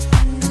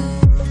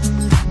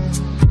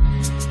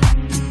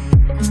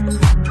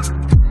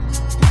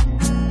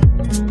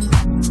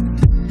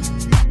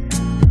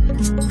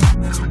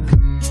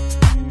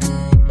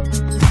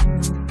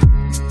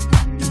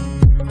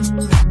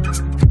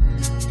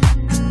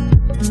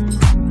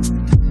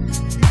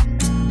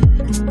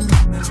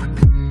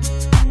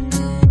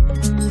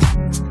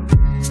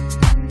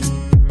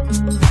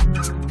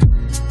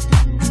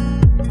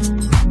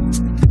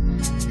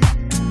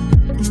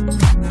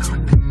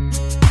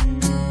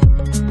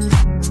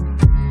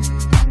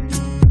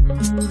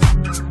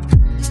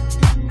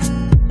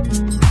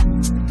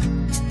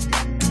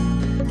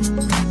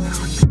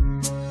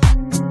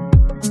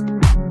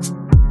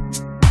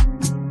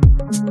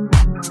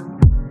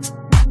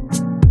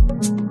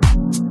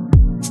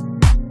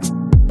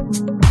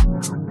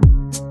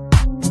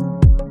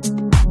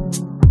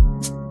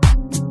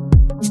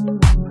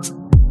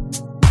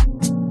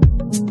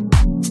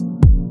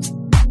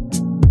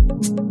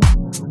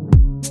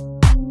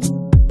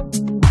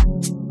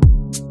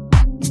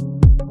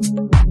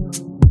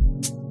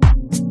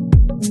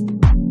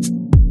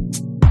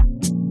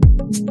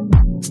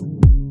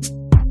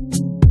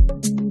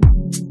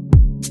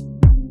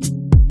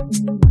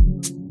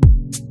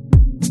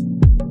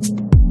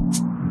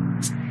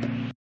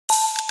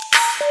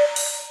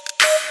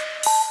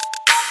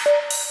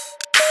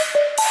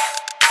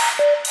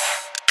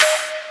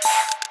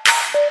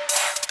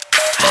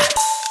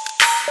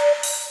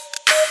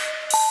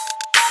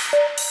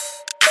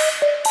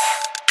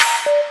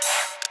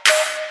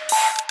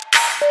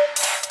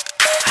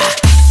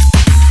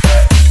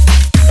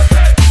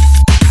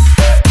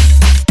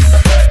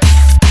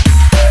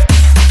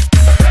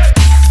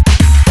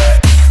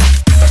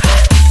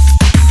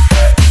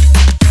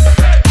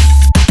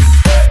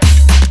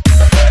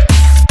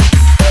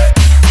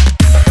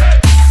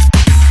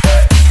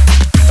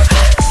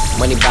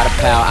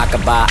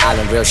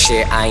 Real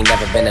shit, I ain't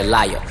never been a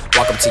liar.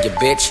 Walk up to your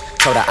bitch,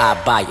 told her I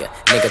buy her.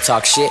 Nigga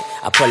talk shit,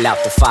 I pull out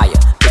the fire.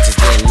 Bitches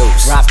getting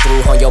loose. Drive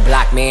through on your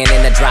block, man,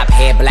 in the drop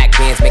head. Black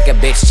bands make a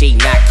bitch cheat,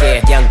 not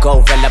care. Young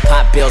gorilla,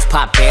 pop bills,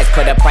 pop bands.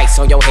 Put a price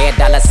on your head,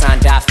 dollar sign,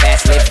 die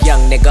fast. Live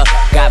young, nigga.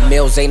 Got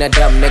mills, ain't a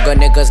dumb nigga.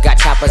 Niggas got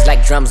choppers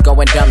like drums,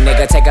 going dumb,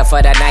 nigga. Take her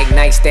for the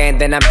nightstand,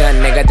 then I'm done,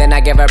 nigga. Then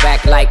I give her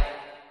back like,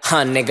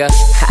 huh, nigga.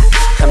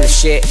 Ha, I'm the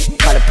shit,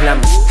 call it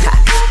plumber. Ha.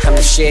 I'm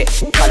the shit,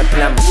 call it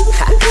plumber.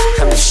 Ha,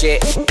 I'm the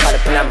shit, call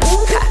it plumber.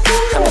 Ha,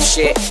 I'm the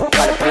shit,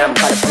 call it plumber,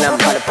 call it plumber,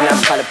 call it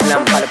plumber, call it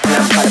plumber, call it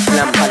plumber, call it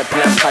plumber, call it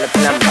plumber, call it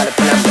plumber, call it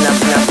plumber,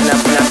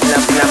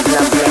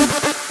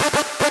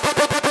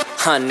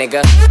 huh,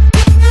 nigga.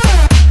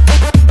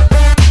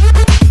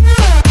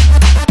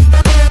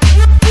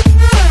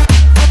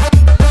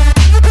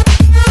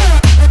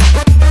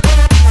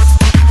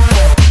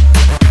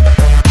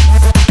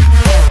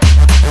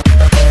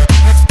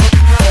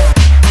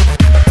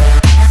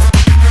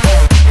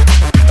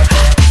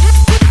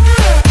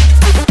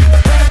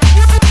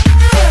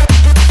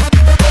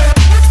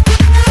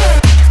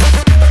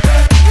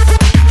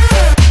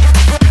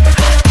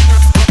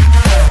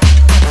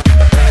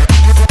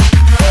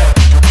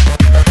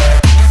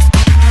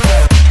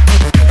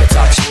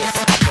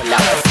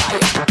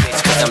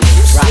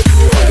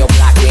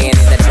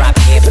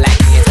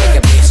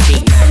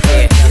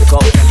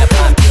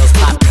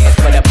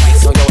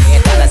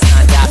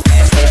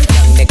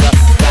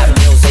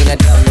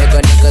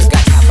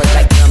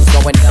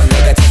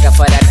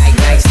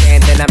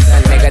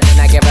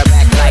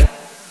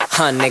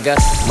 Nigga,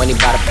 money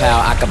by the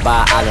pound, I could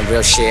buy an island.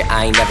 Real shit,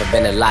 I ain't never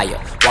been a liar.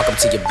 Walk up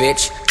to your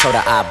bitch, told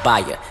her I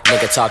buy her.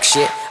 Nigga talk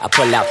shit, I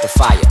pull out the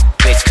fire.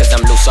 Bitch, cause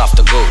I'm loose off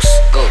the goose.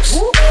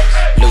 Goose.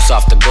 Loose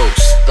off the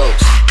goose.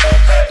 Goose.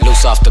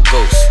 Loose off the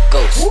goose.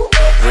 Goose.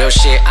 Real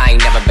shit, I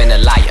ain't never been a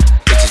liar.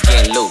 Bitches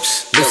getting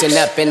loose. Loosen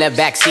up in the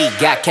backseat,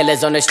 got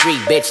killers on the street.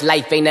 Bitch,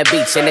 life ain't a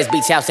beach, and this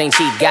beach house ain't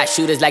cheap. Got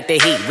shooters like the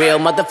heat, real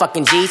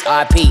motherfucking G's.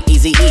 RP,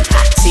 Easy E.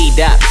 Teed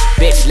up,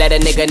 bitch, let a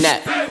nigga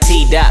nut.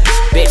 Teed up,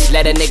 bitch,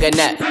 let a nigga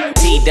nut.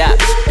 Teed up,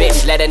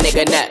 bitch, let a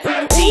nigga nut.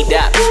 Teed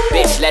up,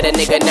 bitch, let a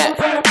nigga nut.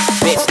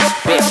 Bitch,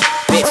 bitch,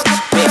 bitch,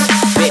 bitch,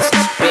 bitch,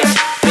 bitch,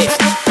 bitch,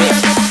 bitch.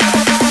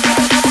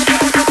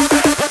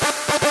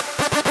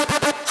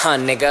 Huh,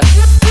 nigga.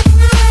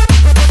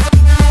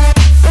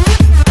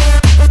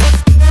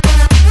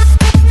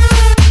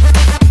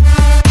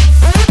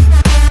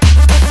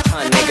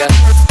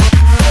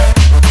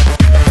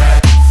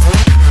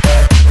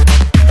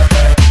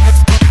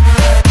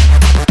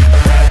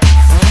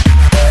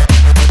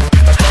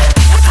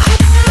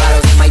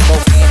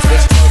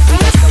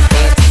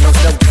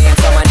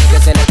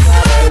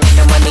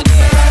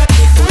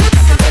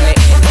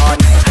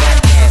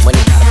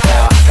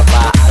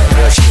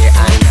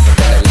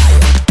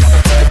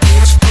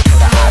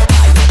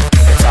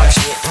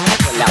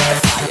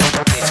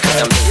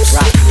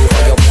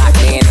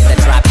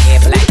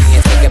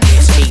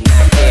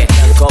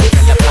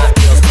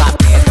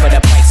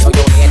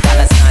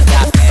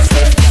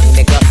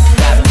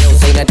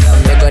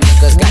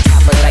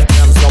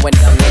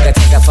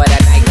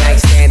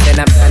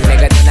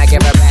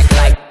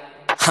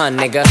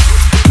 nigga.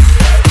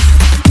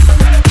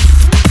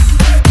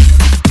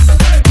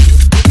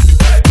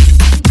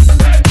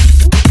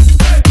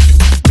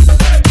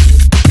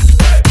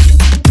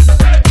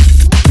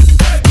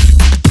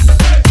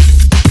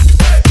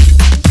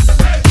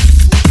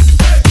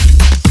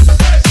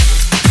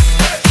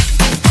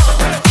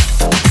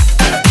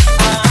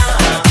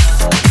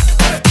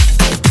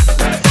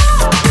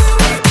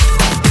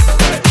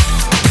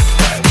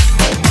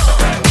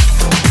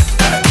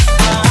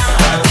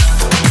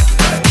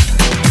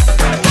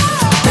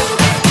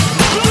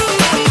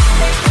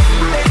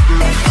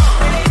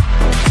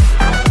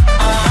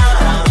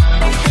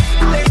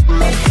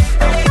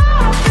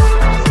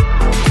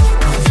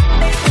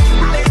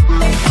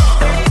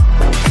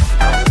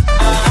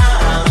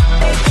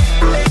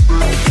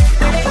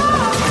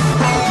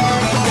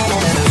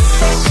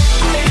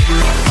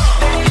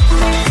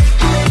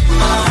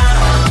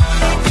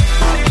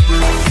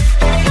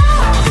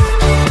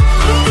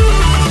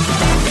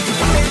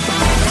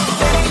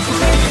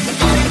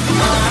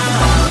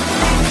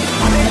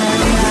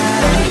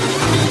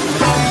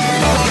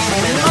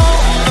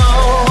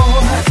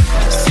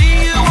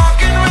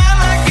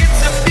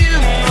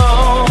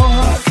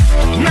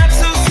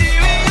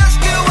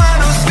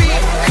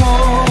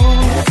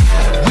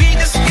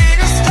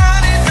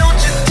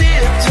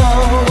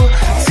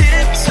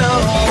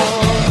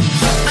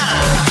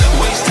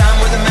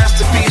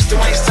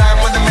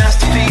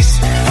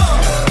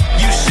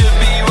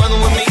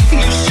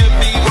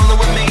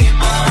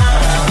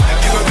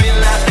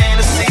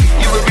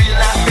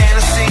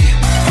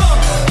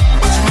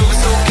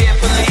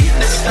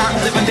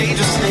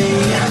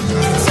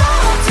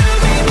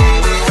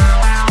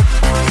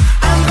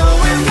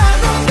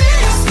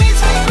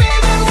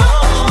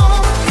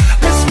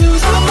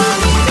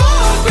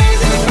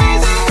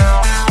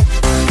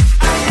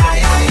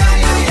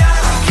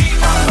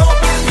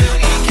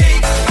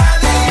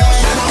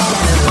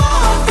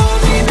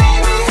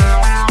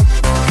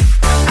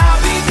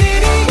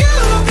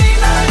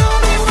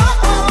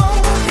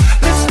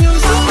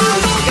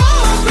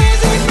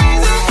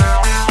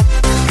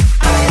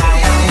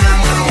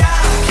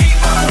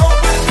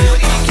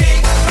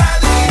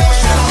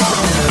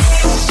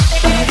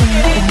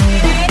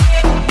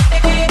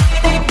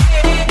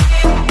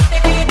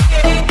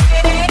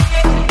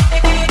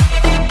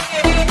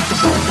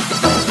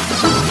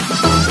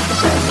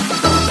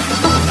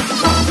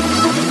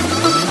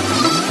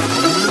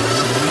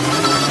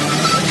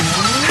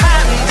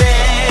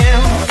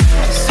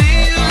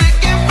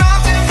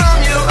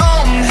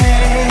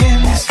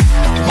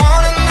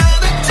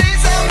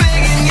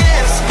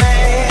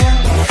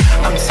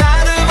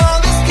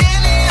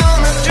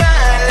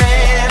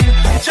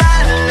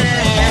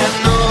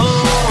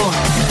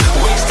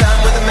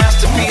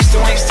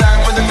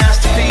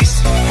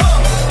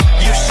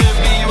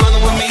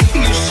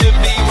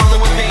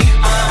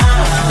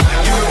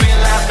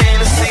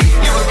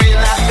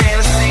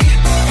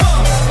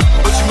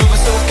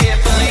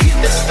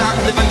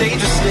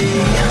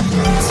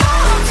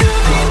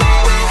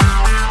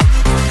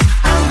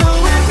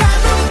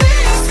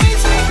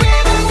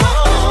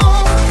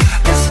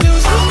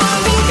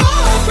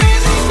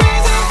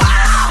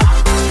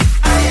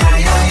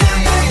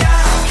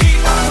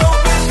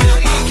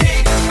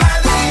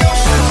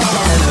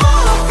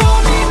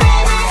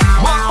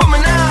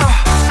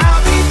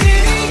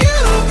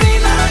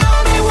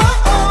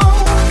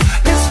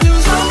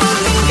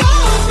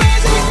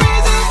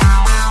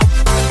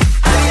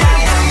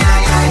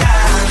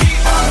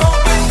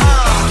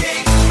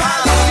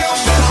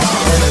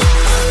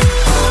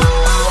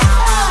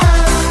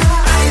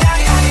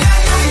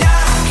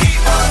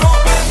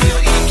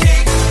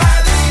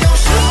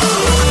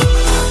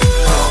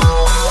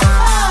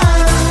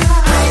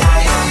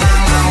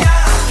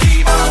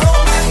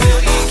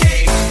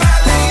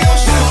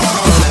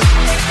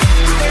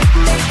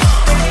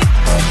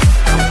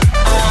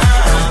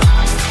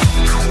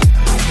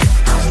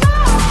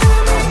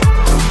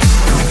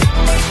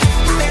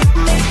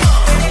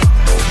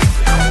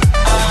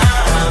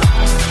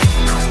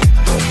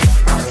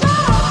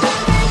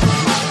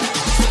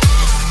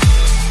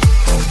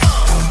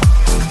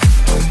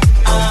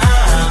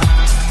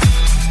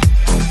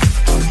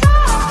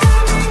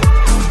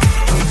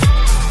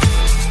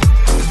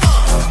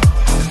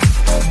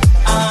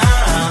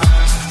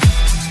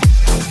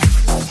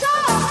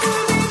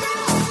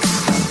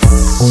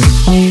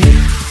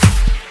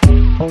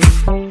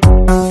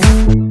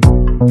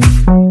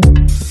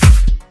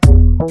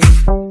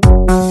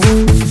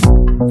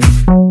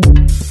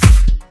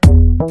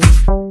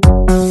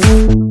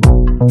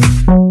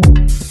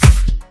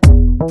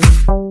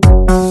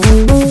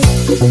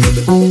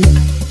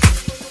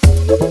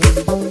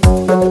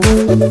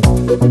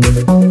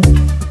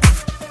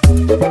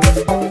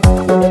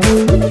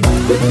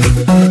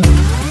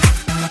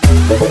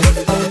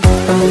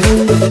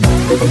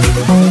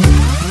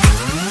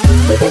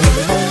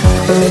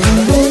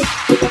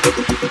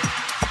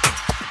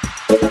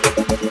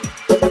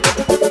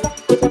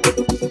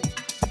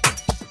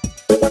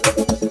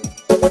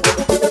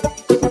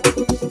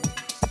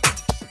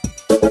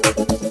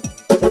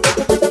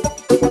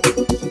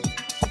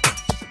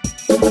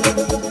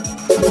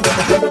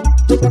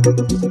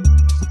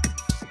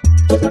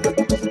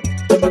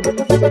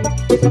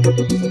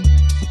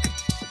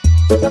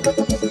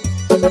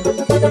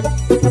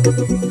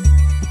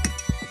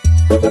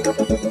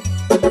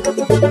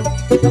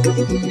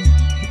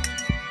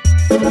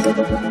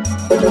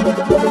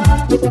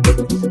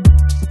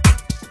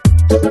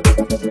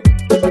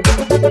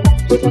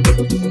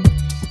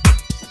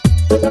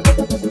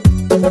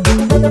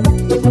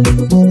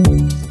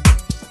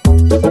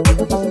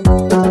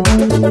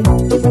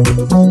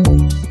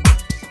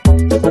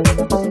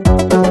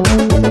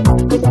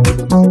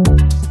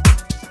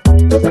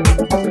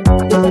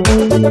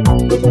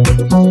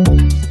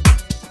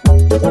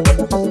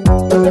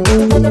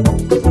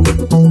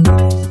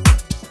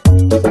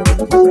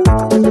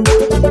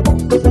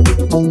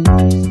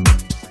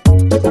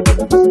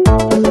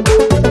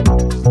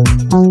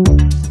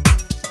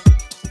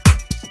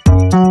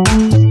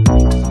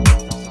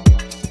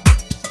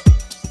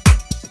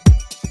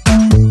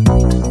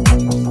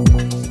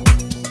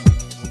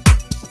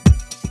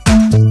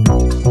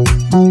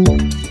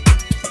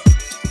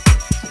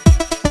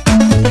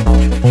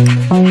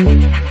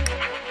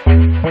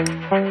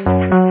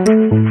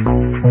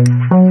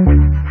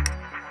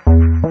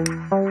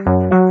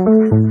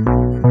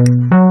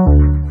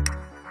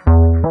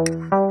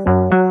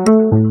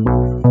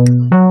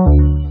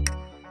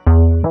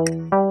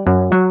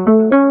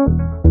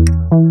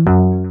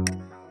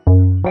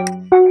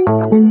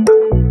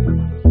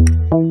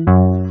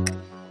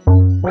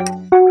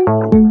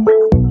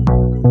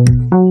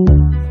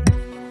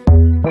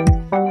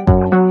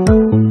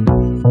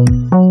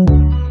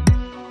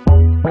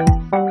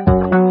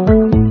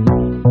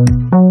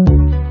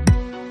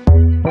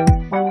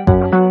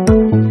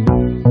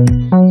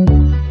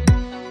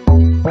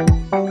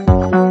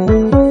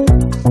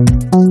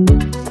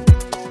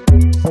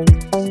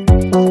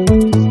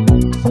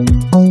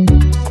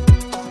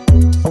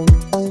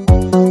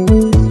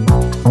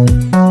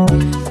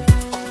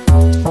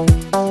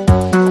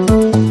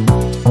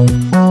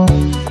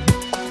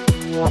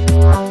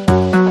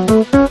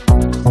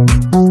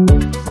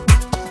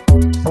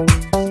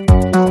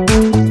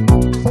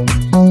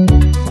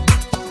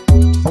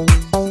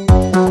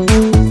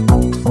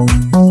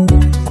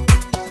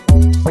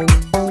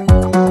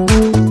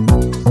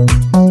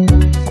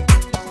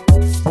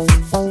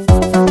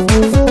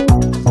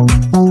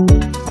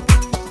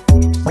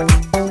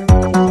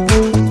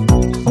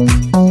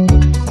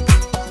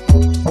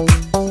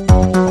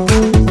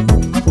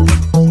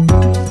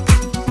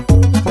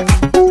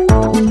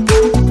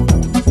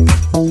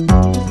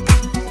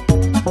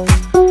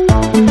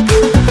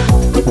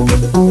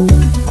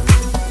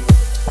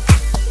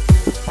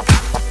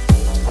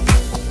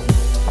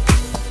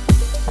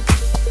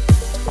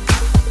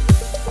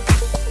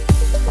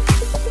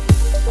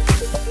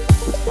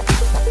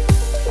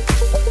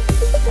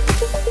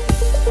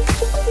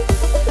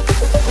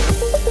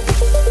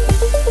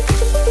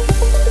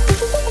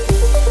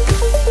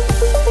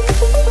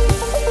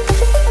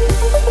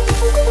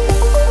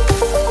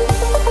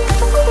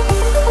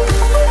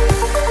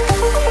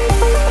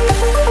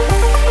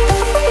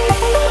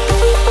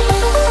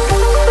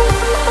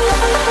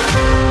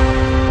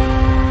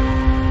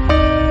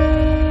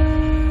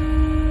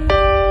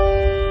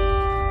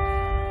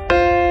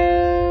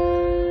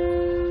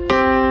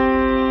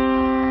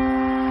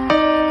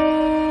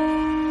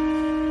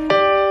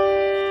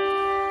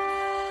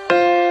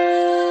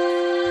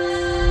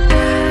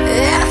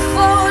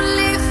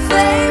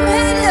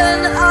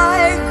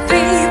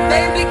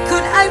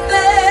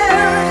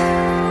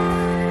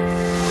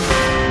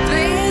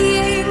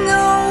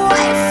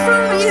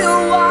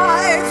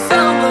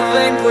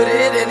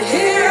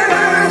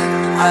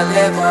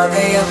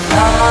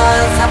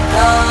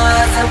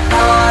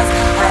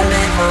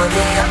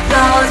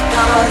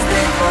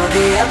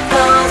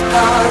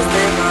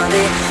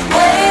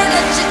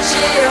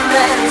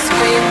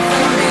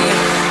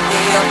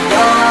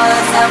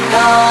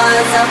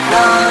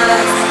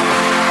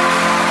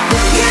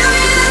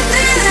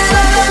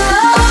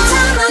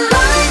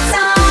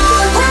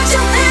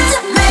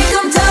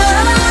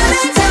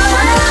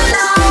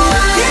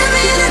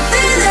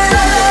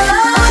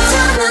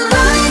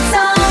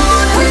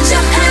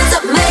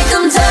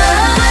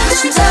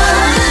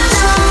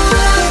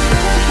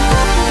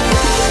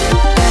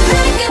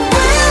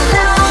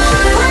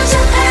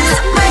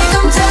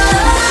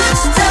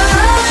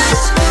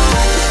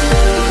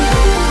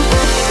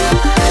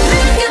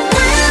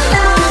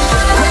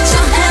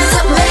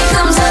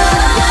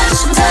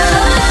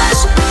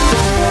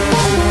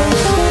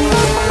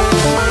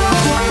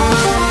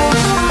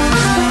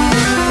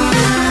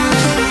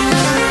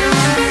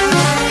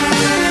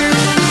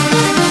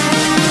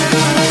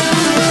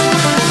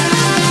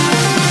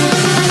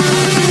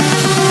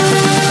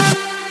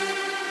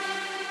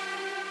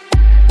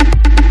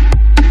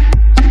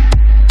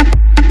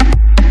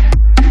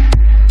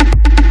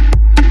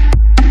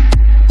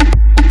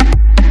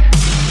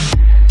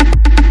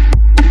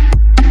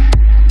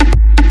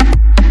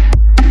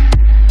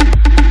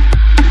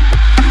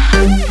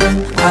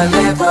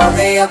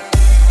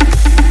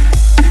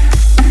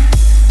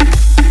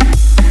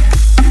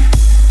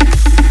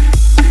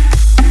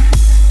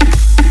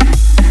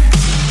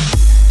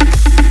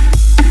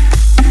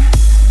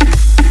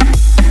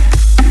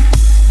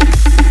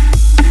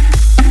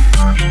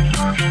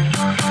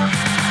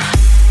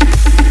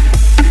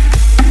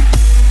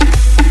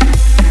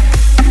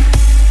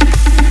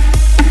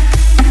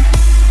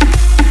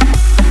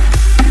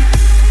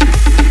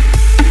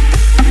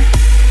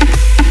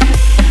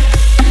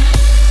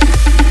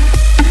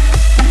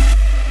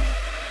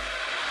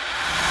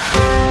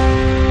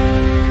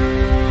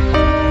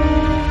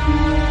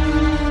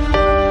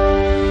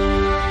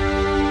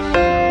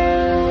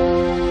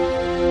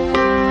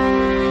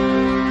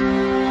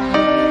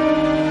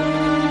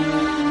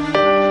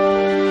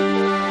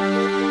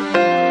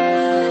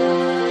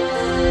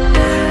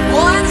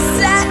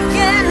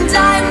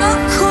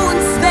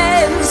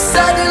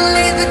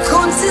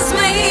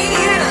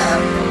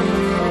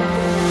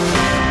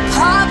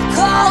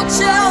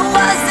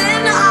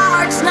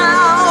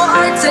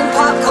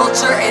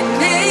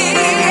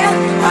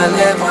 I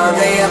live for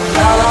the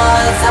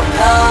applause,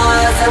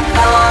 applause,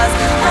 applause.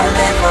 I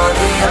live for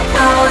the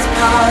applause,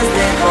 applause.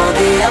 Live for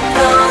the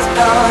applause,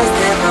 applause.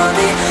 Live for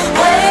the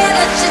way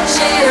that you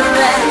cheer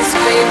and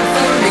scream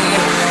for me.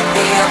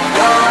 The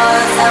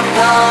applause,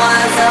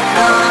 applause,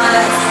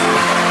 applause.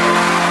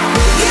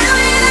 Give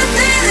me the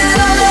thing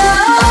that I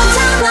love.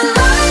 Turn the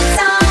lights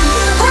on.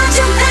 Put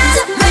your hands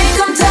up, make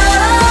them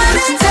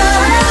touch,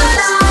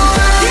 touch.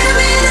 Give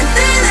me the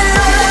thing that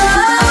I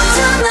love.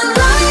 Turn the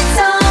lights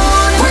on.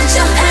 Put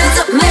your hands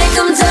up, make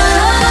them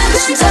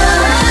touch,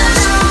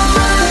 touch.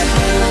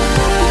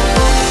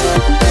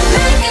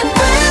 Make it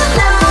real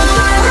now.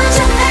 Put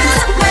your hands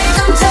up, make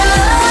them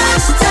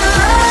touch,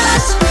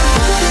 touch.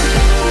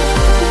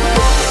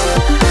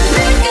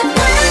 Make it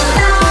real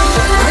now.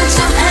 Put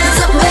your hands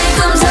up, make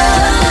them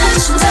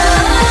touch,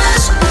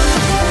 touch.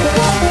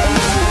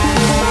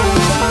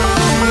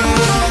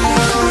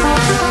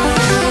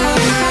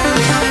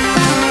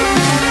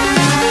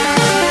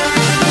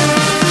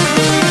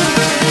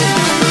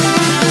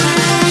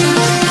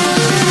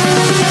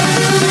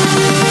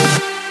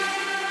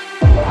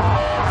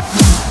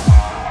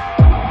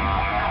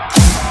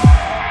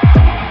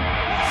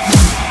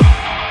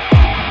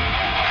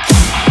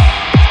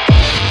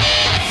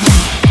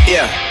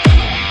 Yeah.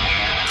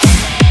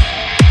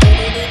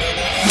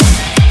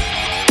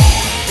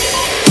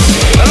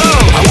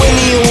 I win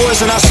the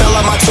awards and I sell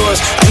out my tours.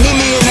 I need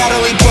me a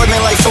Natalie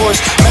Portman like Thor's.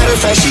 Matter of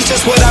fact, she's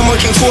just what I'm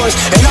working towards.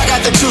 And I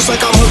got the juice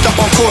like I'm hooked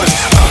up on chords.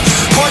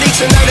 Party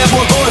tonight at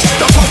Borgores.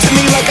 Don't talk to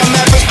me like I'm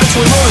average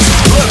between lords.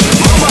 Look,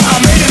 mama,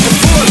 I made it to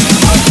Forbes.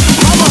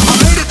 Mama, I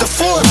made it to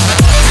Forbes.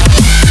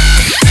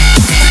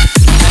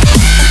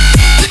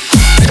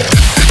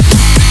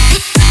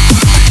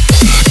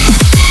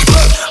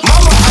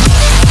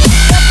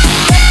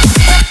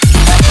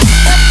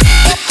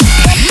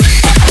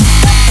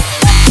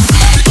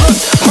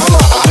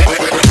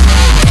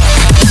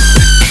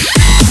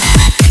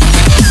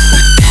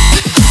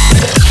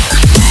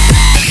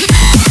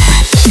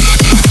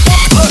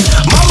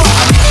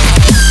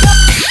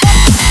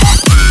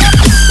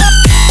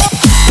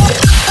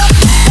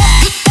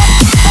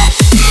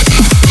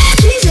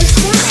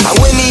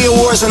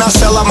 And I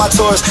sell out my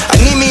tours. I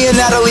need me a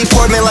Natalie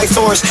Portman like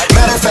Thor's.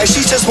 Matter of fact,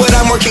 she's just what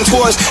I'm working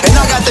towards. And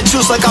I got the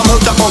juice like I'm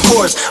hooked up on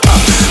chords.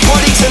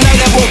 Party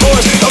tonight at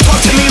Borgores. Don't talk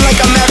to me like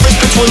I'm average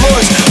between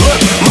lords. Look,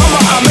 mama,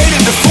 I made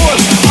it to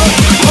Forbes. Look,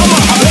 mama,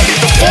 I made it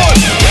to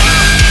Forbes.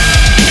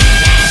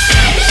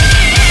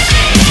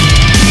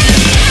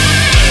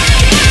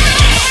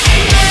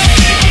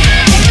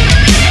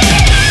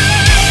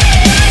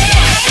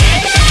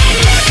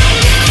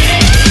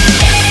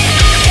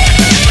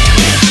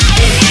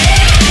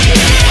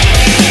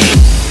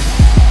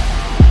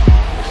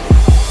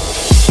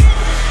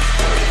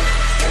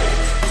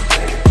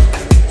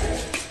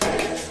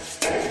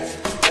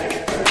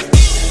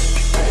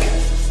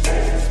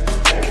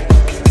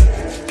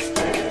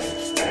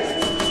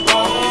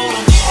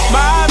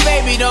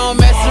 Don't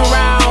mess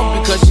around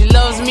because she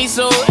loves me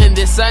so, and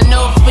this I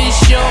know for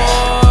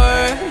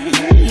sure.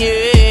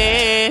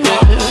 Yeah.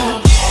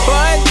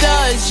 But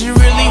does she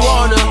really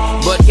wanna?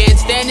 But can't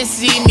stand to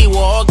see me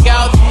walk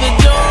out the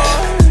door.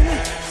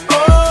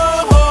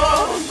 Oh.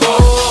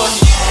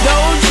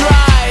 Don't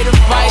try to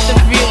fight the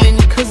feeling,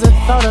 cause the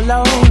thought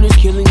alone is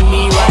killing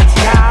me right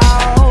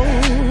now.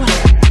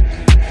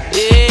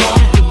 Yeah.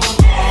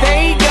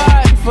 Thank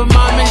God for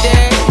mom and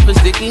dad for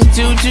sticking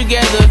two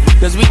together,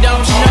 cause we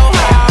don't know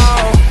how.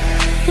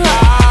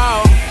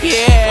 Oh,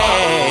 yeah.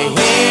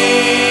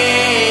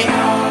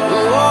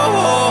 Oh,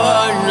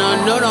 no,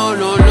 no, no,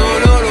 no, no,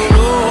 no,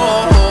 no,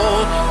 no.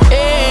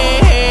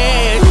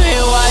 Hey,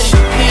 what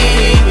you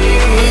think?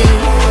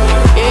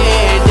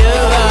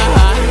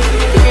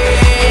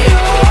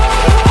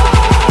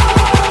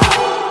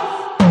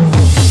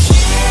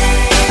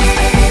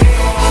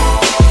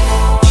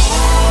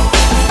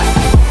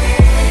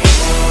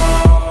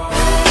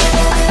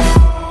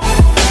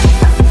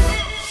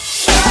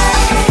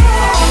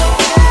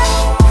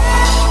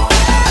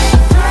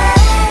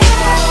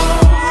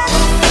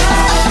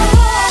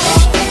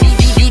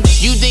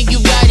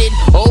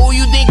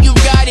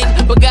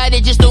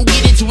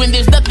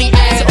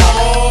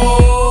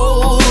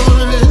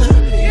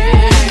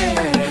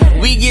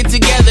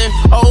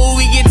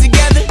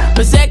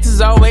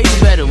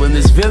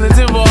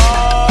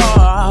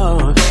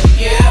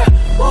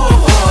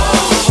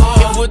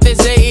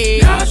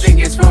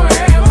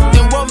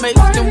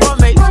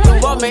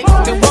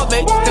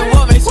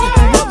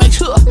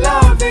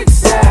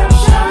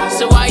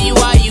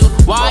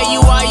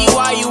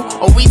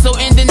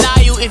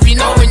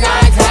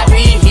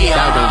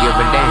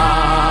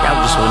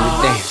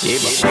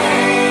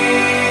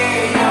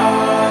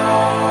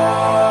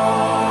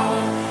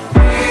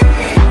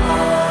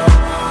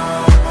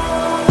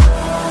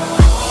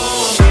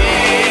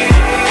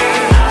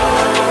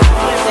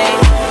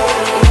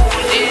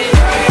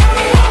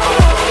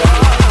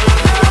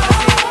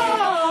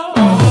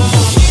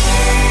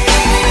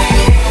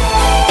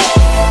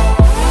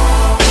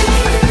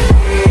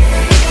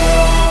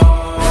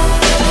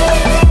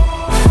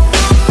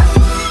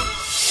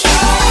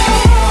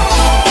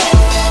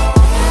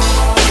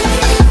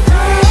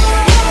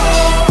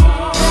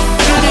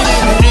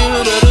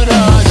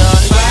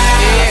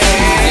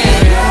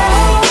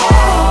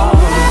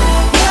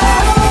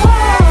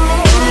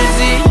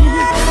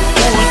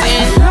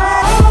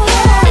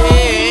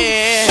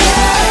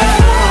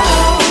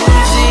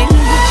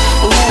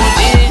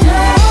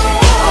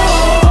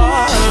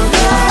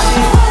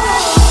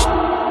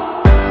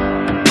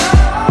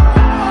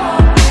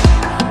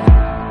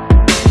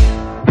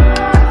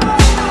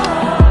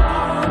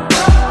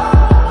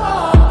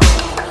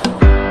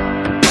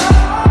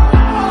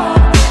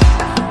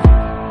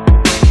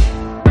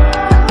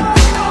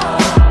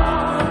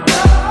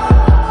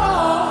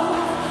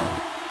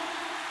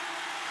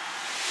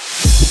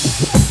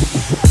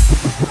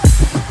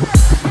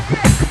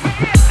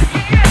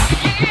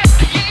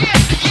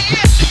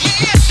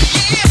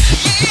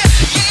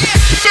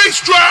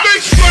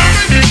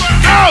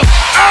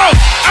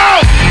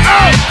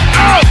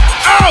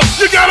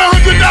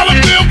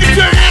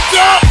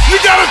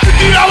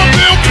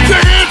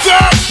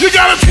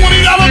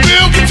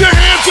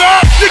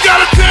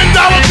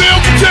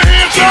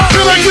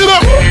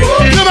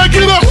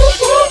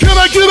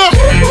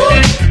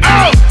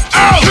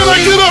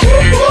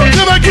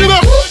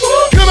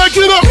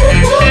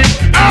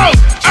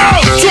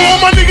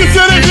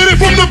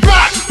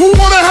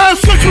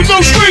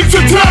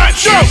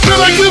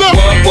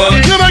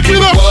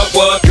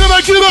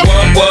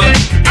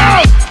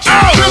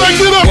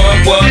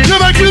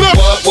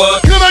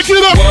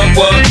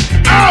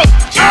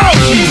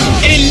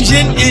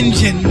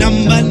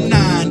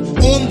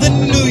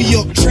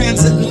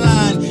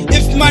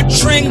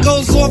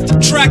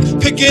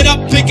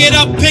 it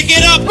up, pick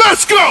it up.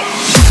 Let's go.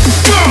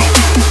 Go,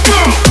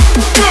 go,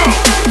 go,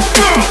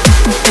 go, go,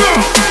 go,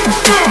 go,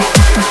 go,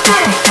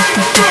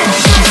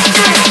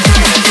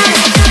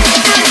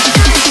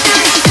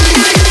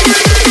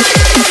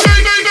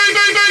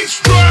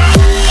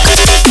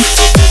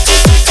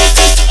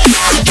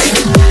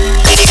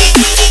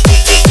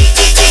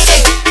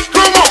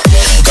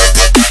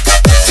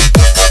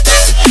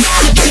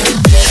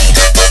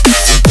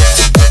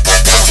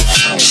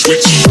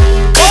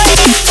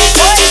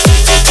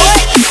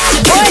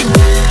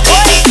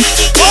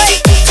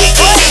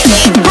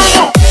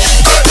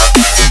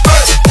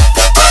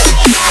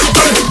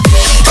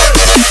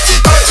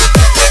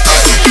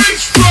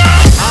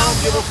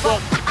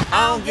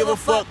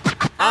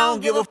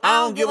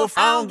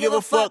 I don't give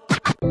a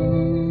fuck.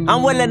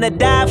 I'm willing to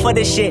die for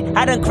this shit.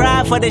 I done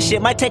cried for this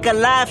shit. Might take a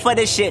life for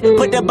this shit.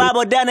 Put the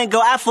Bible down and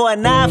go out for a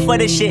knife for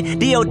this shit.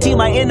 DOT,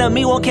 my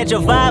enemy, won't catch a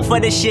vibe for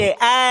this shit.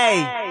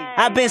 Ayy,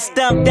 I been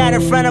stumped out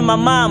in front of my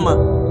mama.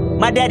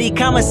 My daddy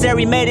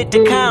commissary made it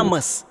to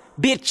commas.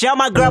 Bitch, all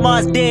my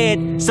grandma's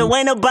dead, so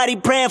ain't nobody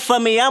praying for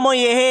me. I'm on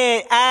your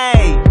head.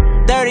 Ayy.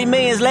 30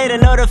 millions later,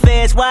 know the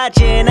feds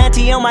watching.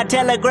 Auntie on my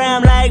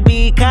telegram like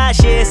be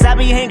cautious. I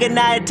be hanging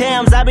out at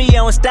Tams, I be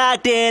on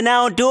Stockton. I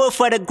don't do it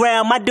for the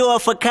gram, I do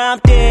it for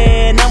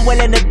Compton. I'm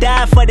willing to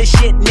die for this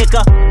shit,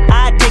 nigga.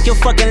 I take your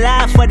fucking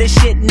life for this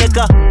shit,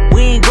 nigga.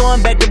 We ain't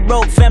going back to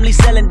broke, family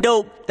selling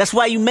dope. That's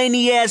why you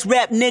many ass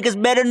rap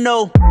niggas better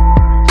know.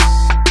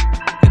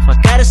 If I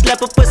gotta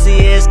slap a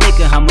pussy ass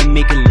nigga, I'ma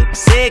make it look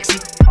sexy.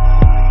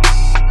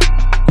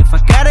 If I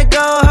gotta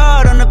go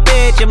hard on the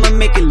bitch, I'ma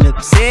make it look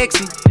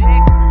sexy.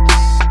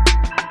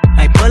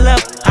 I pull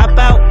up, hop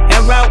out,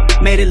 and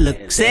route, made it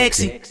look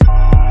sexy.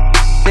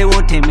 They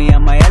won't take me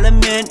out my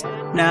element,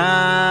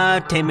 nah,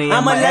 take me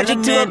out my element. I'm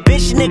allergic to a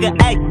bitch nigga,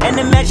 ayy, an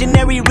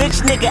imaginary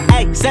rich nigga,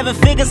 ayy. 7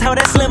 figures, how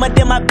that slimmer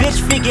than my bitch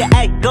figure,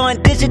 ayy.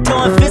 Going digital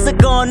and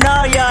physical on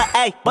all y'all,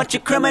 ayy. Bunch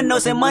of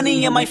criminals and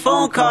money in my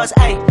phone calls,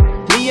 ayy.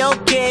 We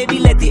okay, we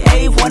let the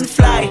A1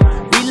 fly.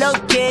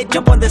 Relocate,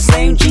 jump on the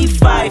same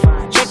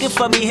G5. Check it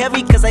for me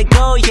heavy, cause I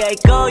go, yeah.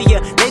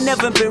 They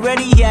never been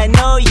ready, yeah, I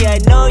know, yeah.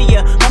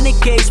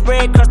 100K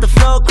spread across the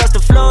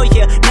floor,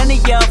 yeah. None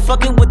of y'all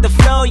fucking with the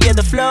flow,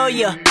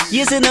 yeah.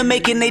 Years in the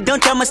making, they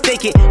don't y'all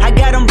mistake it. I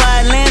got them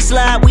by a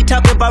landslide, we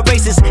talk about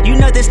races. You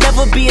know there's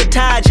never be a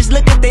tie, just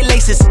look at they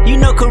laces. You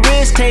know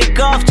careers take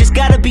off, just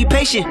gotta be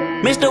patient.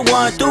 Mr.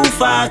 1 through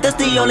 5, that's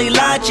the only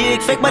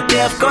logic. Fake my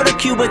death, go to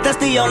Cuba, that's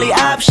the only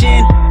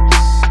option.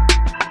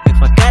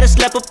 If I gotta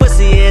slap a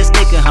pussy ass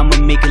nigga, I'ma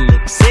make it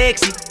look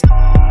sexy.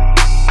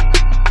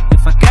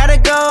 If I gotta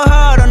go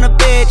hard on a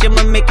bitch,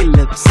 I'ma make it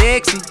look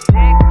sexy.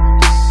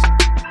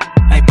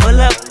 I pull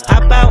up,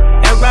 hop out,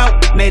 and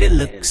route, made it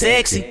look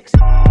sexy.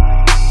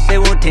 They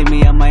won't take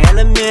me out my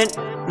element,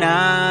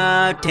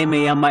 nah, take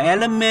me out my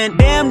element.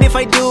 Damned if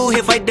I do,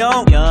 if I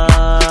don't,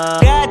 yeah.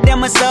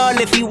 Goddamn us all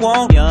if you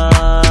won't, yeah.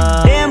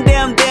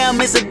 Damn,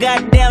 it's a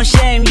goddamn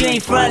shame. You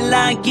ain't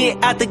frontline,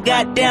 get out the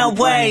goddamn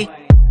way.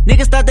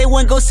 Niggas thought they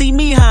wouldn't go see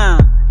me, huh?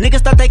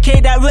 Niggas thought that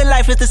K that real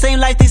life is the same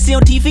life they see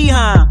on TV,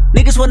 huh?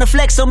 Niggas wanna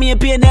flex on me and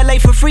be in LA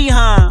for free,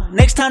 huh?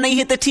 Next time they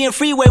hit the 10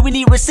 freeway, we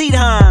need receipt,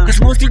 huh? Cause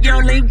most of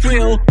y'all ain't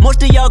real,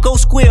 most of y'all go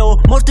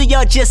squill. Most of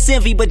y'all just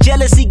envy, but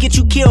jealousy get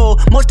you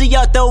killed. Most of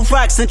y'all throw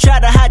rocks and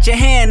try to hide your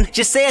hand.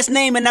 Just say his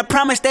name and I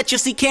promise that you'll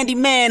see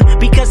Candyman.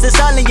 Because it's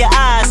all in your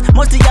eyes,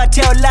 most of y'all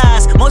tell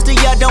lies. Most of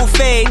y'all don't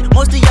fade,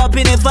 most of y'all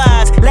been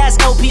advised.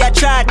 Last OP I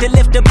tried to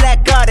lift a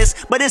black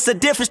artist, but it's a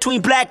difference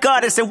between black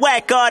artists and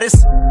whack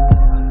artists.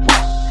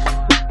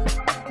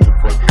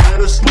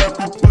 Gotta slap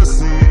a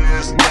pussy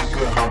ass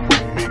nigga, I'ma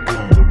make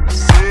it look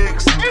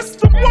sexy. It's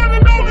the one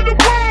and only, the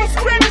world's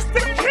greatest, the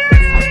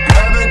king.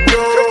 Gotta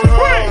go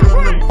hard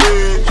on the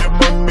bitch,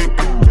 I'ma make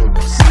it look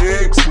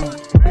sexy.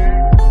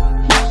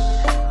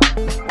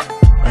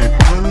 I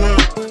pull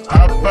up,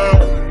 hop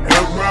out,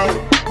 and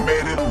route,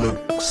 made it look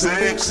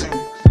sexy.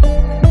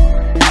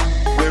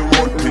 They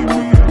won't take me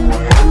out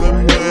my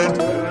element,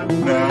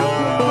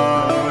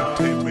 nah,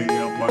 take me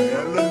out my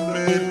element.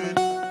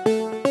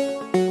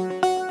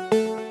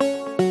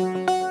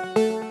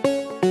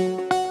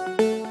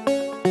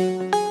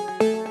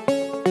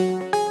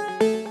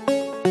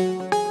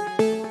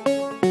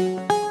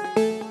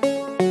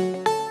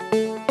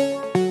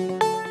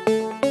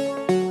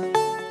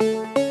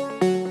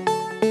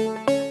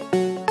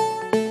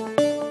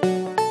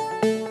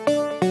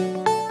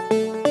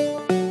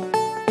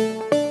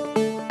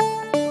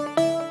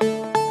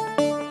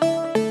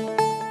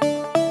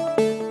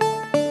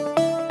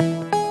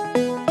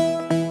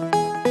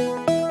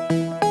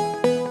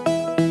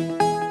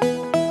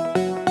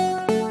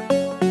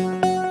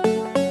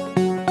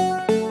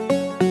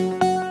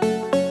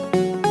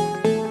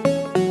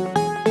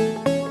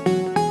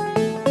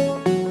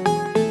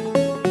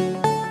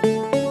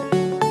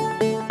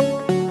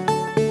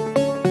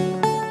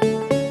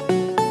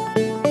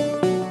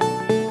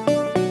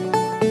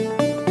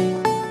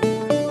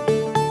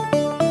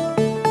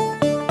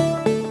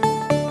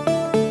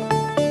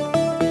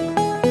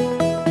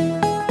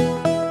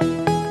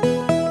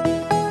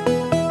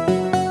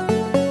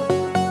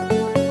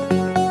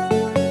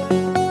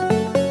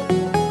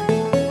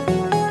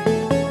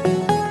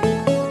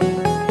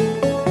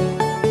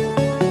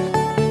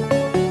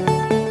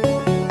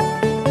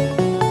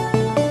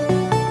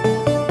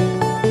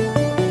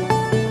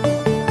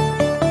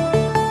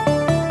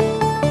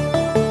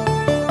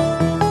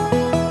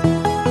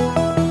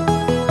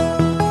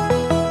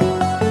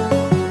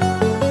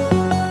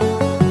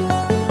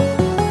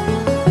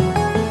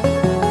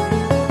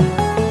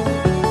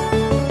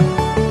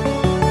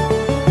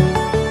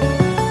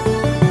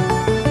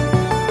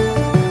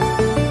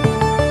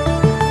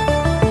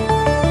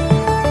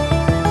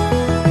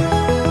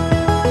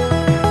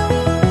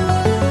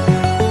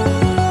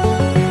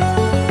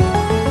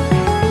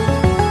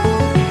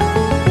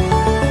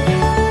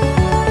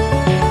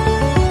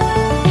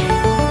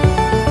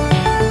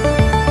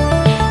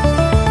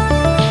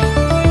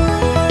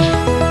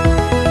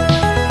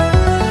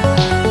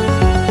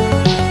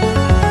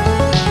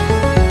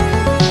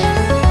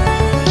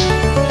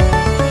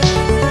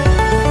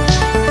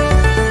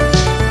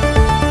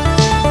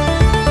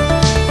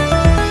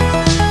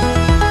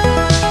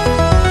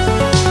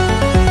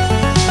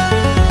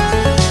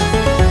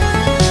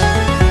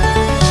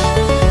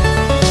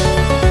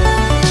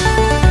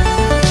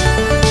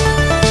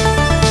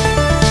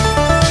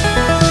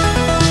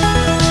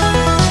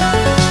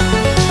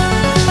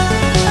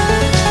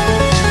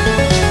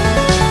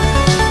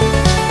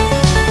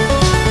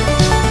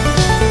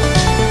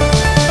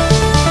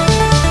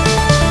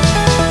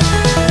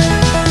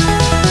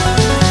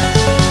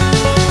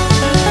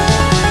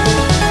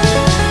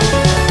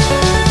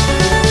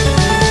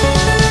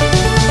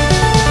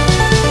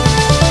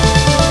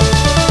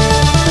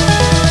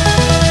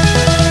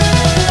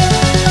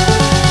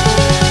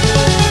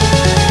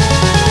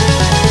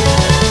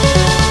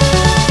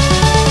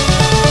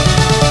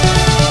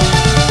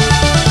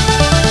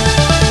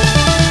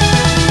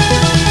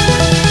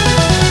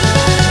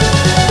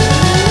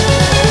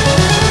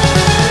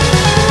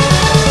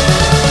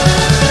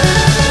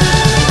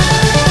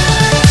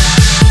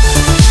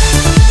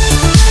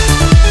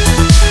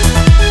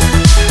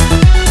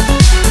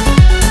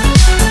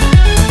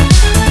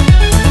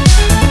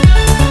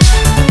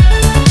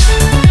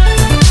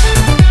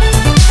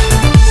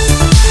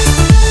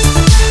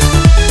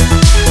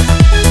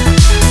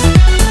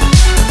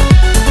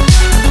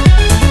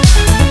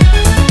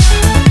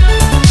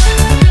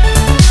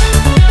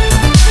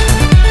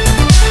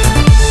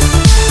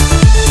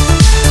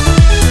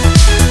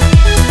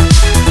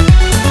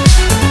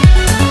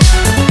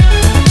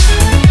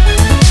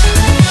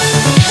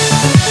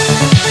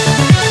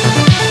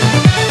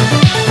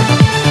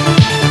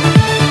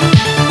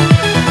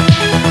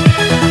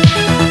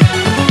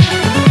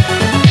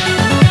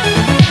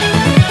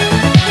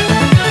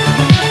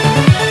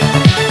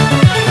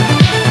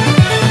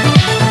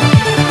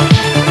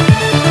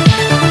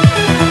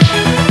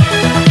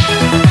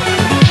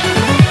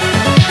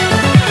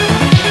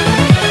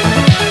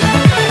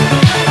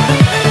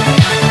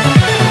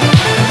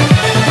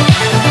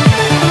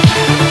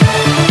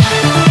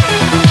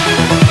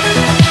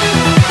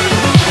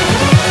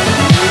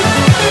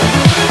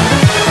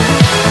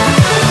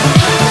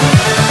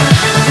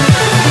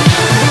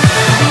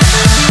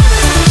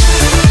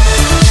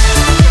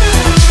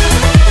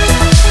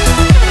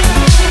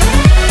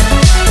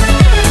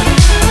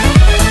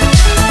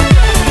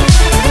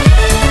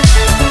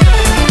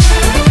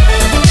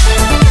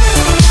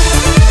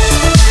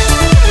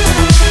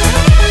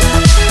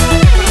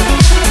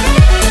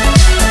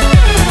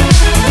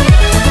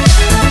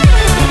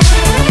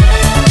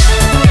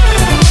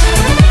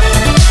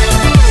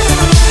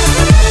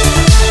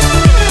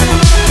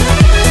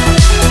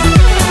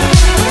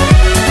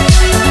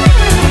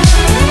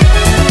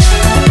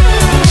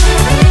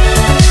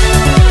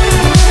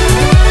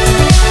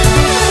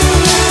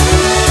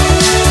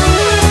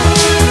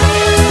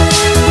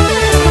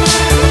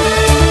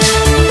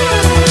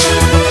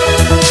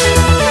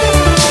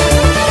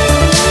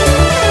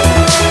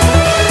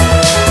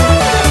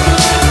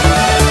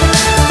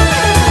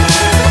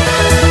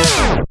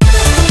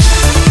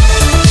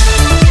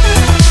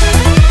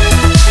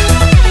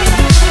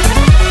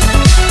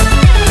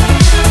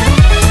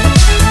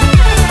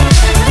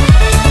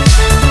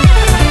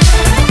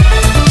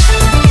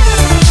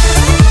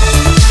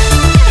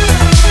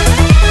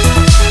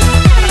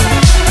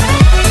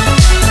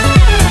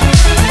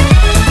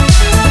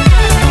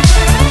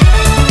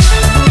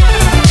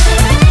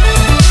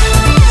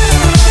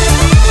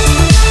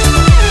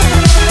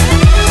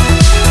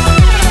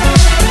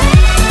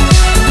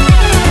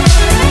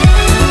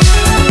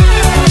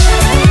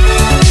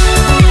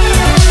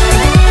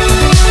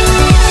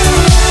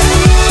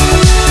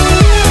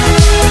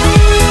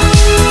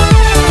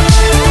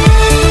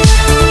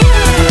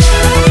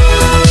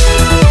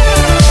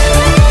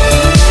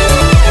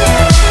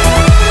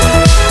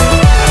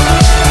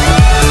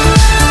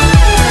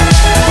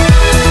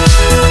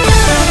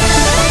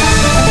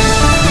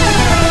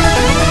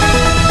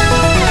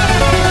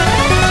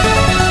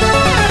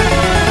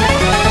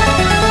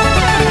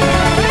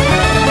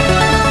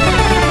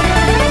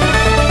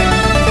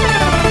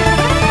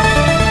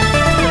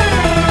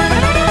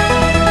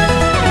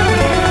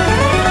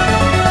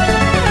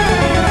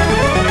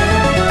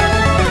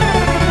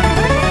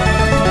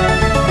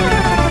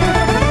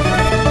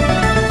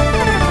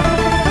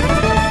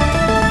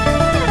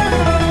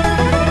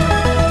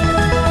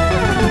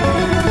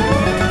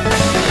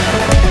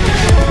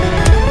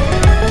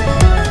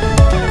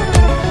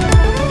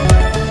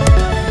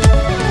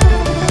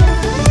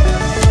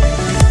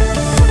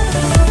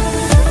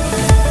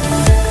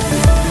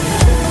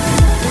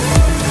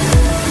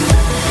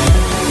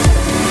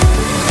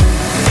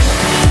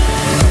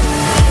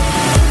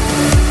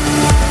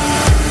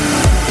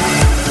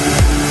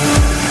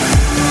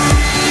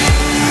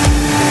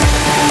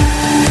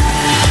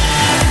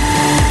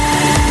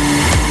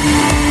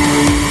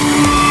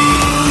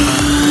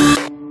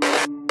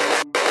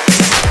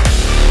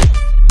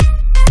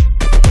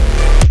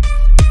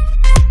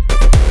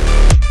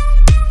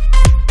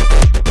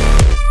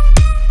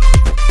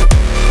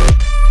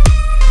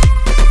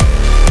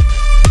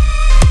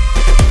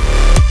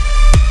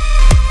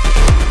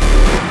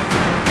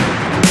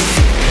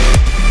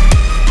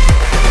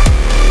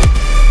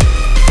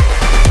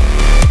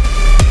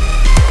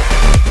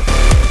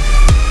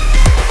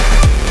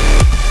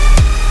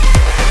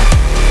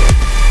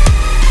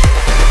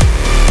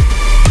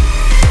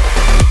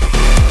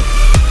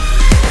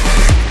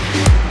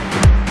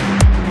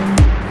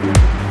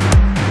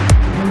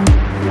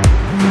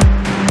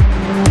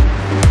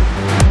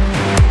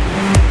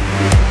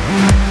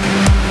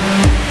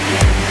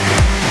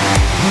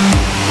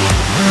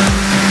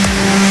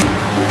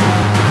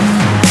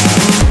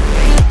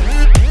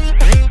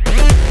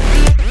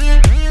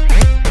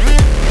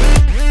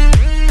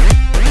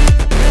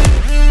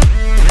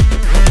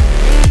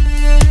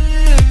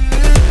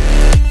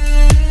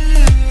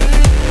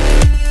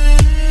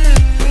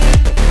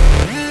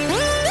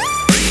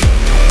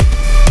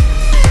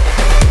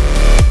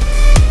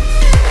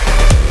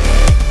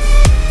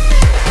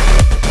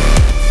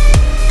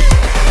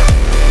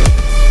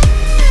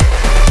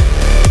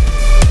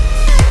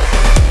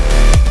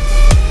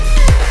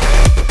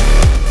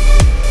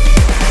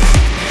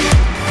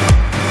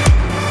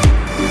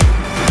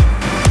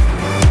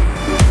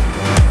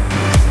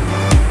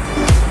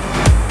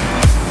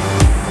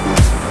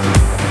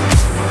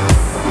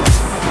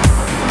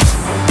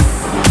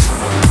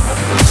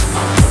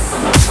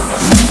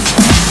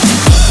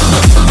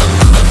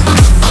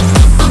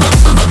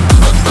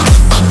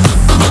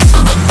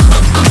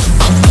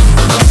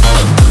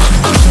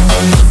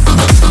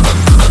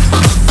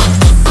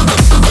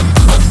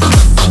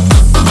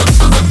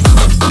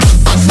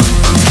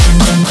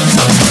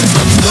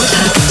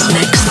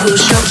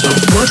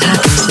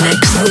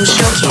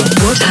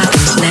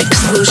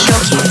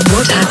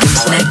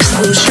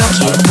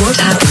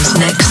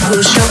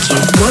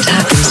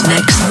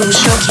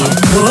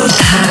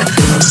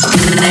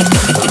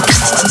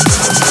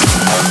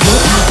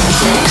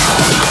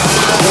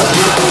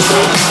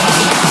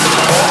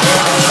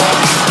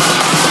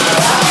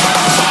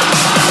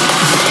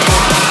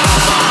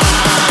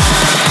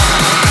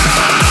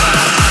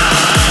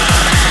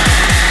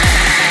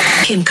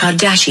 Kim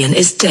Kardashian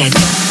is dead.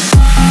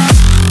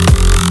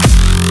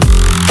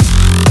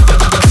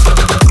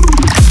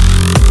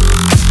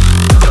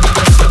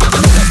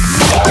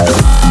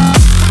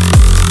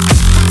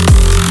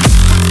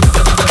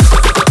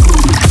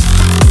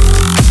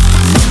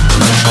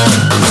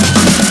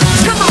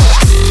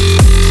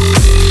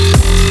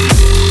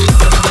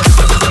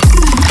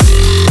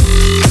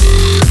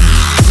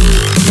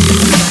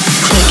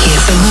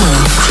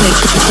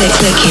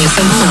 Click here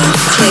for more.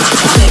 Click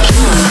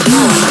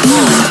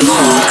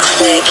more.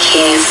 Click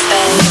here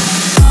for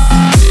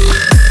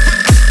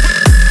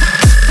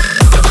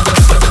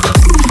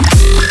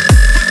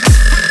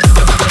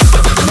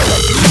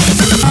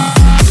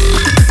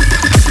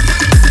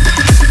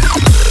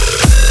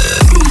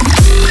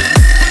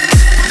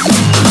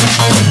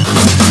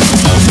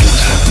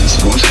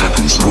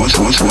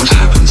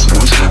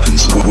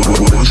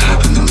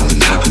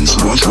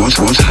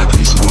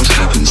What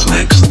happens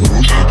next?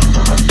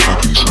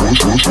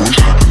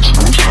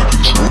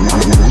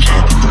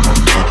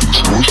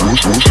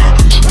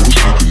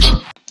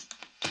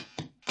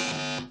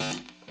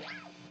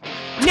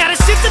 Now the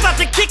shit's about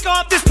to kick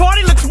off, this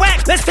party looks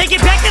whack. Let's take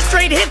it back to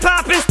straight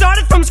hip-hop and start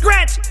it from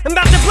scratch. I'm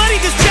about to bloody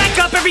this track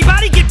up,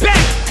 everybody get back.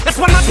 That's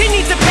why my pen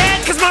needs a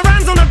pad, cause my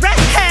rhyme's on a red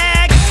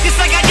tag. Just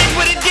like I did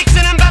with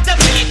addiction, I'm about to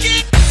peak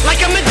it.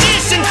 Like a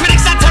magician,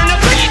 critics I turn to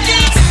peak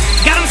it.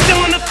 Got them still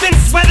on the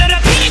fence, whether to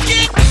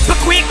peak it. But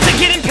quick to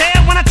get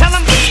impaled when I tell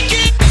them peak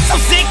it. So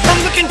sick from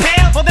looking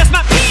pale, oh that's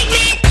my peak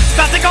it.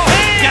 About to go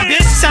ham, yeah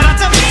bitch, shout out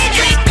to peak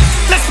it.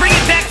 Let's bring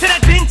it back to that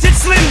vintage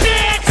slim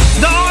bitch.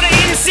 The order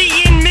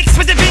MC in mixed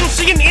with Da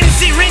Vinci and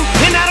MC Rin.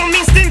 And I don't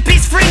mean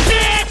Stimpy's friend,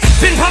 bitch.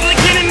 Been public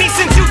enemy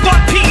since you thought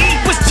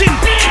PE was gym,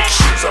 bitch.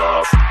 Shoes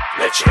off,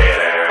 let your hair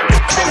down.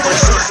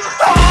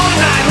 All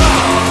night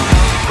long.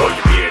 Pull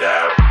your beard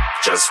out,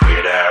 just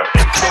weird out.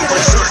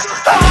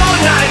 All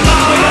night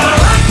long. We're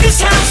gonna rock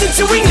this house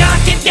until we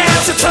knock it down.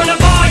 So turn the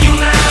volume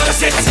loud,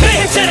 cause it's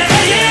been to the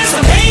AM. So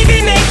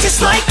baby, make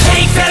just like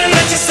cake, better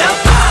let yourself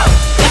go.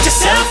 Let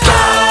yourself go.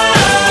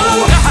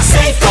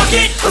 Say fuck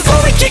it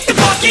before we kick the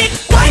bucket.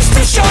 Life's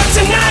too short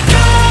to not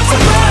go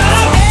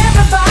tomorrow.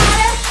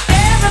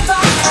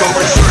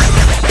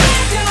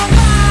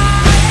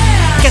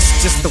 Guess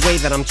it's just the way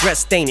that I'm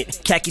dressed, ain't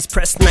it? Khakis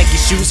pressed, Nike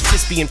shoes,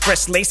 crispy and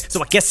fresh lace.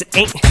 So I guess it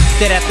ain't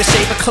that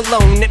aftershave of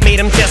cologne that made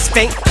him just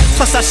faint.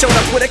 Plus I showed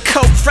up with a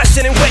coat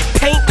fresher than wet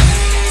paint.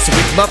 So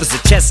if love is a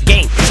chess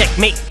game,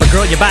 checkmate. But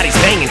girl, your body's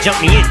banging,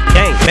 jump me in,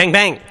 bang, bang,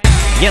 bang.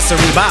 Yes, sir,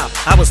 Bob.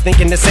 I was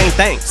thinking the same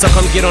thing. So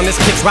come get on this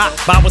kid's rock,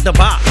 bob with the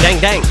bob,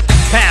 dang, dang.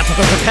 Pow, pow,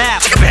 pow, pow,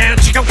 chicka pow,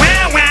 chicka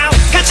wow, wow.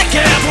 Got your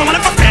girl blowing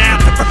up a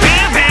pow, pow,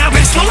 pow, pow.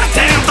 And slow it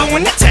down,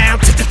 throwing the town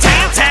to the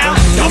town.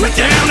 Throw it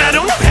down, I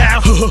don't know how,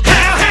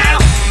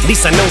 how. At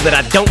least I know that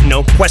I don't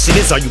know. Question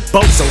is, are you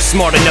both so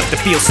smart enough to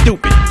feel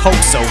stupid? Hope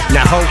so,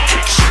 now hope.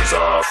 Kick shoes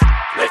off,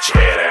 let your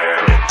hair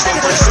down.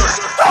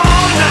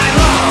 All night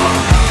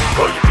long.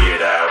 Pull your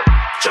beard out,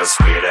 just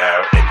weird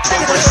out.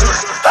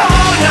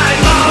 All night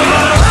long. We're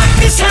gonna rock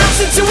this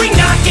house until we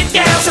knock it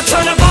down. So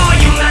turn the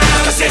volume loud,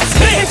 cause it's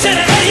been to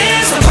the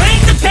AM. So crank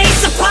the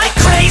bass up like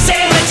crazy.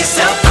 Let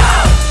yourself go,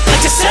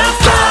 let yourself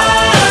go.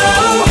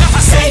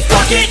 Say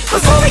fuck it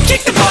before we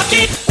kick the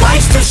bucket.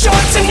 Life's too short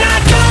to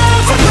not go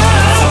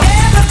tomorrow.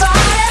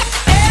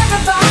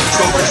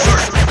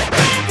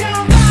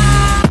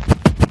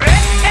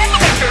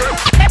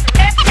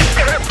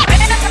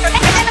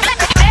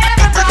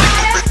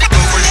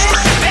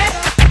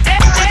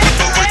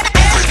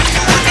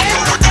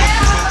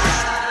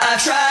 I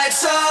tried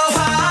so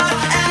hard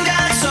and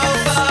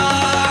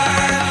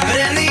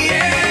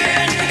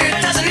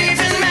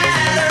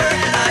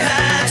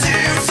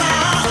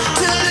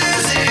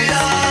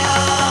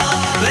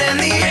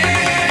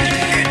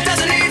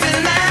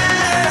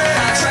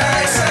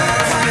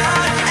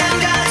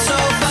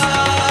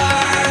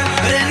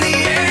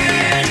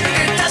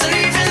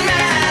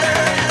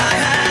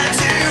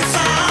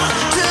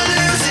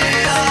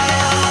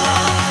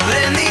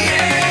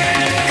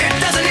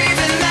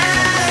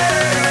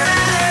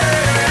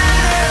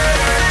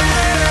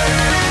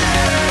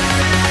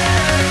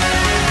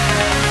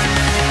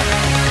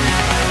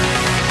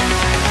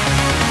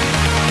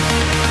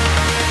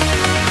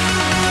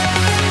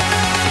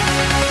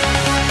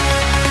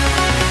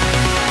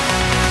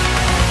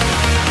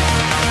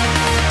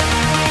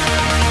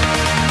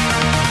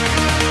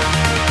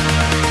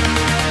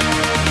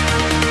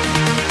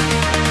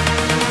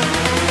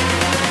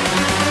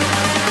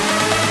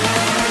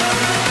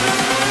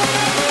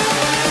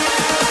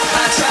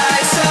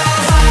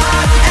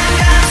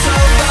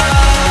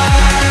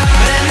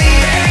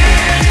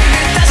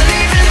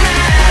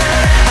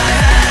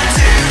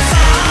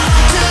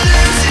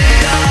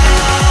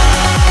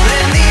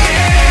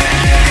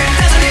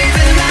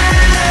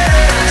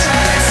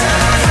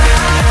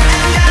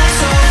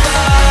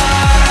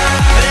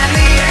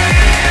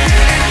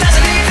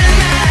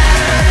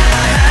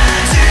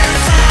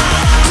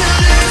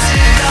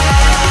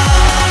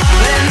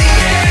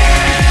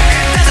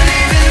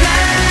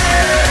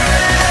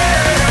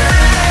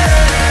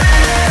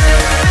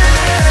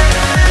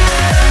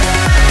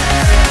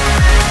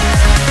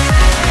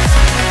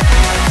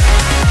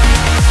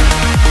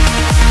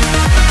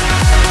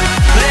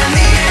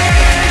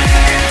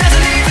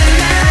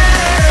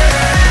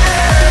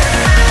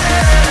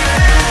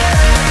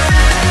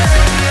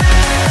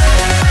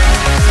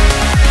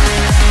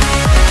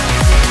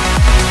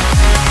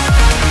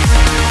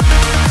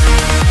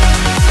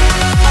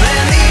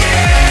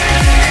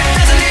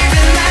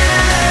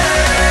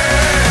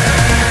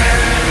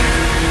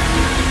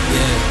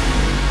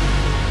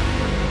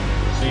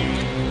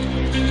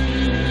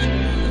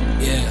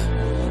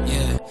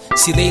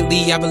See,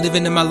 lately I've been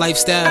living in my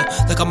lifestyle.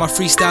 Like all my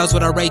freestyles,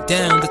 what I write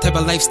down. The type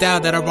of lifestyle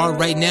that I want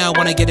right now.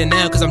 Wanna get it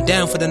now, cause I'm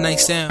down for the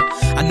nice sound.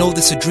 I know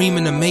this a dream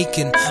in the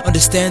making.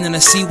 Understand and I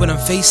see what I'm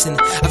facing.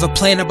 I have a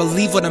plan, I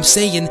believe what I'm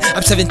saying.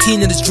 I'm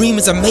 17 and this dream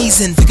is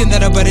amazing. Thinking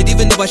that about it,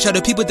 even though I shout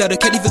at people that I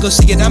can't even go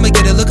see it. I'ma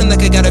get it looking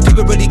like I got it.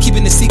 People really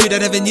keeping the secret. I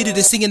never needed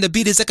it. Singing the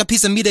beat is like a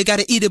piece of meat, I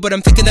gotta eat it. But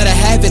I'm thinking that I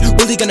have it,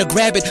 really gonna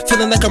grab it.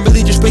 Feeling like I'm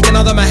really just breaking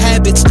all of my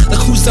habits.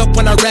 Like who's up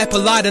when I rap a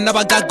lot. And now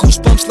I got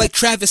goosebumps like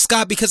Travis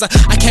Scott. Because I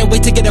can't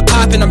wait to get it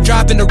poppin'. I'm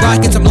dropping the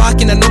rockets, I'm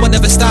locking, I know I'll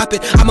never stop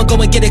it. I'ma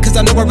go and get it cause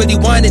I know I really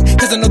want it.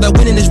 Cause I know that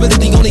winning is really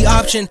the only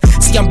option.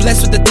 See, I'm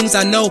blessed with the things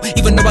I know.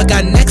 Even though I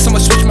got next, I'ma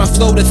switch my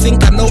flow to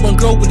think I know and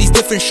grow with these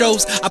different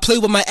shows. I play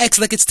with my ex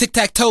like it's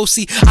tic-tac-toe.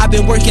 See, I've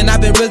been working,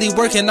 I've been really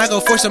working. I go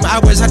for some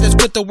hours, I just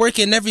put the work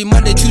in. Every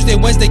Monday, Tuesday,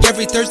 Wednesday,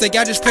 every Thursday.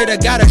 I just pray to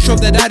God, I show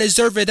that I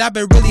deserve it. I've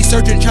been really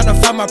searching, trying to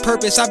find my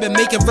purpose. I've been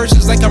making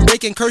verses like I'm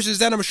breaking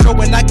curses. And I'm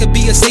showing I could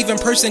be a saving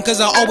person.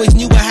 Cause I always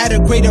knew I had a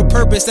greater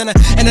purpose. And I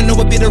know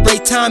it'd be the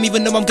right time.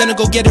 Even though I'm gonna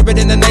go get it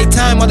in the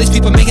nighttime. All these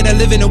people making a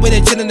living and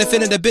winning, chilling and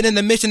feeling the bit in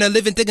the mission and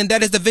living, thinking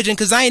that is the vision.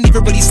 Cause I ain't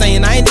even really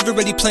saying, I ain't even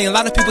really playing. A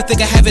lot of people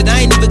think I have it,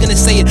 I ain't even gonna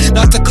say it.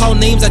 Not to call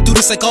names, I do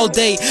this like all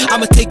day.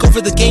 I'ma take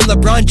over the game,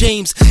 LeBron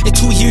James. In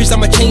 2 years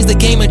I'ma change the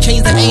game and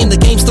change the aim. The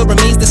game still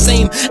remains the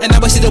same. And now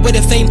I see the way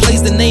that fame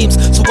plays the names.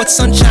 So what's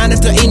sunshine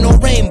if there ain't no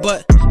rain?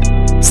 But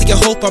see, I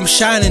hope I'm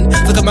shining.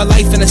 Look at my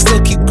life and I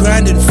still keep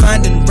grinding.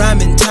 Finding,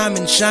 rhyming,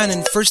 timing,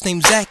 shining. First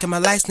name Zach and my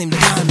last name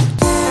Diamond.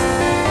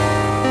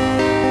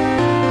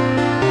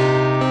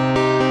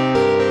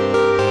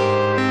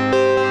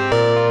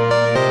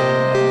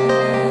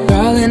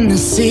 Darling, I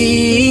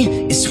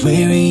see it's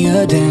wearing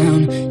you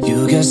down.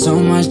 You got so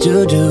much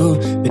to do,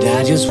 but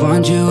I just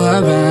want you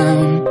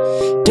around.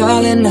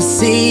 Darling, I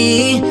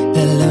see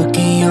the look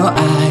in your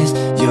eyes.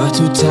 You're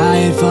too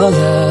tired for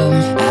love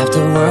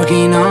after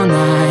working all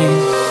night.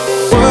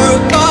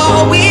 Work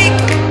all week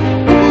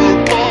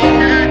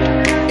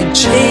and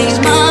chase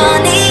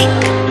money.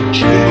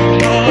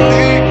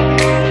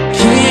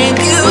 Can't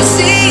you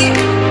see?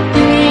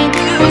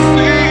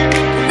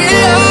 Real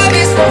love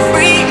is for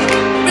free.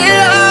 Real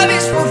love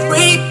is for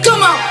free.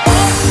 Come on.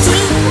 1, 2,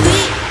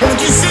 3. Won't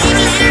you save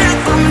a little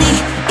life for me?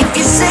 If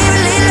you save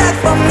a little life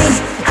for me,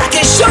 I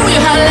can show you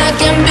how love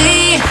can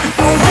be.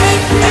 Oh, wait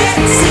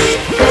and see.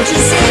 Won't you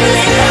save a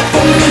little life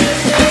for me?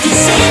 If you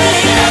save a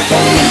little life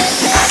for me,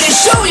 I can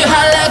show you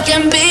how love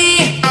can be.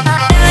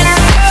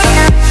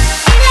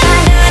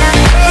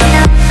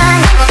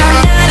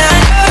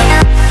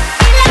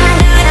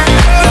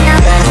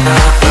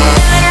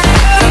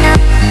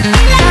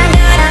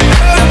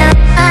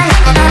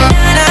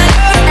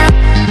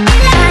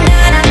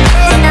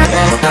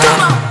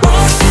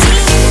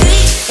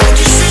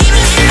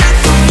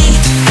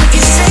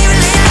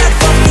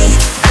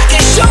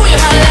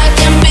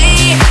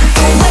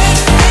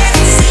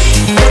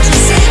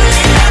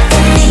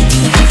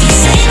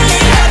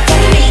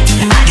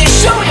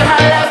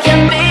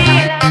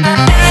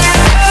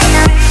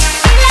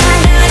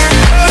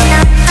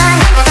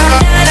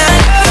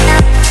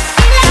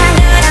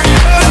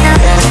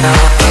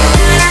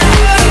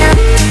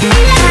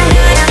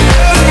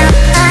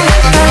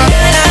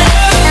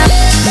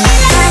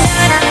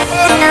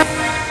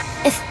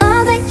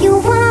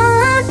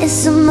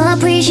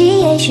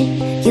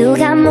 You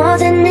got more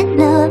than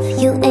enough.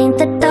 You ain't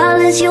the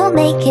dollars you're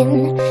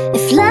making.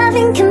 If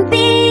loving can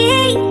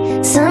be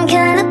some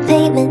kind of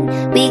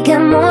payment, we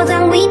got more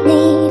than we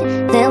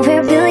need. Then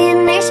we're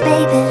billionaires,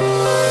 baby.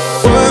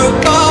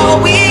 Work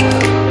all week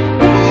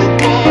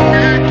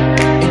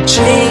and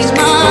chase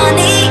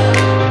money.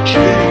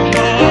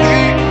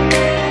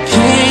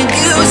 Can't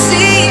you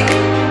see?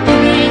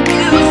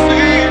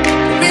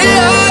 Real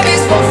love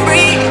is for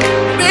free.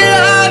 Real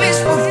love is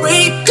for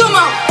free. Come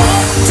on.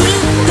 1, 2,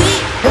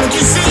 3. Won't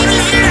you save a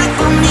little life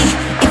for me?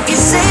 If you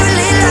save a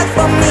little life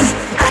for me,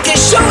 I can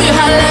show you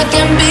how love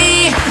can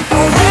be.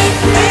 Oh, wait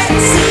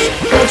and see.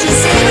 Won't you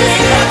save a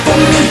little life for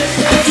me?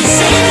 If you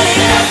save a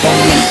little life for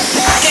me,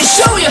 I can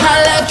show you how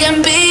love can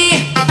be.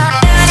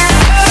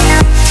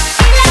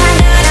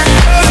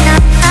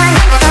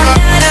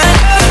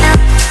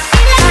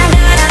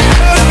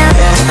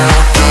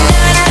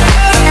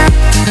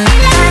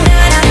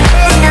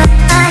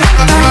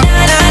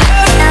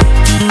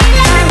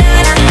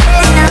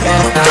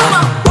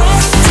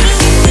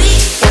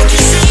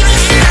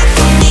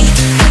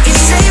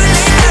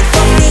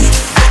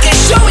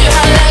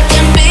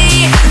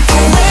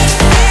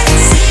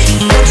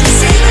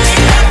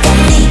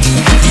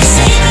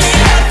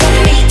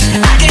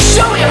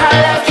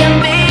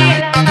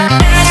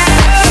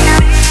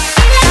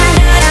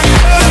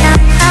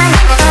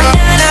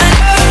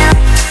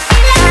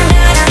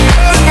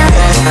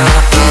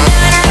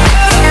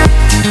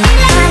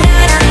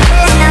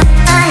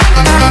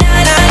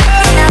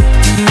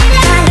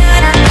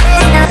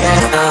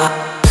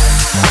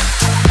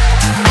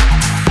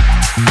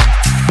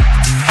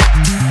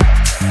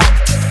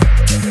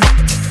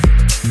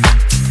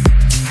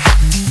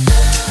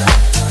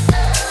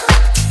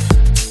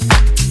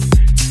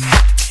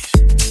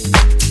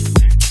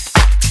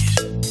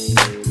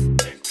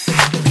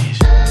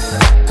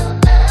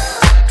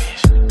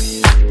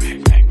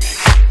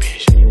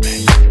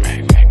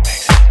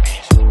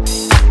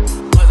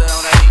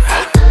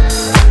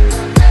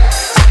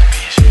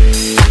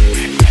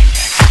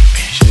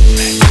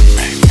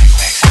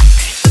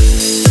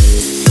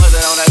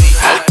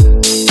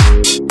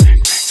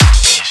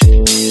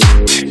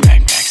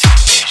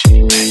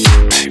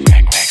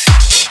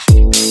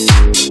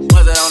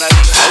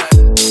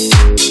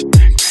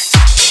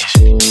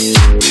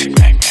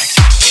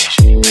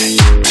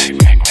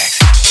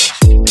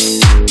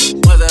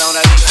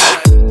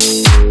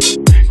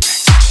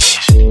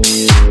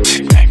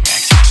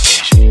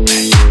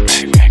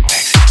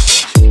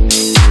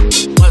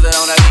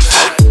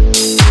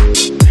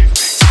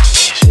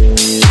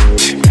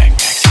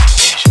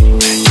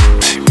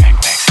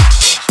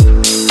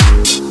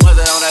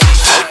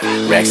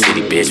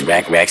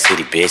 rack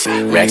city, bitch.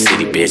 Rack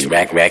city, bitch.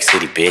 Rack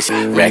city,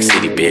 bitch. Rack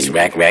city, bitch.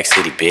 Rack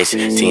city, bitch.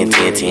 10,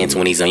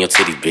 20s on your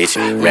titties,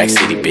 bitch. Rack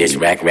city, bitch.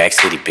 Rack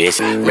city, bitch.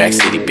 Rack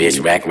city,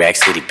 bitch. Rack city,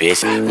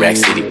 bitch. Rack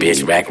city,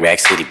 bitch. Rack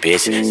city,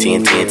 bitch.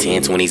 10,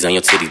 20s on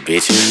your titties,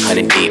 bitch.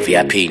 100 deep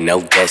VIP,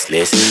 no guest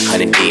list.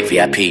 100 deep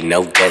VIP,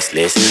 no guest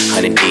list.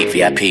 100 deep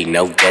VIP,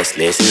 no guest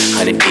list.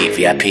 100 deep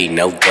VIP,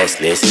 no guest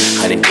list.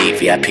 100 deep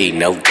VIP,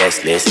 no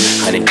guest list.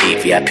 100 deep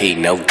VIP,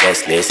 no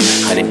guest list.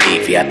 100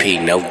 deep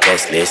VIP, no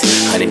guest list.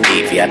 100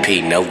 deep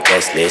VIP, no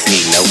guest list. He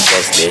no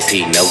guest list.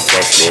 He no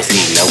guest list.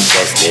 He no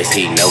guest list.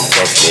 He no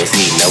guest list.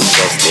 He no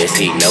guest list.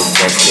 He no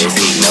guest list.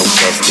 He no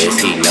guest list.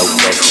 He no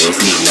guest list.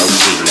 He no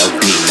he no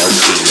he no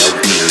he no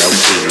he no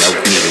he no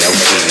he no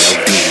he no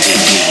he.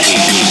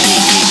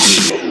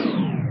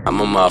 I'm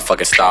a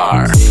motherfucking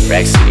star.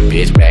 Rack city,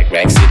 bitch. Rack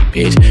city,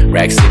 bitch.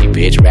 Rack city,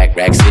 bitch.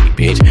 Rack city,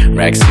 bitch.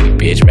 Rack city,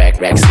 bitch. Rack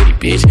city,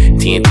 bitch.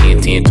 10,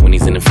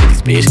 20s in the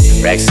 50s, bitch.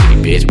 Rack city,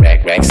 bitch.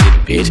 Rack city,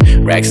 bitch.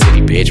 Rack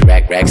city, bitch.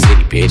 Rack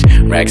city, bitch.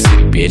 Rack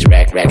city, bitch.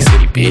 Rack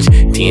city, bitch.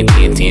 10,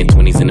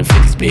 20s in the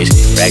 50s, bitch.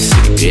 Rack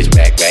city, bitch.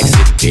 Rack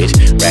city, bitch.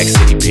 Rack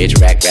city, bitch.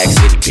 Rack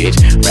city, bitch.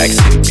 Rack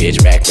city,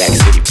 bitch. Rack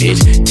city, bitch.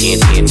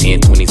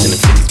 10, 20s in the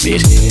 50s,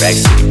 bitch. Rack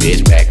city,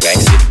 bitch. Rack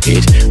city,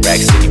 bitch. Rack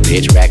city,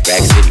 bitch. Rack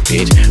city,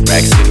 bitch.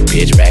 Rack city,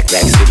 bitch, rack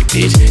city,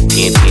 bitch.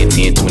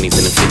 10, 20s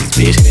in the 50s,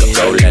 bitch.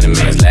 Go let a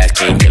man's last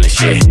king killing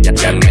shit.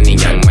 Young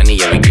money,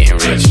 yeah, we getting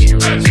rich.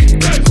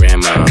 Got your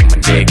grandma on my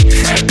dick.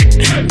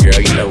 Girl,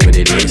 you know what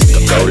it is.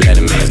 Go let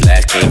a man's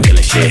last king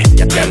killing shit.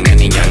 Young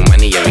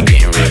money, yeah, we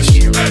getting rich.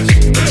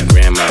 Got your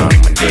grandma on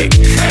my dick.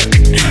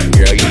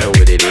 Girl, you know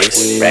what it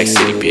is. Rack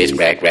city, bitch,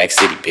 rack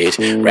city, bitch.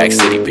 Rack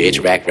city, bitch,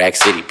 rack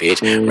city,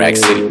 bitch. Rack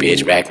city,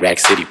 bitch, rack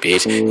city,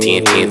 bitch.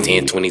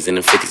 10, 20s in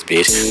the 50s,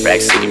 bitch.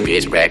 Rack city,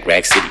 bitch,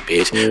 rack city,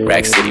 bitch.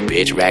 Rack city,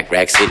 bitch,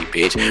 rack city,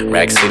 bitch.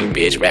 Rack city,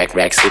 bitch,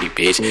 rack city,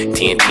 bitch.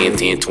 10,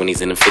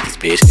 20s in the 50s,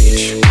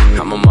 bitch.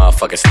 I'm a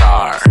motherfucking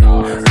star.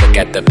 Look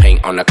at the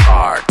paint on the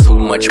car. Too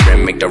much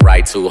rim, make the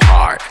ride too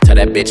hard. Tell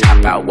that bitch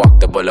hop out, walk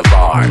the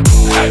boulevard.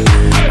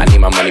 I need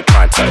my money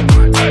pronto.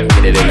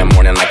 Get it in the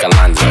morning like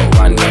Alonzo.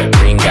 Rondo,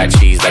 green got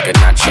cheese like a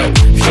nacho.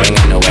 If you ain't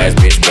got no ass,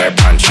 bitch, wear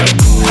poncho.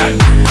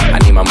 I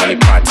need my money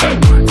pronto.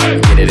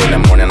 Get it in the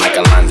morning like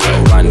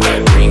Alonzo.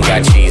 Rondo, green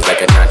got cheese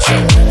like a nacho.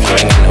 If you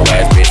ain't got no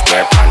ass, bitch,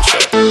 wear poncho.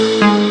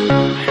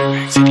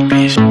 Rack city,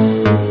 bitch.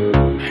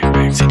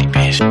 Rack city,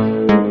 bitch.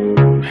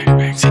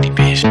 Rack city,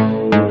 bitch.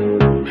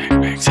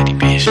 Rack city,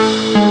 bitch.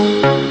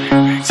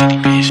 Rack city,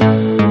 bitch.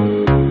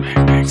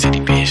 Rack city,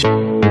 bitch.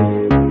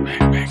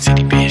 Rack city,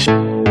 bitch.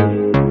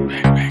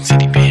 Rack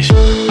city, bitch.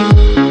 Rack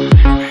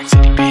city,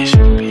 bitch.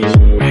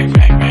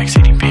 Rack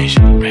city,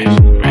 bitch.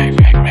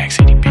 Rack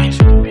city,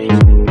 bitch.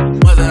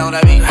 What's it on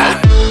that beat?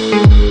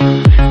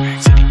 Rack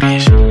city,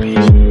 bitch.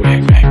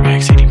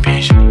 Rack city,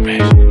 bitch.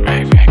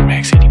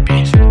 Rack city,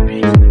 bitch.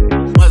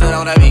 What's it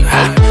on that beat?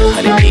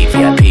 100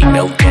 VIP,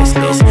 no guest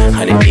list.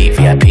 100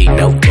 VIP,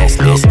 no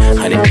guest list.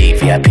 100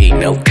 VIP,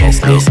 no guest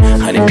list.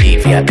 100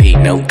 VIP,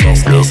 no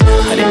guest list.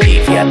 100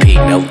 VIP,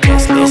 no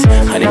guest list.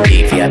 100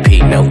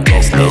 VIP, no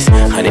guest list.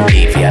 100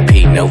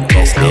 VIP, no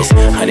guest list.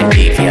 100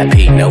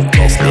 VIP, no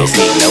guest list.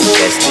 He no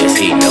guest list.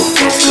 He no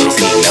guest list.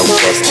 He no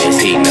guest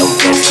list. He no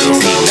guest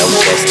list. He no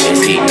guest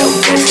list. He no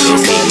guest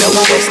list. He no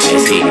guest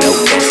list. He no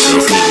guest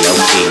list. He no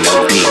he no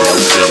he no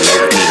he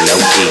no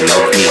he no he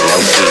no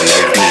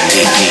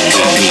he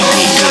no he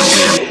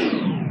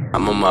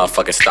I'm a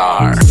motherfucking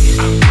star.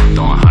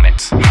 Throwing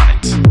hundreds. Throwing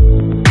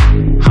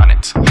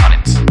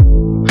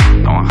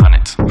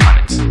hundreds.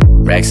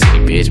 Rack city,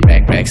 bitch.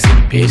 Rack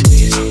city, bitch.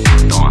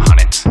 Throwing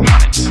hundreds. Throwing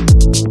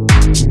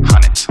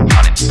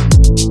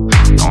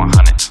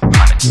hundreds.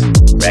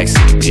 Rack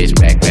city, bitch.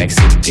 Rack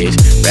city, bitch.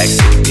 Rack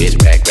city, bitch.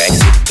 Rack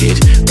city, bitch.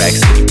 Rack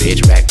city, bitch.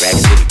 Rack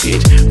city,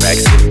 bitch. Rack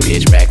city,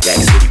 bitch. Rack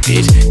city,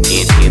 bitch.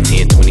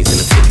 10, 20s in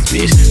the 50s,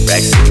 bitch.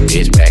 Rack city,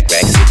 bitch. Rack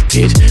city,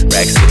 bitch.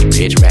 Rack city,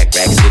 bitch. Rack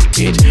city,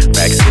 bitch.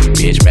 Rack city,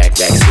 bitch. Rack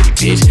city,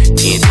 bitch.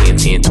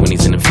 10,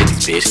 20s in the 50s,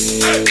 bitch.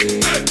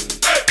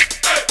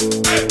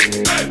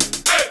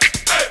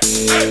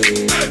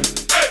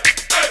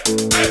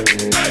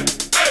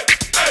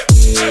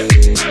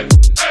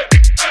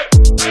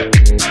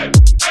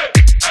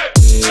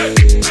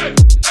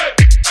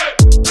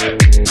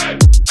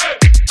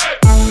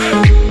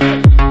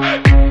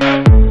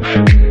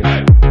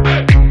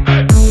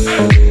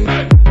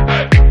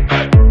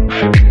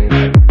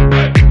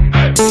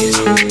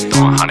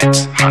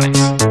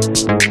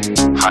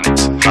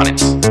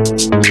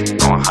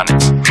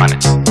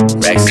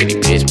 Rack city,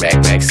 bitch.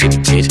 Rack city,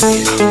 bitch.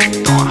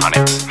 Throwing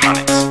hundreds. Throwing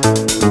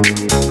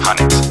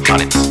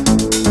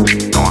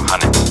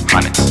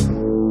hundreds.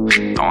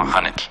 Throwing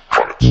hundreds.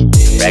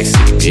 Rack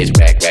city, bitch.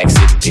 Rack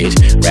city, bitch.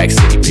 Rack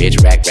city, bitch.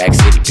 Rack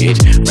city, bitch.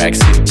 Rack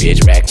city, bitch.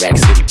 Rack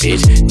city,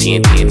 bitch.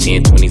 10,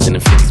 20s in the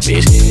 50s,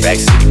 bitch. Rack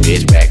city,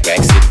 bitch. Rack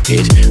city,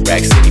 bitch.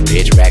 Rack city,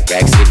 bitch. Rack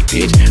city,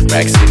 bitch.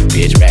 Rack city,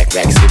 bitch. Rack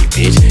city,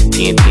 bitch.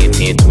 10,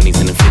 20s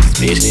in the 50s,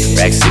 bitch.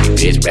 Rack City,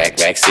 bitch.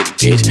 Rack City,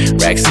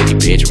 bitch. Rack City,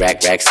 bitch. Rack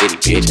City,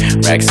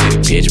 bitch. Rack City,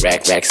 bitch.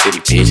 Rack City,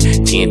 bitch.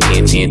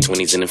 10,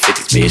 20s and the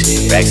 50s,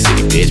 bitch. Rack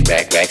City, bitch.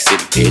 Rack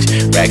City,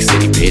 bitch. Rack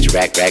City, bitch.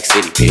 Rack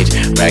City,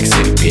 bitch. Rack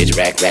City, bitch.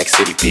 Rack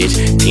City, bitch.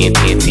 10,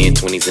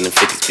 20s and the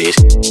 50s, bitch.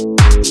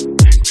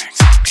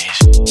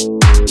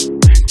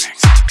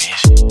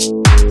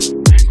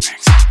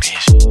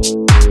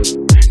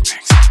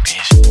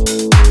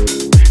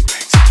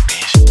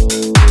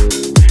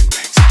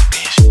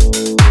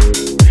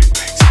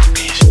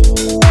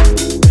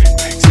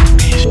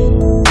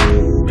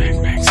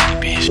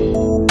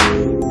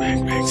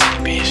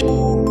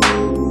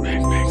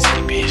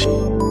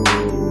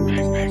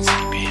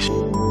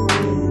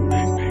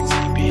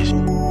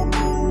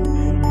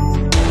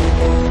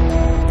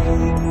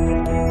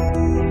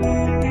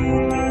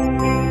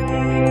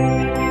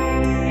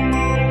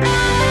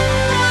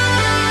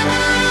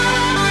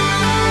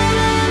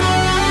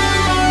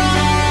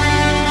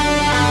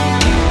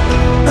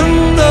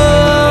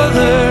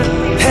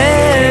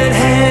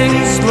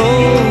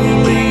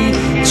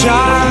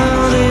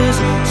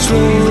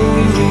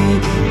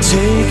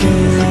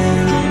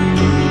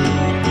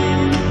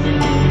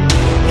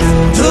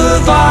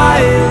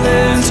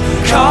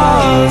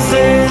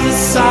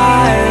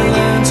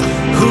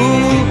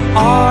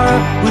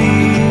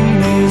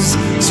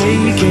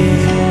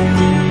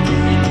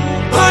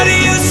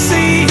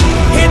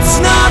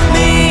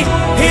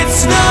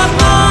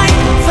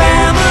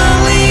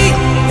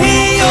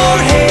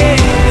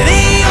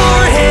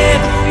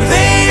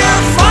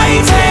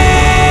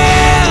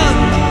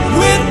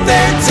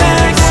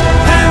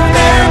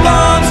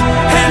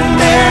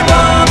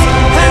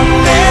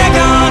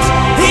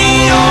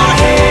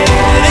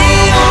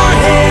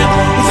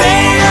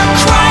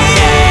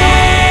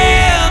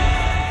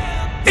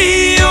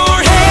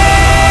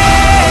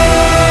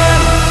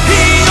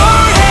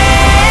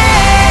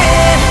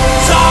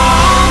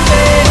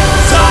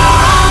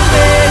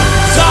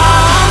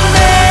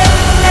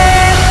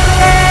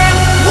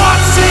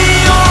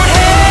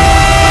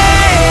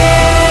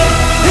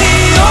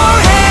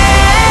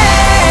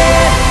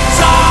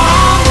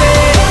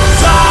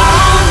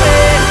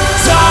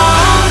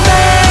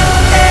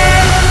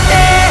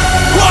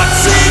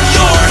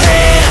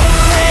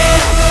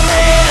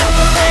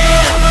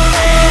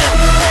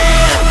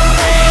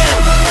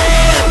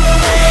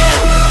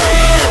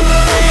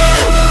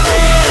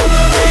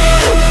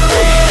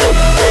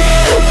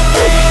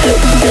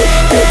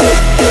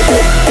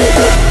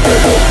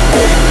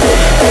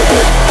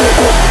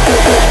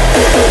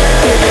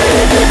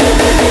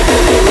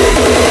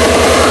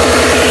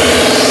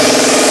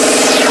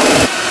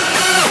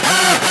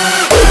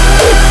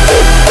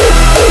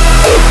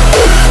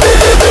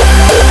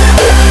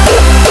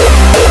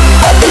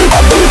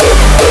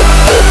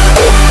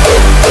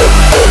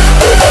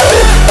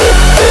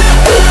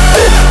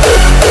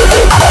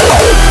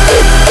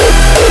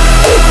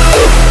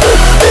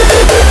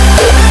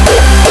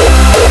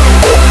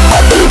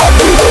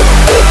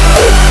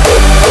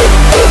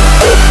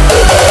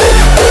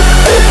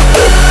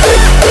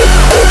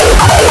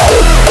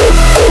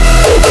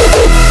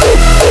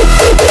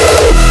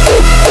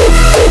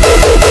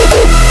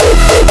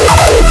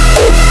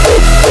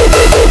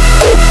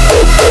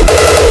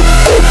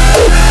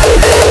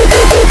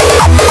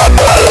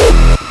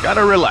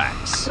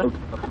 Relax.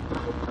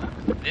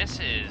 This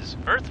is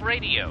Earth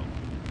Radio.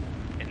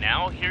 And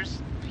now here's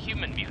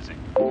human music.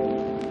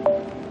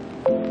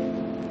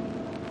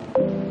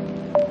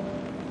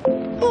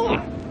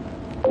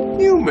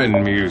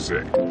 Human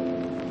music.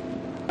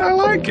 I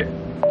like it.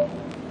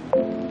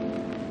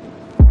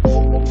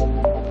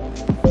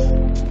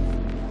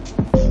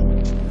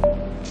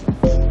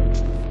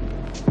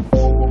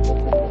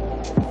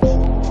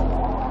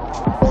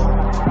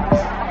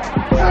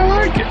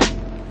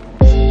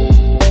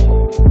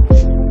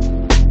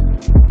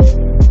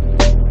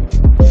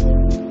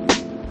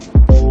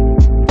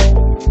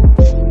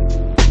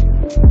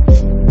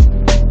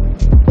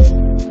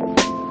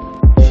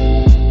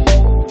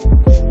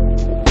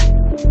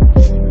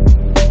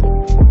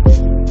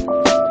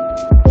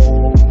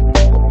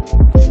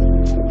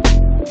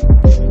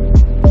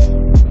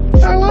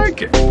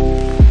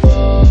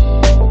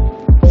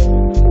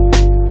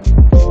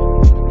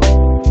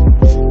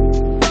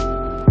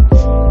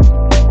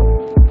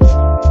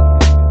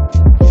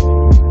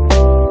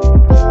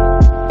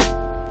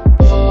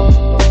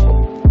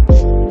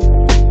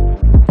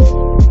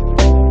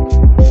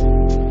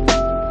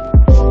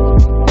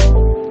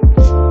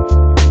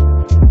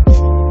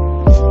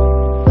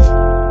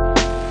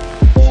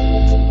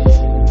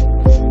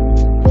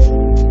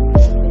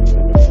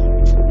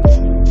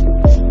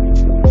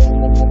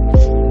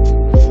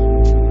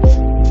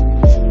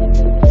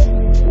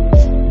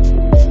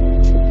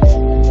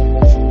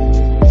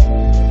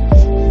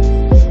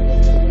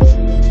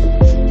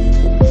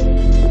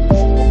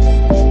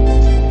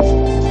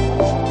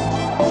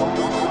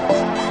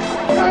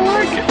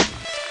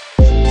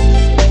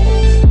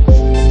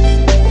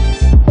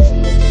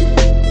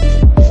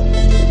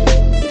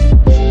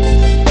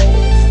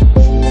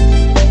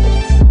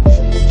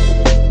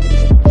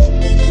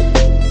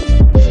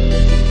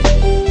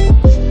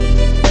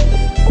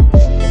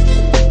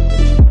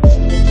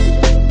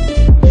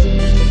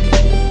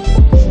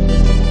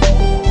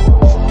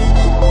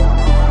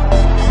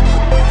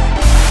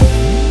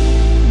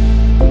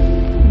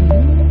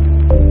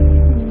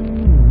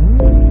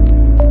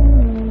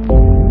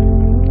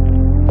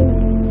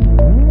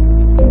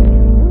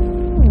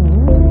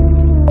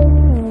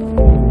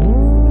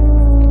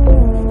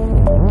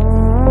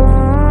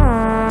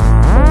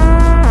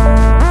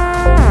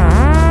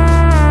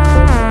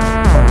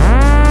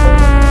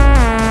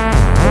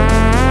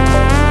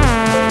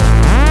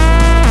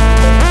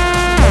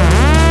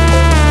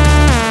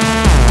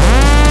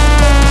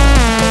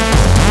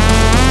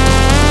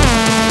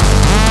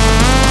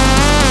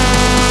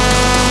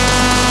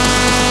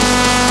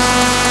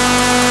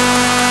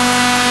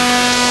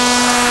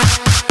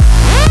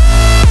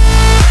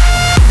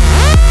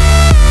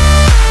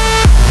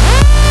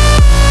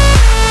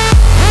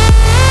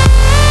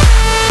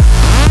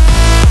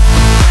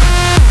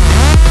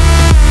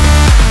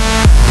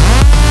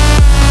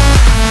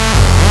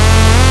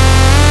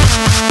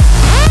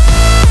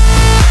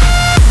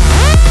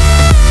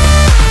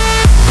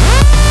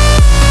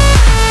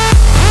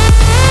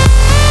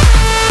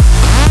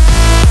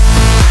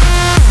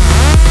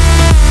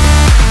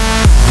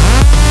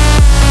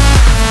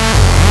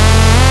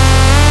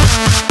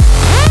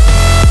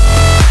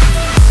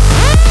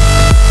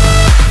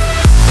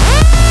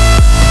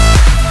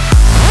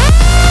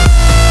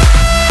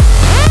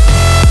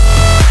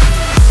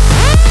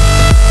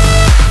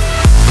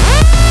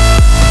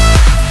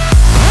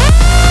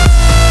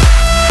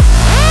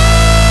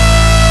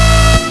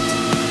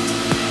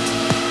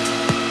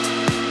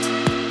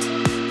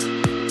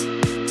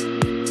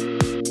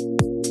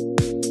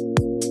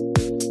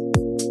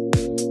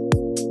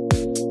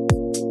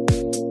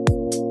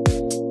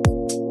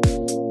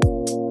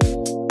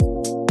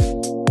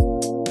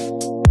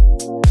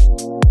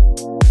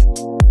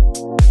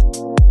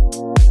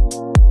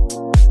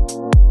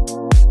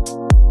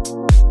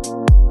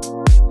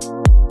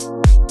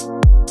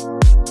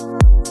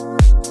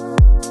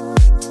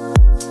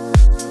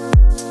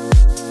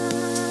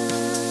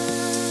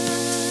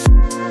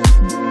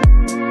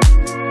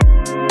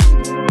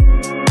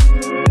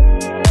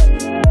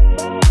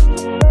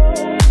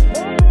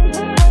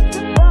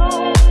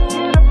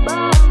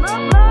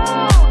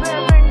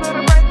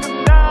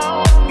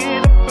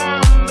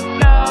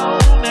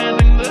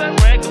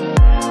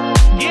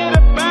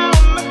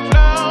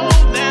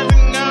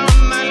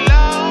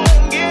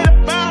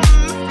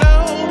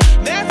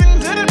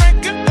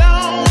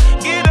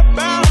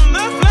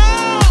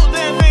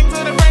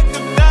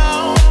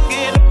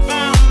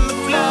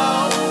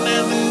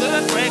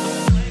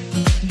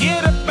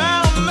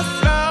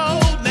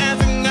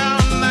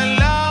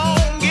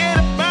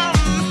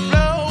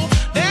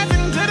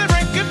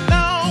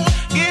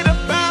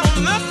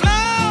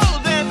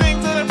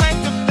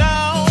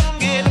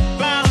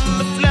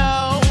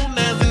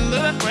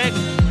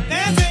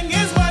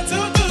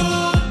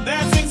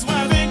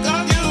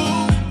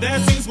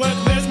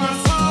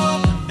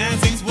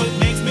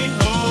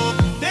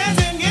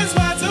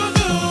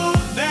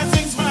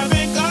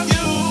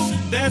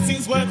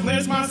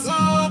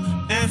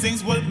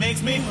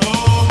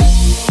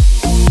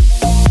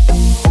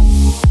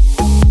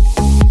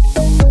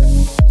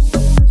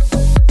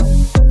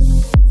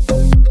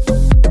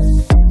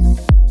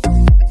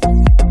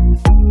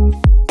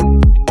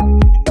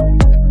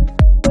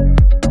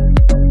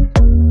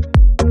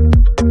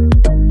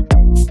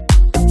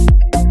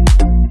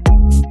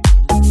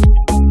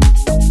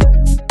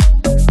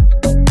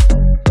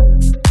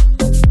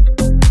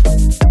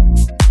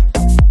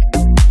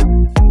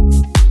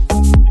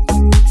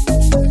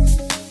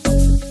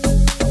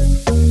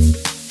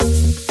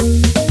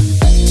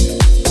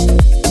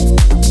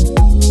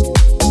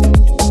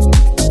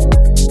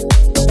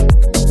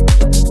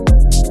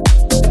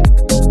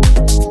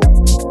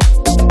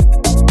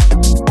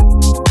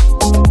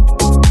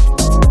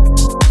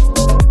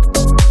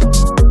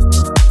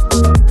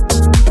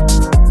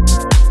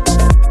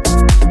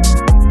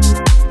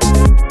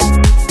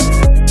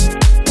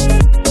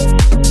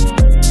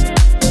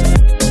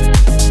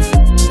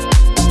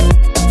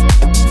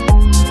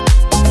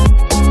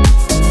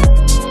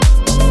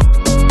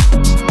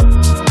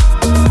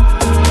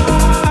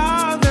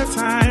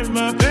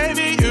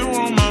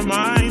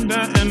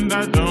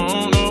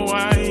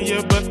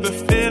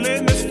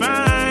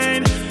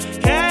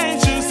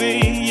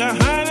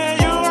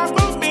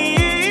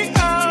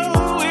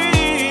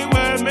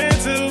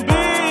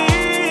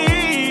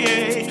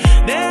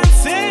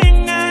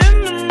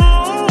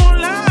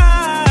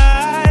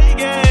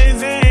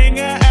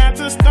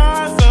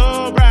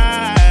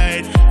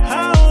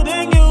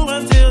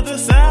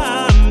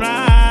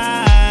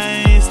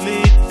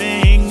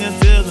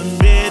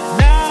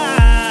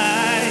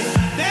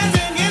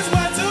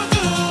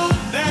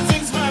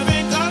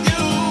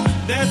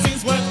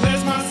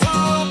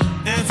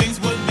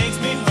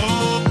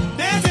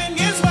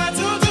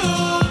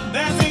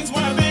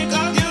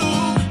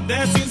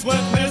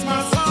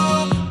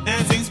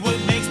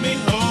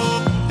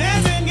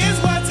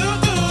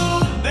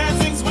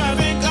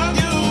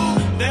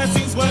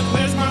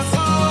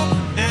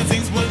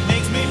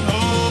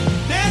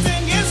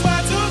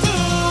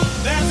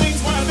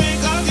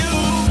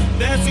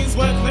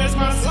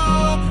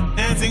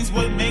 is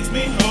what makes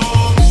me whole.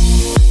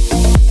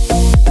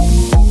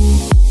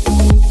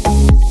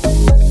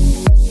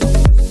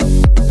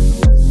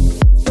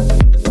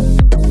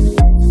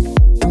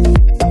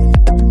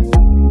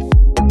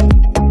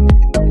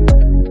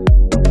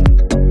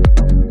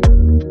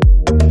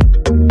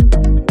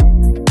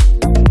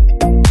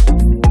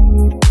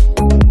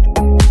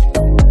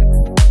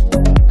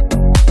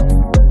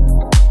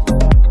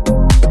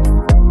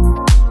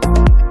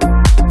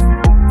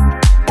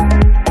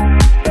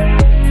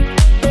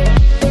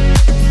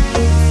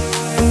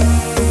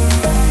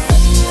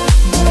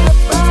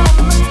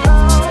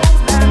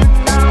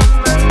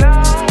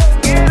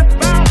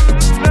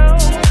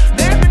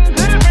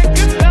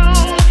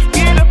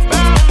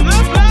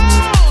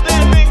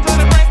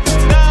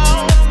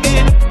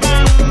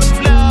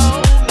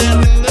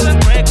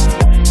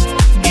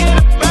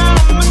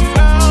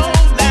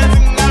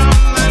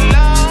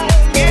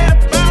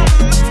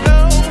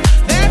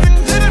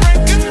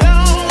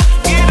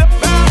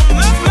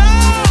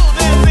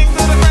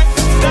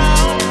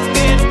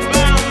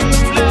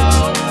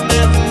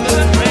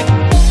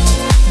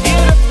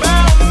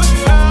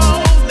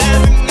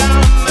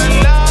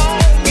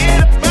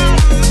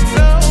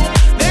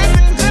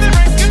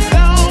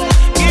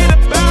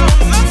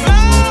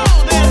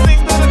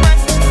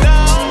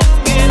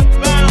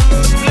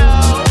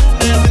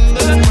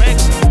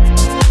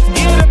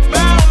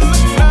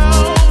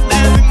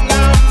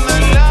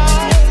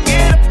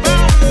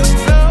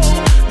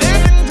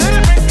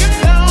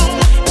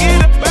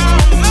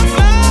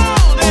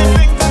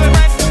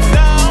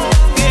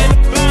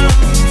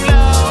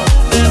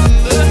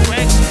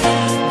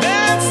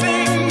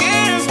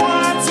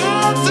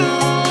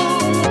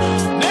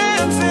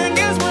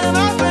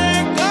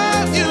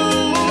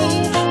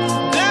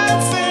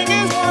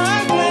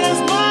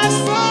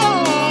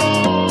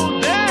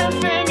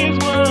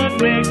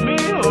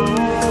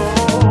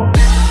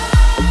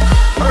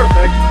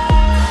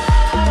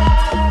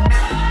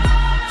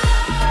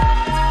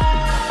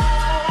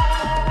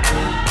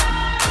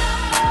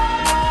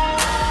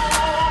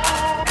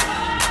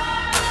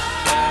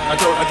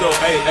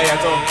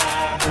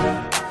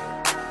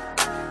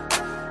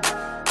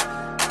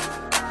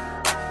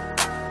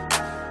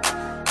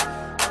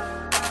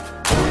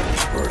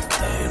 Worth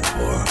dying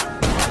for,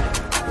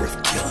 worth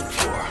killing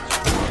for,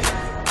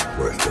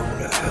 worth going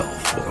to hell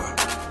for.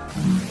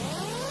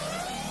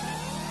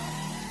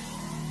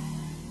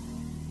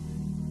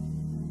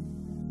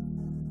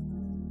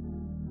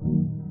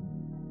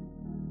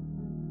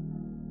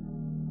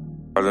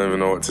 I don't even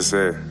know what to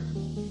say.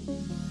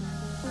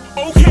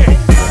 Okay.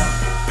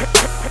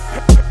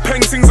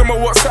 Paintings on my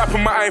WhatsApp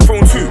and my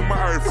iPhone too.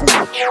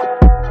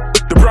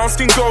 The brown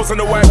skin girls and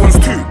the white ones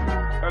too.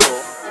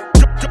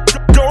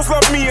 Girls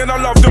love me and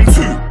I love them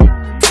too.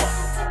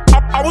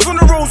 I was on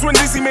the roads when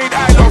Lizzie made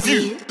I Love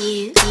You.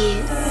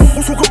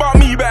 We'll talk about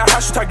me, you better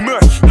hashtag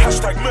merch.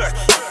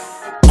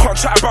 Can't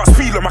chat about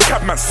speed like my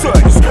cabman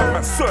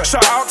search.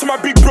 Shout out to my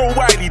big bro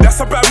Wiley,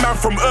 that's a bad man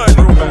from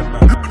Ernie.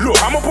 Look,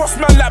 I'm a boss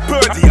man like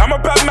Birdie, I'm a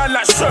bad man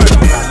like Shirley.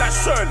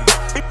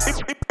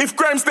 If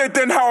Grime's dead,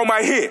 then how am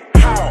I here?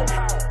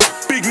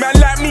 Big man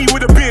like me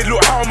with a beard,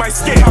 look, how am I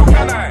scared?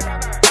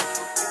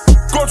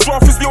 God's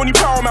wrath is the only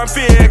power man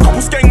fear.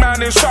 Couple skeng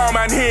man and shower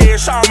man here.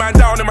 Shower man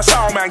down in my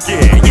shower man gear.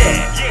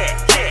 Yeah.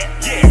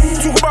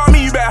 Talk about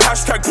me, you better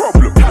hashtag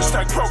problem.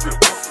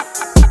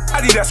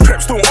 Adidas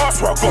crepes, don't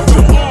ask where I got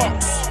them.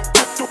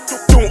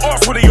 Don't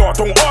ask where they are,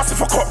 don't ask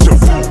if I cop them.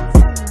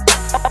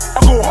 I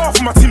go half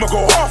of my team, I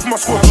go half of my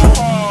squad.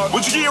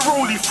 Where'd you get a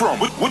rollie from?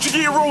 Where'd you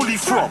get a rollie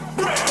from?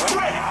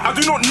 I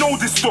do not know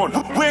this don.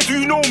 Where do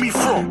you know me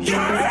from?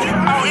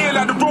 Out here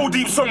like the Roll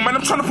Deep song, man,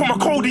 I'm trying to put my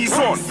coldies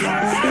on.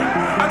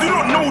 I do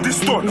not know this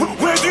don.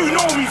 Where do you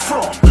know me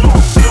from?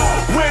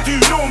 Where do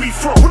you know me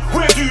from?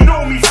 Where do you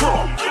know me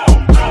from?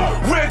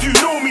 Where do you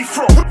know me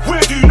from?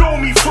 Where do you know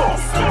me from?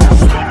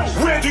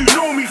 Where do you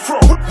know me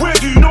from? Where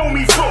do you know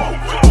me from?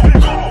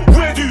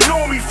 Where do you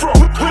know me from?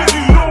 Where do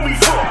you know me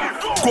from?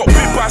 Got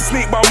bit by a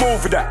snake, but I'm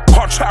over that.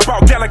 Can't chat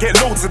about gal, I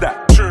get loads of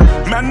that.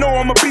 Man, know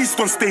I'm a beast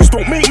on stage.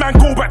 Don't make man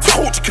go back to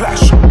culture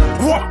clash.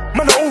 What?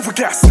 Man, are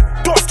overgassed.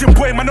 Dark skin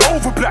boy, man, are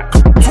over black.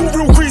 Too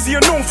real greasy,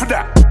 you're known for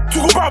that.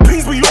 Talk about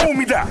peas, but you owe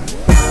me that.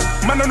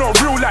 Man, are not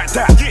real like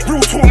that.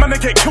 Real talk, man, I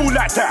get killed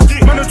like that.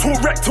 Man, I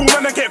talk rectal,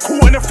 man, I get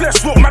caught in the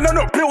flesh. Look, man, I'm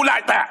not built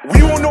like that.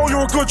 We all know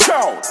you're a good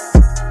child.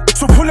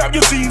 So pull up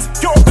your jeans,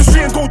 get off the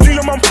street and go do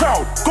your man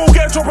proud. Go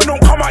get a job and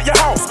don't come out your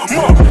house.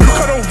 Mom, look,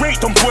 I don't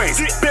rate them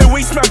boys. Bare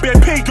waste man, bare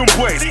pagan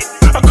boys.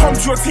 I come to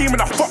your team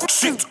and I fuck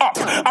shit up.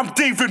 I'm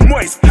David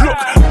Moyes. Look,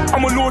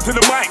 I'm a lord of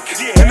the mic,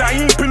 and I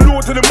ain't been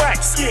lord of the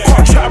mics.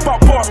 Can't chat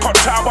about bars, can't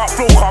chat about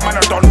flow, car, man,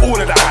 I've done all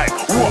of the hype.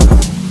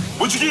 What?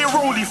 Where'd you get a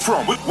rollie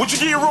from? Where'd you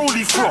get a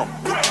rollie from?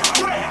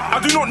 I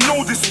do not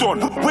know this don.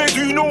 Where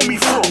do you know me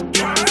from?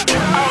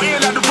 Out here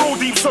like the Roll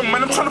Deep song,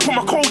 man, I'm trying to put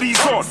my coldies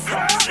on.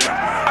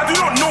 I do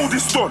not know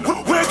this don.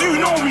 Where do you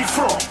know me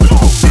from?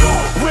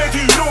 Where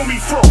do you know me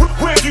from?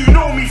 Where do you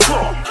know me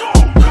from?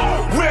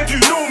 Where do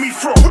you know me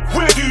from?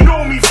 Where do you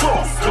know me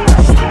from?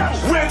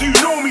 Where do you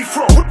know me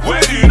from?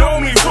 Where do you know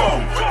me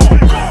from?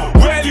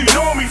 Where do you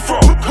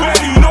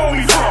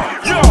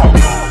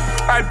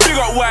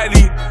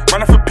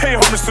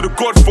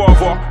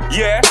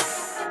Yeah,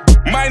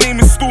 my name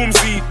is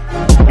Stormzy.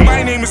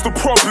 My name is The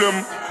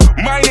Problem.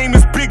 My name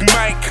is Big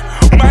Mike.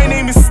 My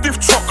name is Stiff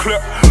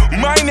Chocolate.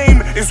 My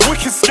name is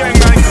Wicked Skang,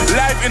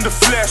 live in the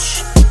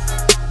flesh.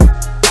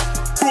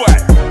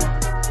 What?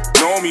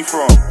 Know me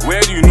from?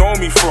 Where do you know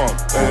me from?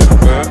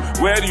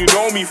 Where do you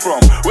know me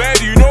from? Where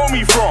do you know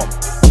me from?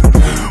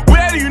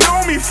 Where do you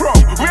know me from?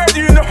 Where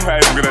do you know?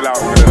 I'm gonna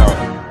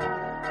allow.